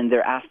 and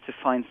they're asked to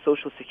find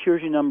social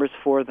security numbers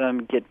for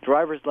them, get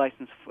driver's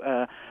licenses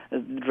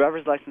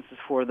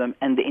for them,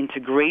 and the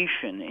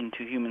integration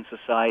into human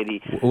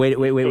society.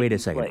 Wait a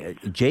second.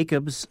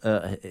 Jacobs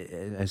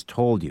has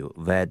told you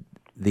that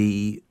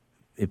the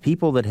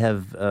people that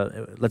have,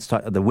 let's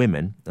talk, the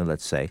women,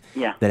 let's say,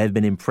 that have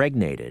been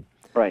impregnated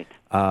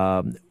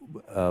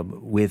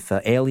with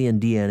alien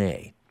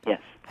DNA,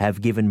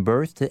 have given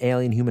birth to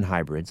alien human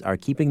hybrids, are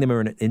keeping them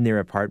in their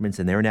apartments,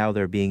 and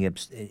they're being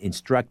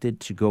instructed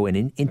to go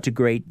and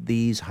integrate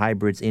these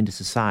hybrids into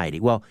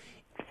society. Well,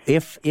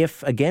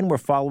 if again we're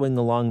following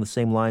along the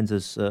same lines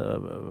as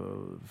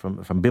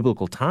from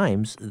biblical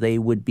times, they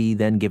would be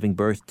then giving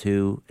birth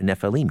to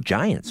Nephilim,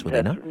 giants, would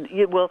they not?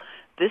 Yeah, well,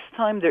 this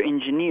time they're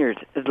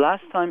engineered.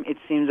 Last time it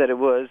seems that it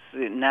was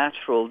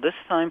natural. This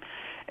time,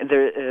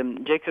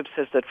 Jacob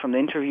says that from the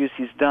interviews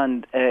he's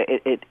done,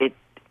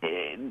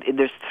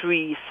 there's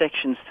three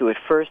sections to it.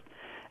 First,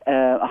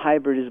 a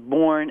hybrid is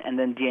born, and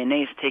then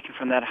DNA is taken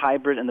from that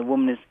hybrid, and the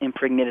woman is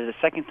impregnated a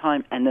second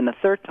time, and then a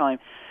third time.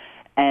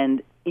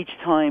 And each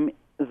time,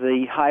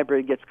 the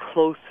hybrid gets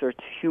closer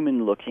to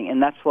human-looking,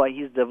 and that's why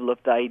he's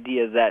developed the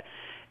idea that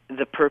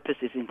the purpose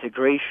is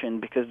integration,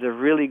 because they're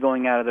really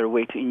going out of their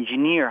way to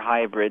engineer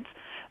hybrids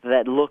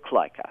that look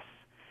like us.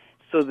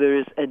 So there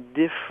is a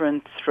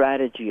different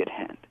strategy at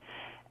hand.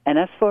 And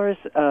as far as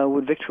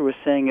what Victor was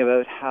saying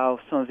about how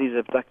some of these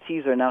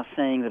abductees are now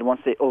saying that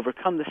once they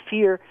overcome the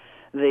fear,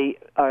 they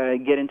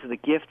get into the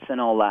gifts and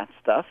all that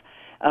stuff,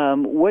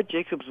 what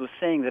Jacobs was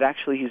saying, that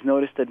actually he's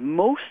noticed that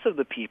most of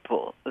the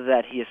people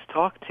that he has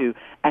talked to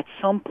at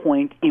some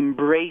point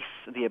embrace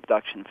the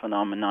abduction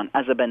phenomenon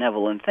as a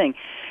benevolent thing.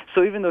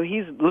 So even though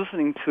he's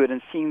listening to it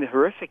and seeing the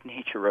horrific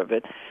nature of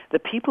it, the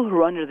people who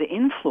are under the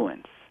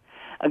influence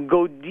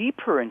go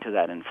deeper into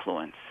that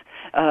influence.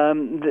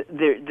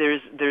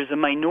 There's a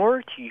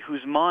minority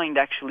whose mind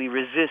actually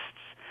resists,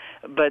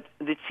 but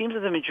it seems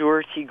that the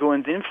majority go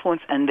into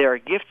influence, and there are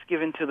gifts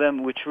given to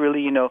them which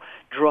really,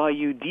 draw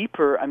you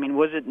deeper. I mean,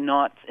 was it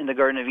not in the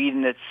Garden of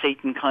Eden that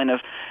Satan kind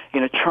of,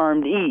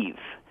 charmed Eve?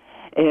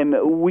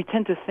 We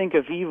tend to think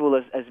of evil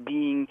as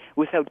being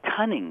without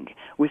cunning.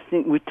 We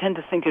tend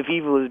to think of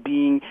evil as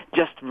being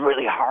just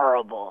really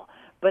horrible,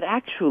 but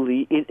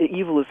actually,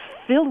 evil is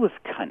filled with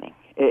cunning.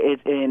 It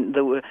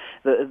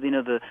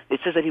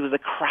says that he was the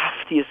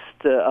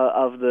craftiest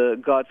of the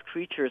God's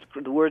creatures.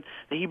 The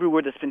Hebrew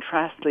word that's been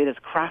translated as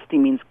crafty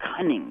means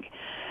cunning,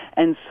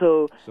 and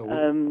so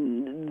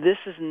this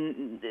is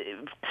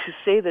to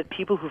say that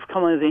people who've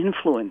come under the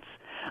influence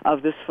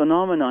of this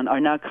phenomenon are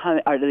now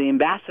are the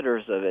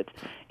ambassadors of it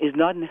is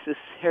not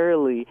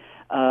necessarily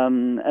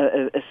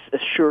a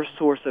sure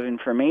source of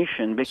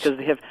information, because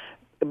they have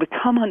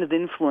become under the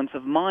influence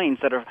of minds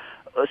that are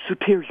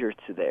superior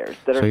to theirs.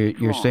 That so are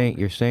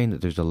you're saying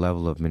that there's a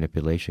level of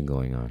manipulation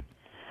going on.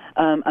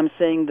 I'm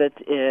saying that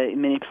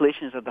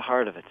manipulation is at the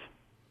heart of it.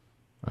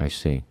 I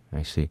see.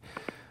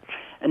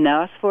 And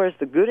now, as far as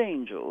the good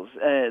angels,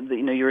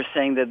 you were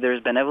saying that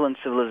there's benevolent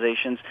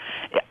civilizations.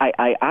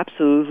 I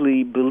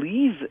absolutely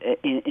believe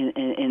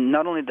in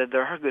not only that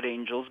there are good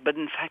angels, but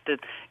in fact that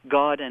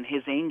God and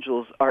His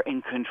angels are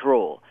in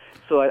control.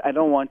 So I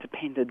don't want to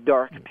paint a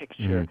dark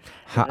picture.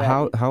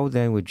 How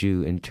then would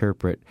you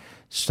interpret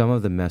some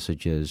of the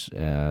messages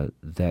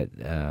that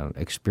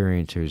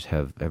experiencers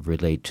have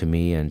relayed to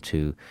me and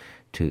to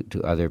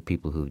other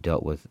people who've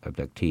dealt with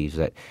abductees,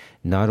 that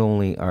not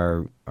only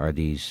are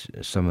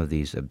some of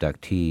these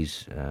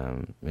abductees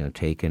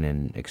taken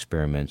in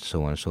experiments,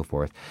 so on and so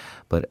forth,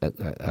 but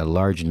a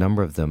large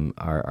number of them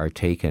are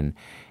taken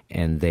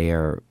and they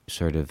are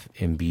sort of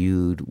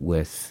imbued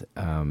with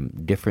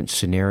different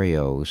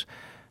scenarios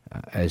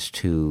as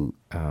to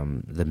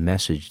the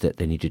message that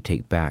they need to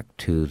take back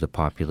to the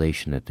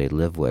population that they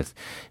live with,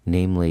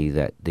 namely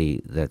that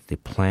the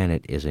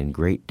planet is in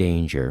great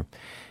danger,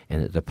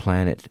 and that the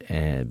planet,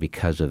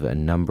 because of a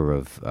number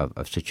of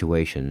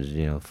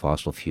situations,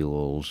 fossil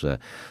fuels, the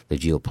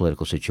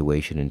geopolitical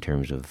situation in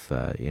terms of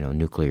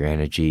nuclear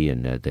energy,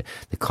 and the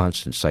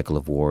constant cycle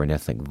of war and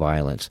ethnic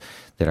violence,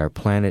 that our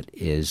planet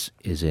is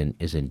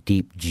in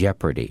deep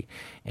jeopardy,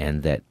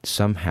 and that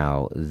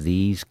somehow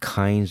these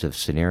kinds of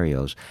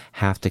scenarios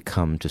have to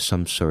come to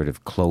some sort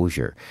of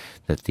closure,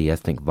 that the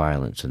ethnic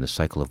violence and the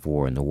cycle of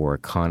war and the war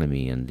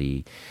economy and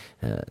the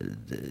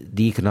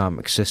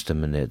economic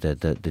system and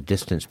the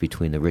distance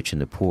between the rich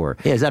and the poor.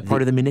 Yeah, is that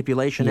part of the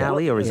manipulation,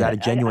 Ali, or is that a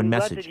genuine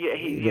message?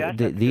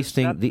 These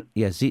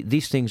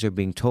things are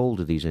being told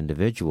to these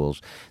individuals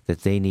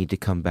that they need to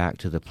come back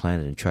to the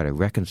planet and try to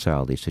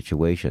reconcile these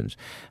situations.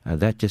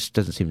 That just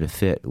doesn't seem to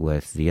fit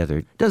with the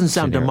other. Doesn't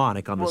sound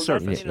demonic on the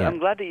surface. I'm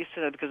glad that you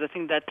said that, because I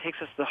think that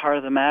takes us to the heart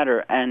of the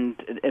matter, and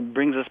it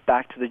brings us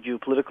back to the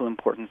geopolitical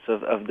importance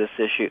of this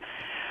issue.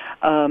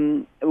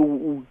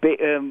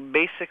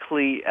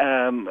 Basically,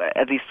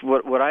 at least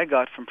what I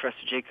got from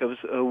Professor Jacobs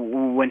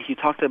when he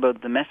talked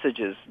about the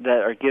messages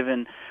that are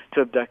given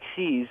to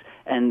abductees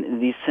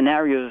and these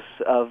scenarios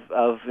of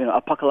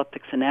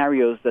apocalyptic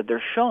scenarios that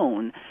they're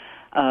shown,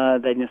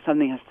 that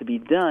something has to be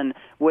done.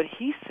 What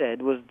he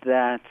said was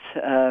that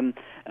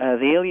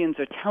the aliens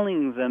are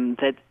telling them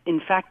that in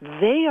fact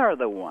they are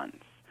the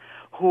ones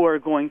who are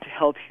going to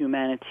help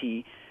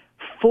humanity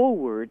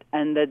forward,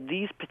 and that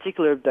these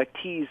particular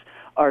abductees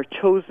are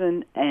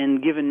chosen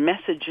and given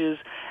messages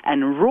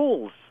and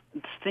roles,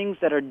 things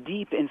that are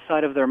deep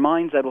inside of their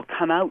minds that will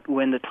come out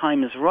when the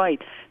time is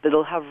right, that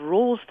they'll have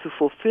roles to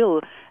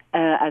fulfill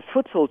as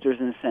foot soldiers,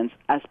 in a sense,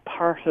 as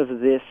part of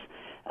this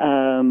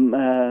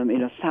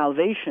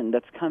salvation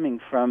that's coming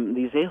from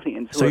these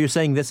aliens. So you're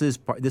saying this is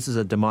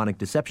a demonic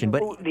deception,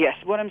 but yes,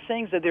 what I'm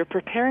saying is that they're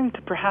preparing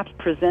to perhaps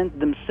present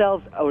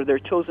themselves or their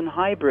chosen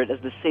hybrid as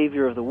the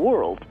savior of the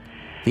world.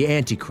 The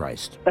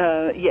Antichrist.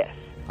 Yes.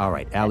 All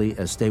right, Ali,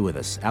 stay with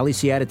us. Ali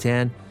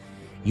Siadatan,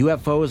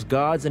 UFOs,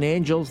 Gods, and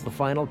Angels, the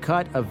final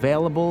cut,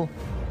 available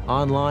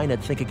online at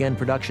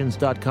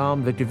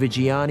thinkagainproductions.com. Victor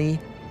Viggiani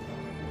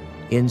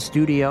in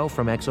studio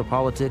from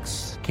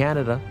Exopolitics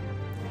Canada.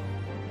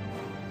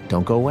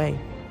 Don't go away.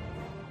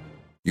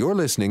 You're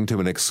listening to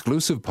an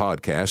exclusive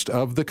podcast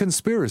of The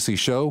Conspiracy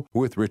Show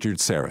with Richard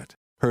Syrett.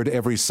 Heard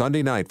every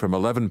Sunday night from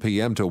 11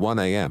 p.m. to 1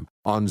 a.m.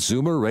 on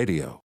Zoomer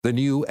Radio, the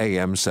new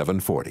AM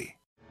 740.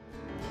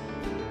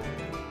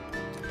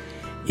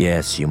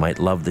 Yes, you might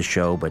love the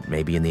show, but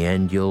maybe in the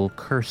end you'll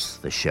curse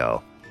the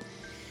show.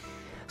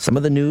 Some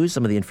of the news,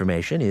 some of the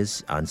information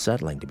is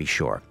unsettling, to be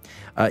sure.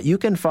 You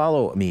can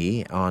follow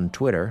me on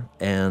Twitter,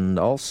 and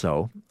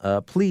also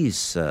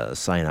please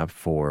sign up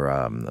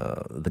for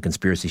the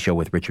Conspiracy Show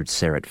with Richard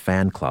Syrett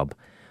fan club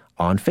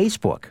on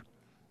Facebook,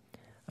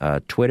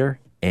 Twitter,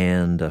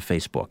 and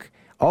Facebook.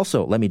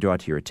 Also, let me draw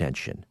to your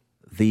attention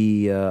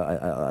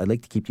I'd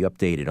like to keep you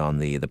updated on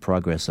the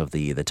progress of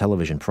the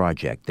television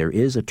project. There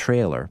is a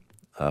trailer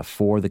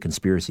for the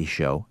Conspiracy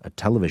Show, a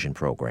television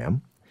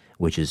program,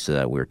 which is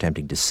we're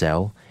attempting to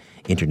sell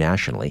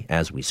internationally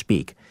as we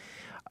speak.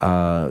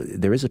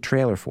 There is a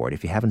trailer for it,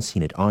 if you haven't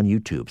seen it, on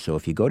YouTube. So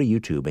if you go to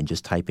YouTube and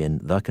just type in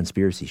The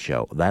Conspiracy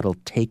Show, that'll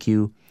take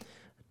you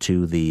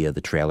to the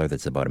trailer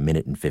that's about 1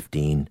 minute and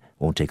 15.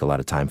 Won't take a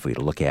lot of time for you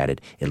to look at it.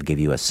 It'll give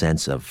you a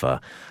sense of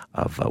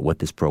what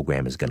this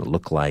program is going to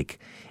look like.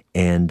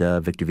 And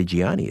Victor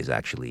Viggiani is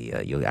actually,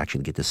 you'll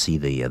actually get to see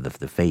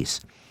the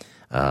face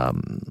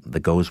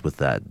that goes with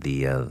that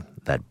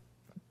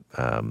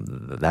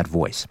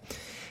voice.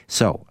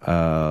 So,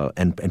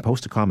 and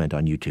post a comment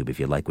on YouTube if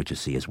you like what you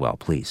see as well,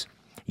 please.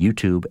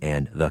 YouTube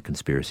and The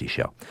Conspiracy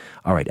Show.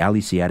 All right,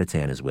 Ali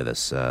Siadatan is with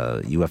us.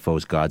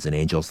 UFOs, Gods, and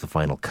Angels, the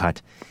final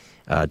cut.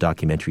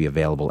 Documentary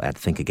available at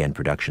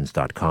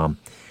thinkagainproductions.com.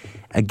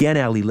 Again,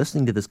 Ali,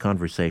 listening to this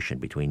conversation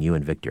between you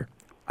and Victor,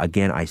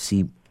 again, I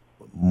see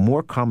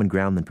more common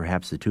ground than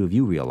perhaps the two of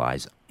you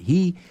realize.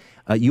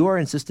 You are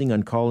insisting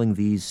on calling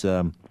these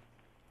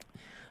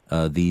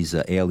these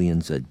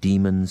aliens,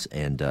 demons,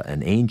 and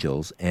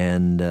angels.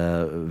 And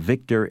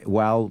Victor,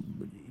 while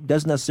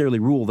doesn't necessarily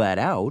rule that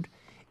out,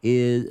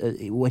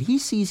 is what he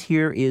sees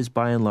here is,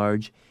 by and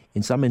large,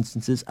 in some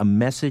instances, a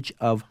message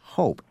of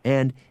hope.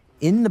 And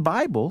in the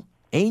Bible,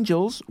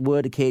 angels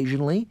would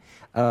occasionally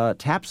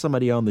tap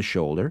somebody on the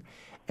shoulder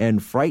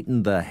and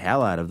frighten the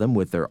hell out of them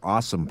with their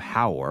awesome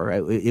power.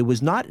 It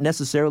was not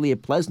necessarily a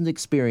pleasant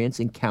experience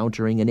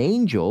encountering an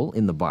angel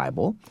in the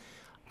Bible.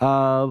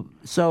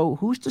 So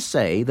who's to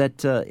say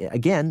that,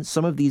 again,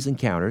 some of these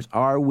encounters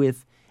are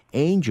with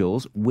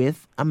angels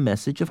with a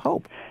message of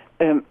hope?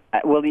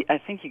 Well, I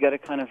think you got to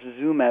kind of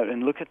zoom out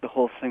and look at the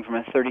whole thing from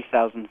a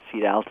 30,000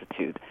 feet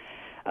altitude.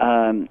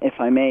 If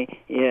I may,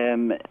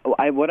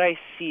 what I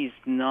see is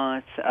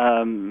not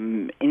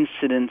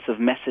incidents of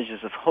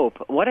messages of hope.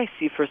 What I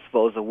see, first of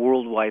all, is a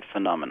worldwide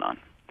phenomenon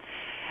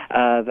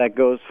that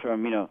goes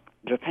from,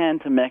 Japan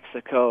to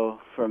Mexico,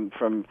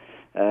 from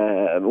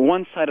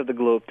one side of the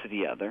globe to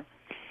the other.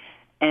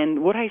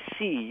 And what I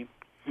see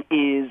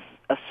is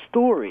a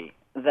story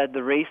that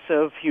the race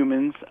of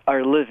humans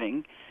are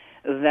living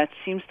that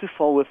seems to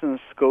fall within the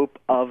scope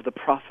of the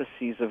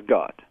prophecies of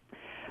God.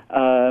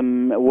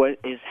 What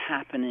is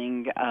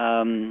happening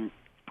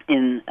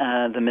in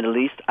the Middle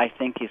East, I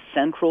think, is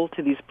central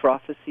to these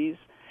prophecies.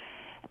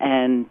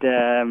 And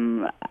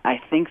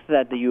I think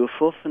that the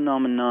UFO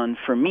phenomenon,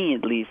 for me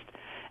at least,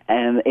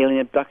 and alien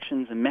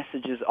abductions and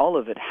messages, all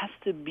of it, has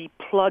to be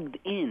plugged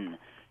in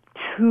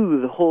to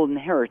the whole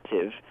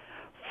narrative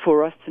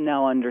for us to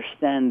now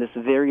understand this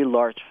very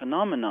large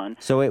phenomenon.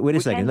 So wait a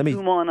second. Let me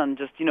zoom on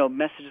just,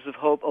 messages of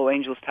hope. Oh,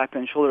 angels tap you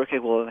on the shoulder. Okay,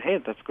 well, hey,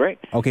 that's great.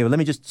 Okay, well, let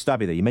me just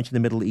stop you there. You mentioned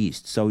the Middle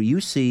East. So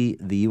you see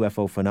the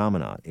UFO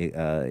phenomenon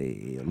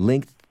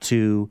linked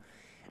to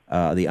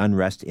the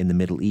unrest in the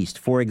Middle East.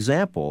 For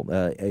example,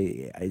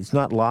 it's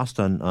not lost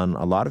on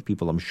a lot of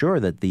people, I'm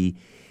sure, that the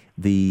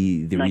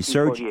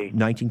resurgence,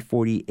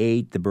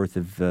 1948, the birth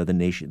of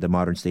the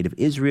modern state of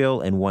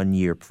Israel, and 1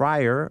 year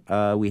prior,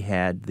 we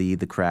had the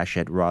crash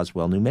at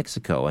Roswell, New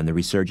Mexico, and the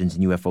resurgence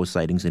in UFO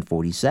sightings in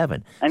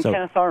 1947. And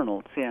Kenneth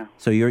Arnold's, yeah.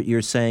 So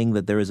you're saying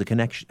that there is a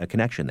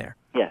connection there?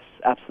 Yes,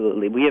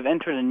 absolutely. We have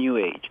entered a new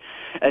age,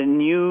 a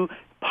new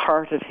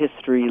part of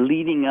history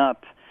leading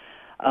up,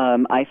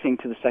 I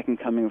think, to the second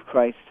coming of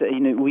Christ.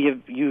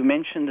 You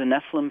mentioned the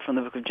Nephilim from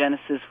the Book of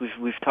Genesis.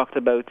 We've talked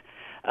about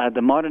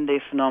the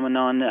modern-day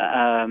phenomenon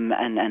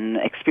and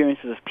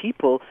experiences of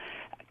people.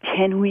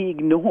 Can we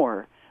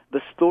ignore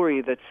the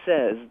story that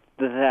says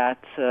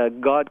that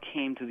God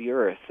came to the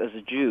earth as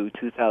a Jew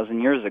 2,000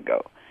 years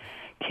ago?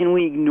 Can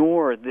we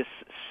ignore this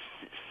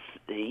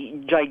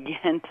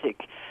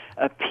gigantic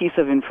piece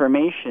of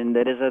information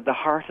that is at the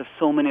heart of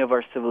so many of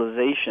our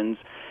civilizations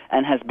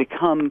and has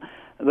become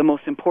the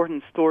most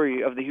important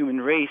story of the human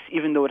race,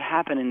 even though it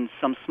happened in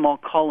some small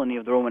colony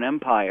of the Roman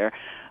Empire,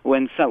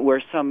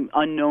 where some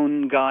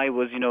unknown guy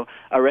was,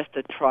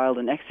 arrested, trialed,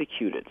 and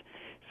executed.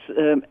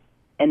 And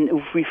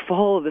if we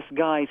follow this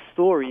guy's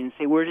story and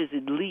say, where does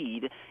it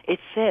lead? It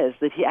says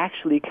that he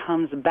actually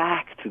comes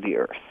back to the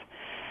earth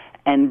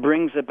and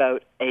brings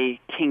about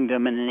a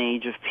kingdom and an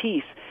age of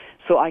peace.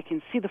 So I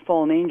can see the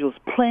fallen angels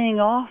playing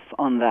off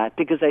on that,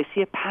 because I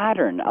see a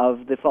pattern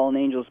of the fallen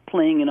angels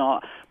playing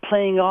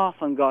off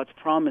on God's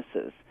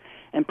promises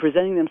and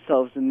presenting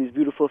themselves in these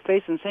beautiful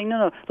faces and saying,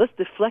 no, let's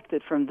deflect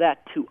it from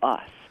that to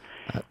us.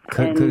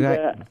 Could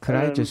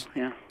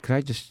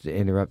I just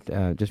interrupt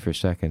just for a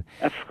second?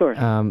 Of course.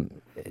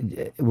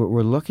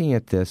 We're looking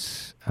at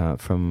this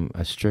from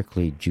a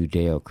strictly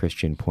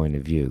Judeo-Christian point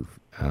of view,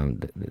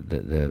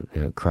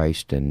 the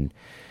Christ and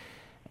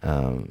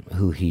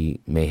who he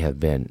may have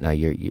been. Now,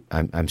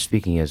 I'm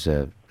speaking as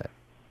I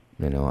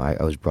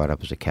was brought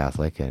up as a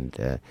Catholic,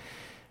 and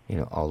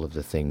all of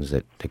the things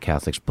that the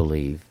Catholics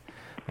believe.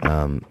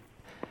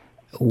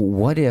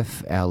 What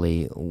if,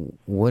 Ali?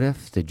 What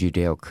if the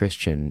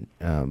Judeo-Christian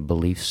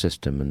belief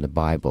system in the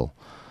Bible,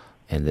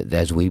 and that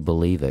as we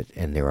believe it,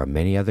 and there are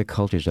many other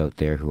cultures out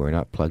there who are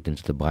not plugged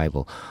into the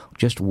Bible,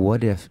 just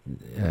what if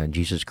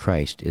Jesus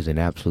Christ is an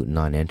absolute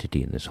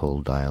non-entity in this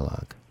whole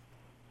dialogue?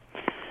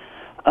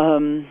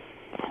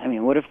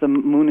 What if the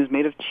moon is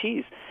made of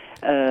cheese?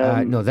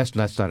 No, that's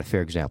not a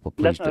fair example.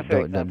 Please, that's not a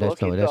fair example.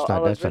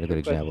 That's not a good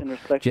example.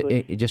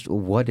 Just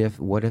what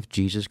if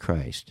Jesus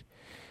Christ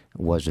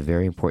was a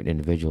very important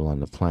individual on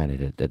the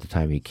planet at the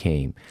time he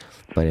came,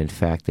 but in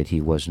fact that he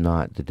was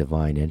not the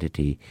divine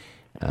entity,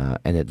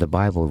 and that the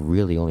Bible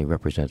really only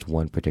represents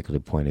one particular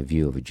point of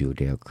view of a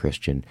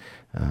Judeo-Christian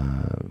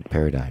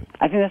paradigm?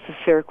 I think that's a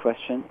fair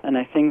question, and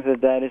I think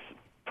that is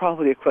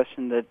probably a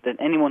question that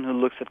anyone who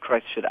looks at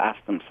Christ should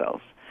ask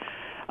themselves.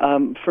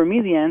 For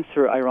me, the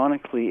answer,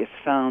 ironically, is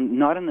found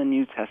not in the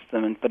New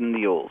Testament, but in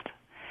the Old.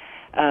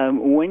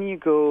 When you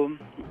go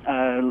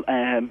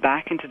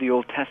back into the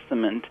Old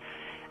Testament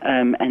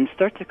and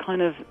start to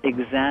kind of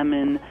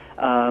examine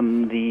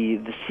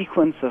the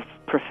sequence of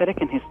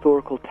prophetic and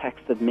historical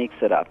text that makes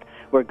it up,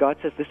 where God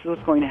says this is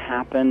what's going to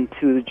happen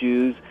to the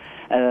Jews,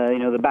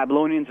 The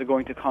Babylonians are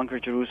going to conquer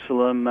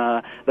Jerusalem.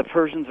 The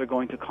Persians are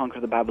going to conquer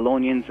the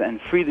Babylonians and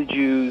free the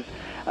Jews.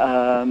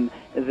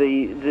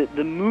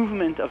 The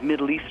movement of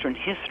Middle Eastern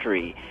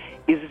history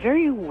is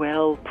very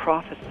well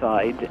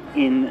prophesied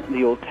in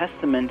the Old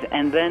Testament,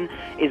 and then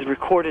is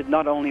recorded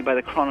not only by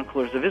the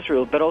chroniclers of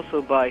Israel, but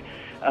also by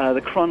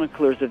the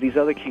chroniclers of these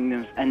other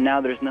kingdoms. And now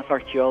there's enough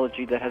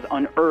archaeology that has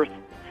unearthed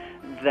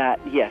that,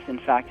 yes, in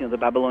fact, the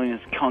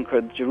Babylonians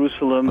conquered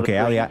Jerusalem. Okay,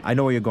 Ali, I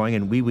know where you're going,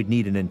 and we would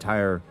need an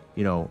entire,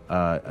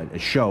 a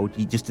show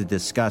just to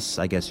discuss,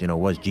 I guess,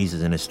 was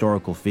Jesus an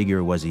historical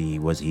figure? Was he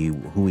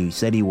who he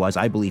said he was?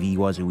 I believe he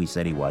was who he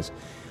said he was.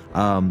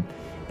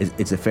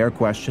 It's a fair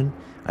question.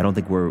 I don't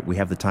think we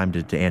have the time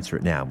to answer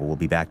it now, but we'll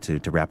be back to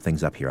wrap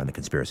things up here on The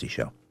Conspiracy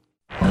Show.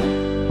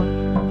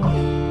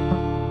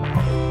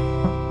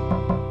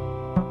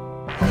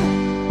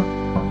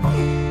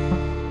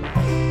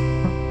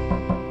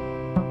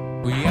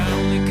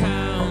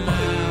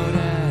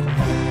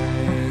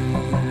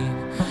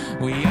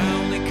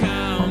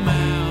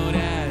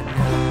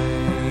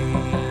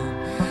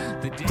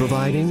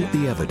 Providing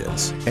the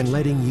evidence and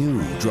letting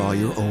you draw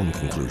your own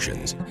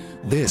conclusions.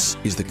 This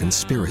is The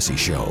Conspiracy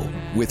Show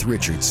with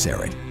Richard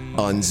Syrett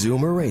on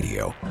Zoomer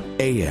Radio,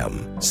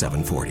 AM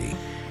 740.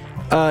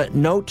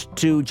 Note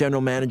to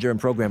General Manager and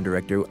Program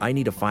Director, I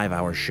need a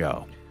 5-hour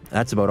show.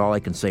 That's about all I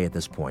can say at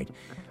this point.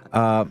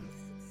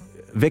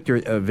 Victor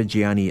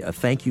Viggiani,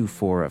 thank you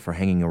for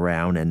hanging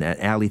around, and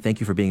Ali,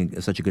 thank you for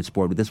being such a good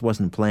sport. This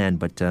wasn't planned,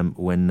 but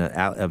when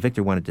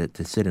Victor wanted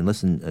to sit and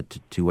listen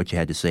to what you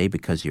had to say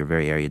because you're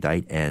very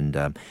erudite, and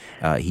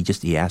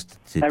he asked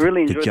to I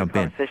really to enjoyed jump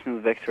the in. conversation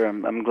with Victor.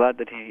 I'm glad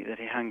that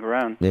he hung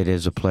around. It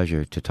is a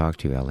pleasure to talk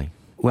to you, Ali.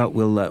 Well,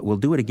 we'll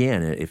do it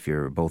again if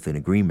you're both in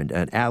agreement.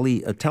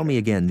 Ali, tell me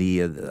again the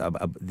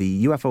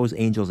UFOs,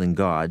 Angels, and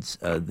Gods.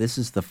 This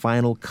is the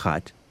final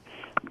cut.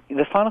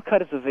 The final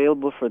cut is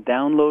available for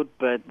download,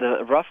 but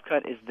the rough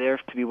cut is there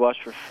to be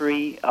watched for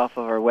free off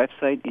of our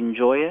website.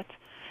 Enjoy it.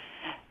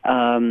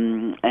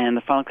 And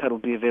the final cut will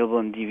be available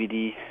on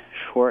DVD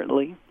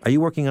shortly. Are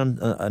you working on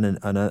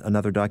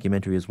another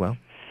documentary as well?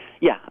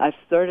 Yeah, I've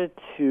started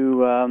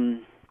to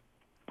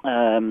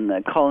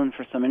call in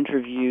for some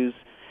interviews,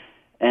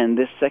 and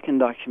this second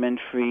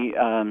documentary,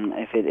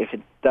 if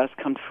it does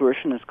come to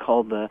fruition, is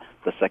called The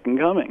Second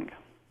Coming.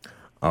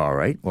 All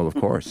right. Well, of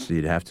course,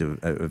 you'd have to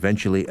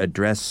eventually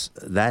address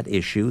that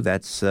issue.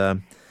 That's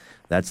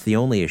the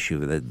only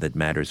issue that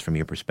matters from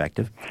your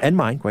perspective, and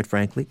mine, quite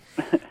frankly.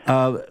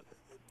 Well,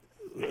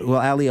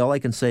 Ali, all I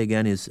can say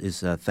again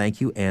is thank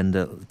you,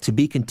 and to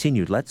be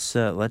continued. Let's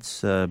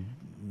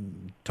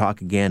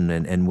talk again,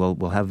 and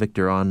we'll have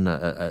Victor on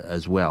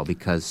as well,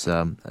 because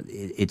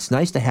it's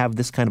nice to have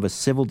this kind of a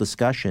civil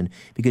discussion,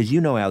 because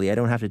Ali, I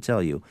don't have to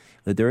tell you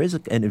that there is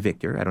and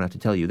Victor, I don't have to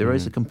tell you, there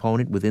is a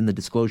component within the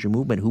disclosure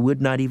movement who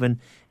would not even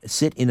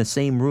sit in the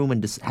same room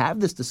and have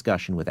this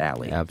discussion with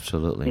Ali.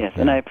 Absolutely. Yes,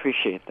 and I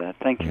appreciate that.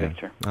 Thank you,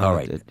 Victor. All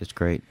right. It's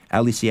great.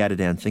 Ali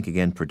Siadadan, Think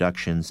Again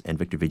Productions, and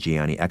Victor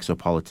Viggiani,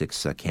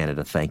 Exopolitics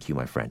Canada, thank you,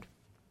 my friend.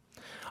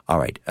 All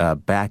right,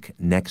 back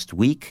next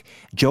week.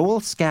 Joel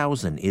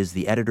Skousen is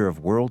the editor of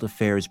World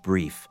Affairs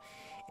Brief,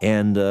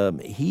 and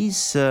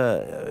he's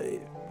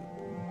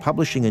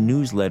publishing a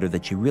newsletter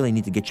that you really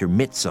need to get your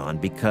mitts on,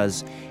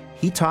 because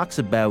he talks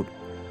about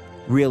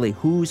really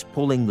who's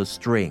pulling the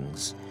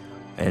strings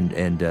and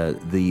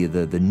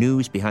the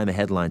news behind the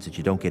headlines that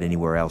you don't get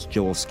anywhere else.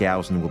 Joel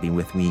Skousen will be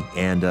with me,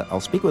 and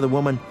I'll speak with a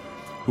woman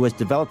who has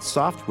developed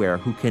software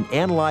who can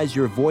analyze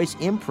your voice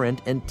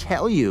imprint and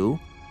tell you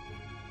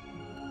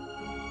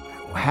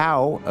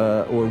how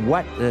or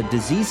what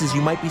diseases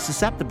you might be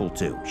susceptible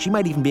to. She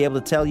might even be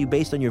able to tell you,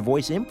 based on your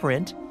voice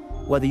imprint,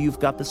 whether you've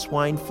got the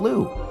swine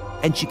flu.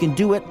 And she can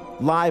do it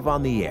live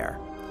on the air.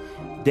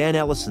 Dan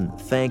Ellison,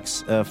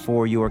 thanks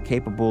for your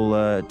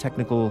capable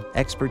technical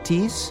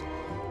expertise.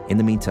 In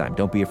the meantime,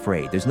 don't be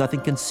afraid. There's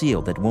nothing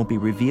concealed that won't be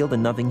revealed,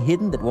 and nothing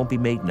hidden that won't be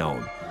made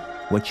known.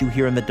 What you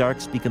hear in the dark,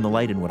 speak in the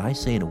light, and what I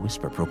say in a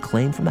whisper,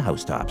 proclaim from the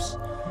housetops.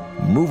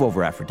 Move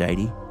over,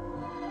 Aphrodite.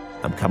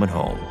 I'm coming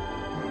home.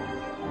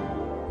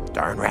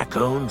 Darn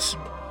raccoons.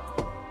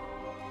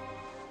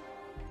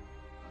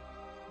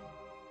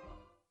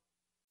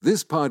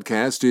 This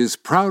podcast is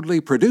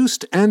proudly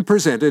produced and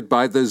presented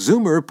by the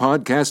Zoomer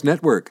Podcast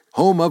Network,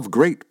 home of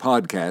great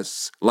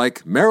podcasts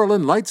like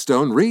Marilyn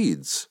Lightstone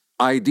Reads,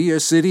 Idea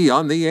City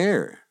on the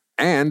Air,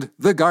 and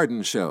The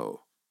Garden Show.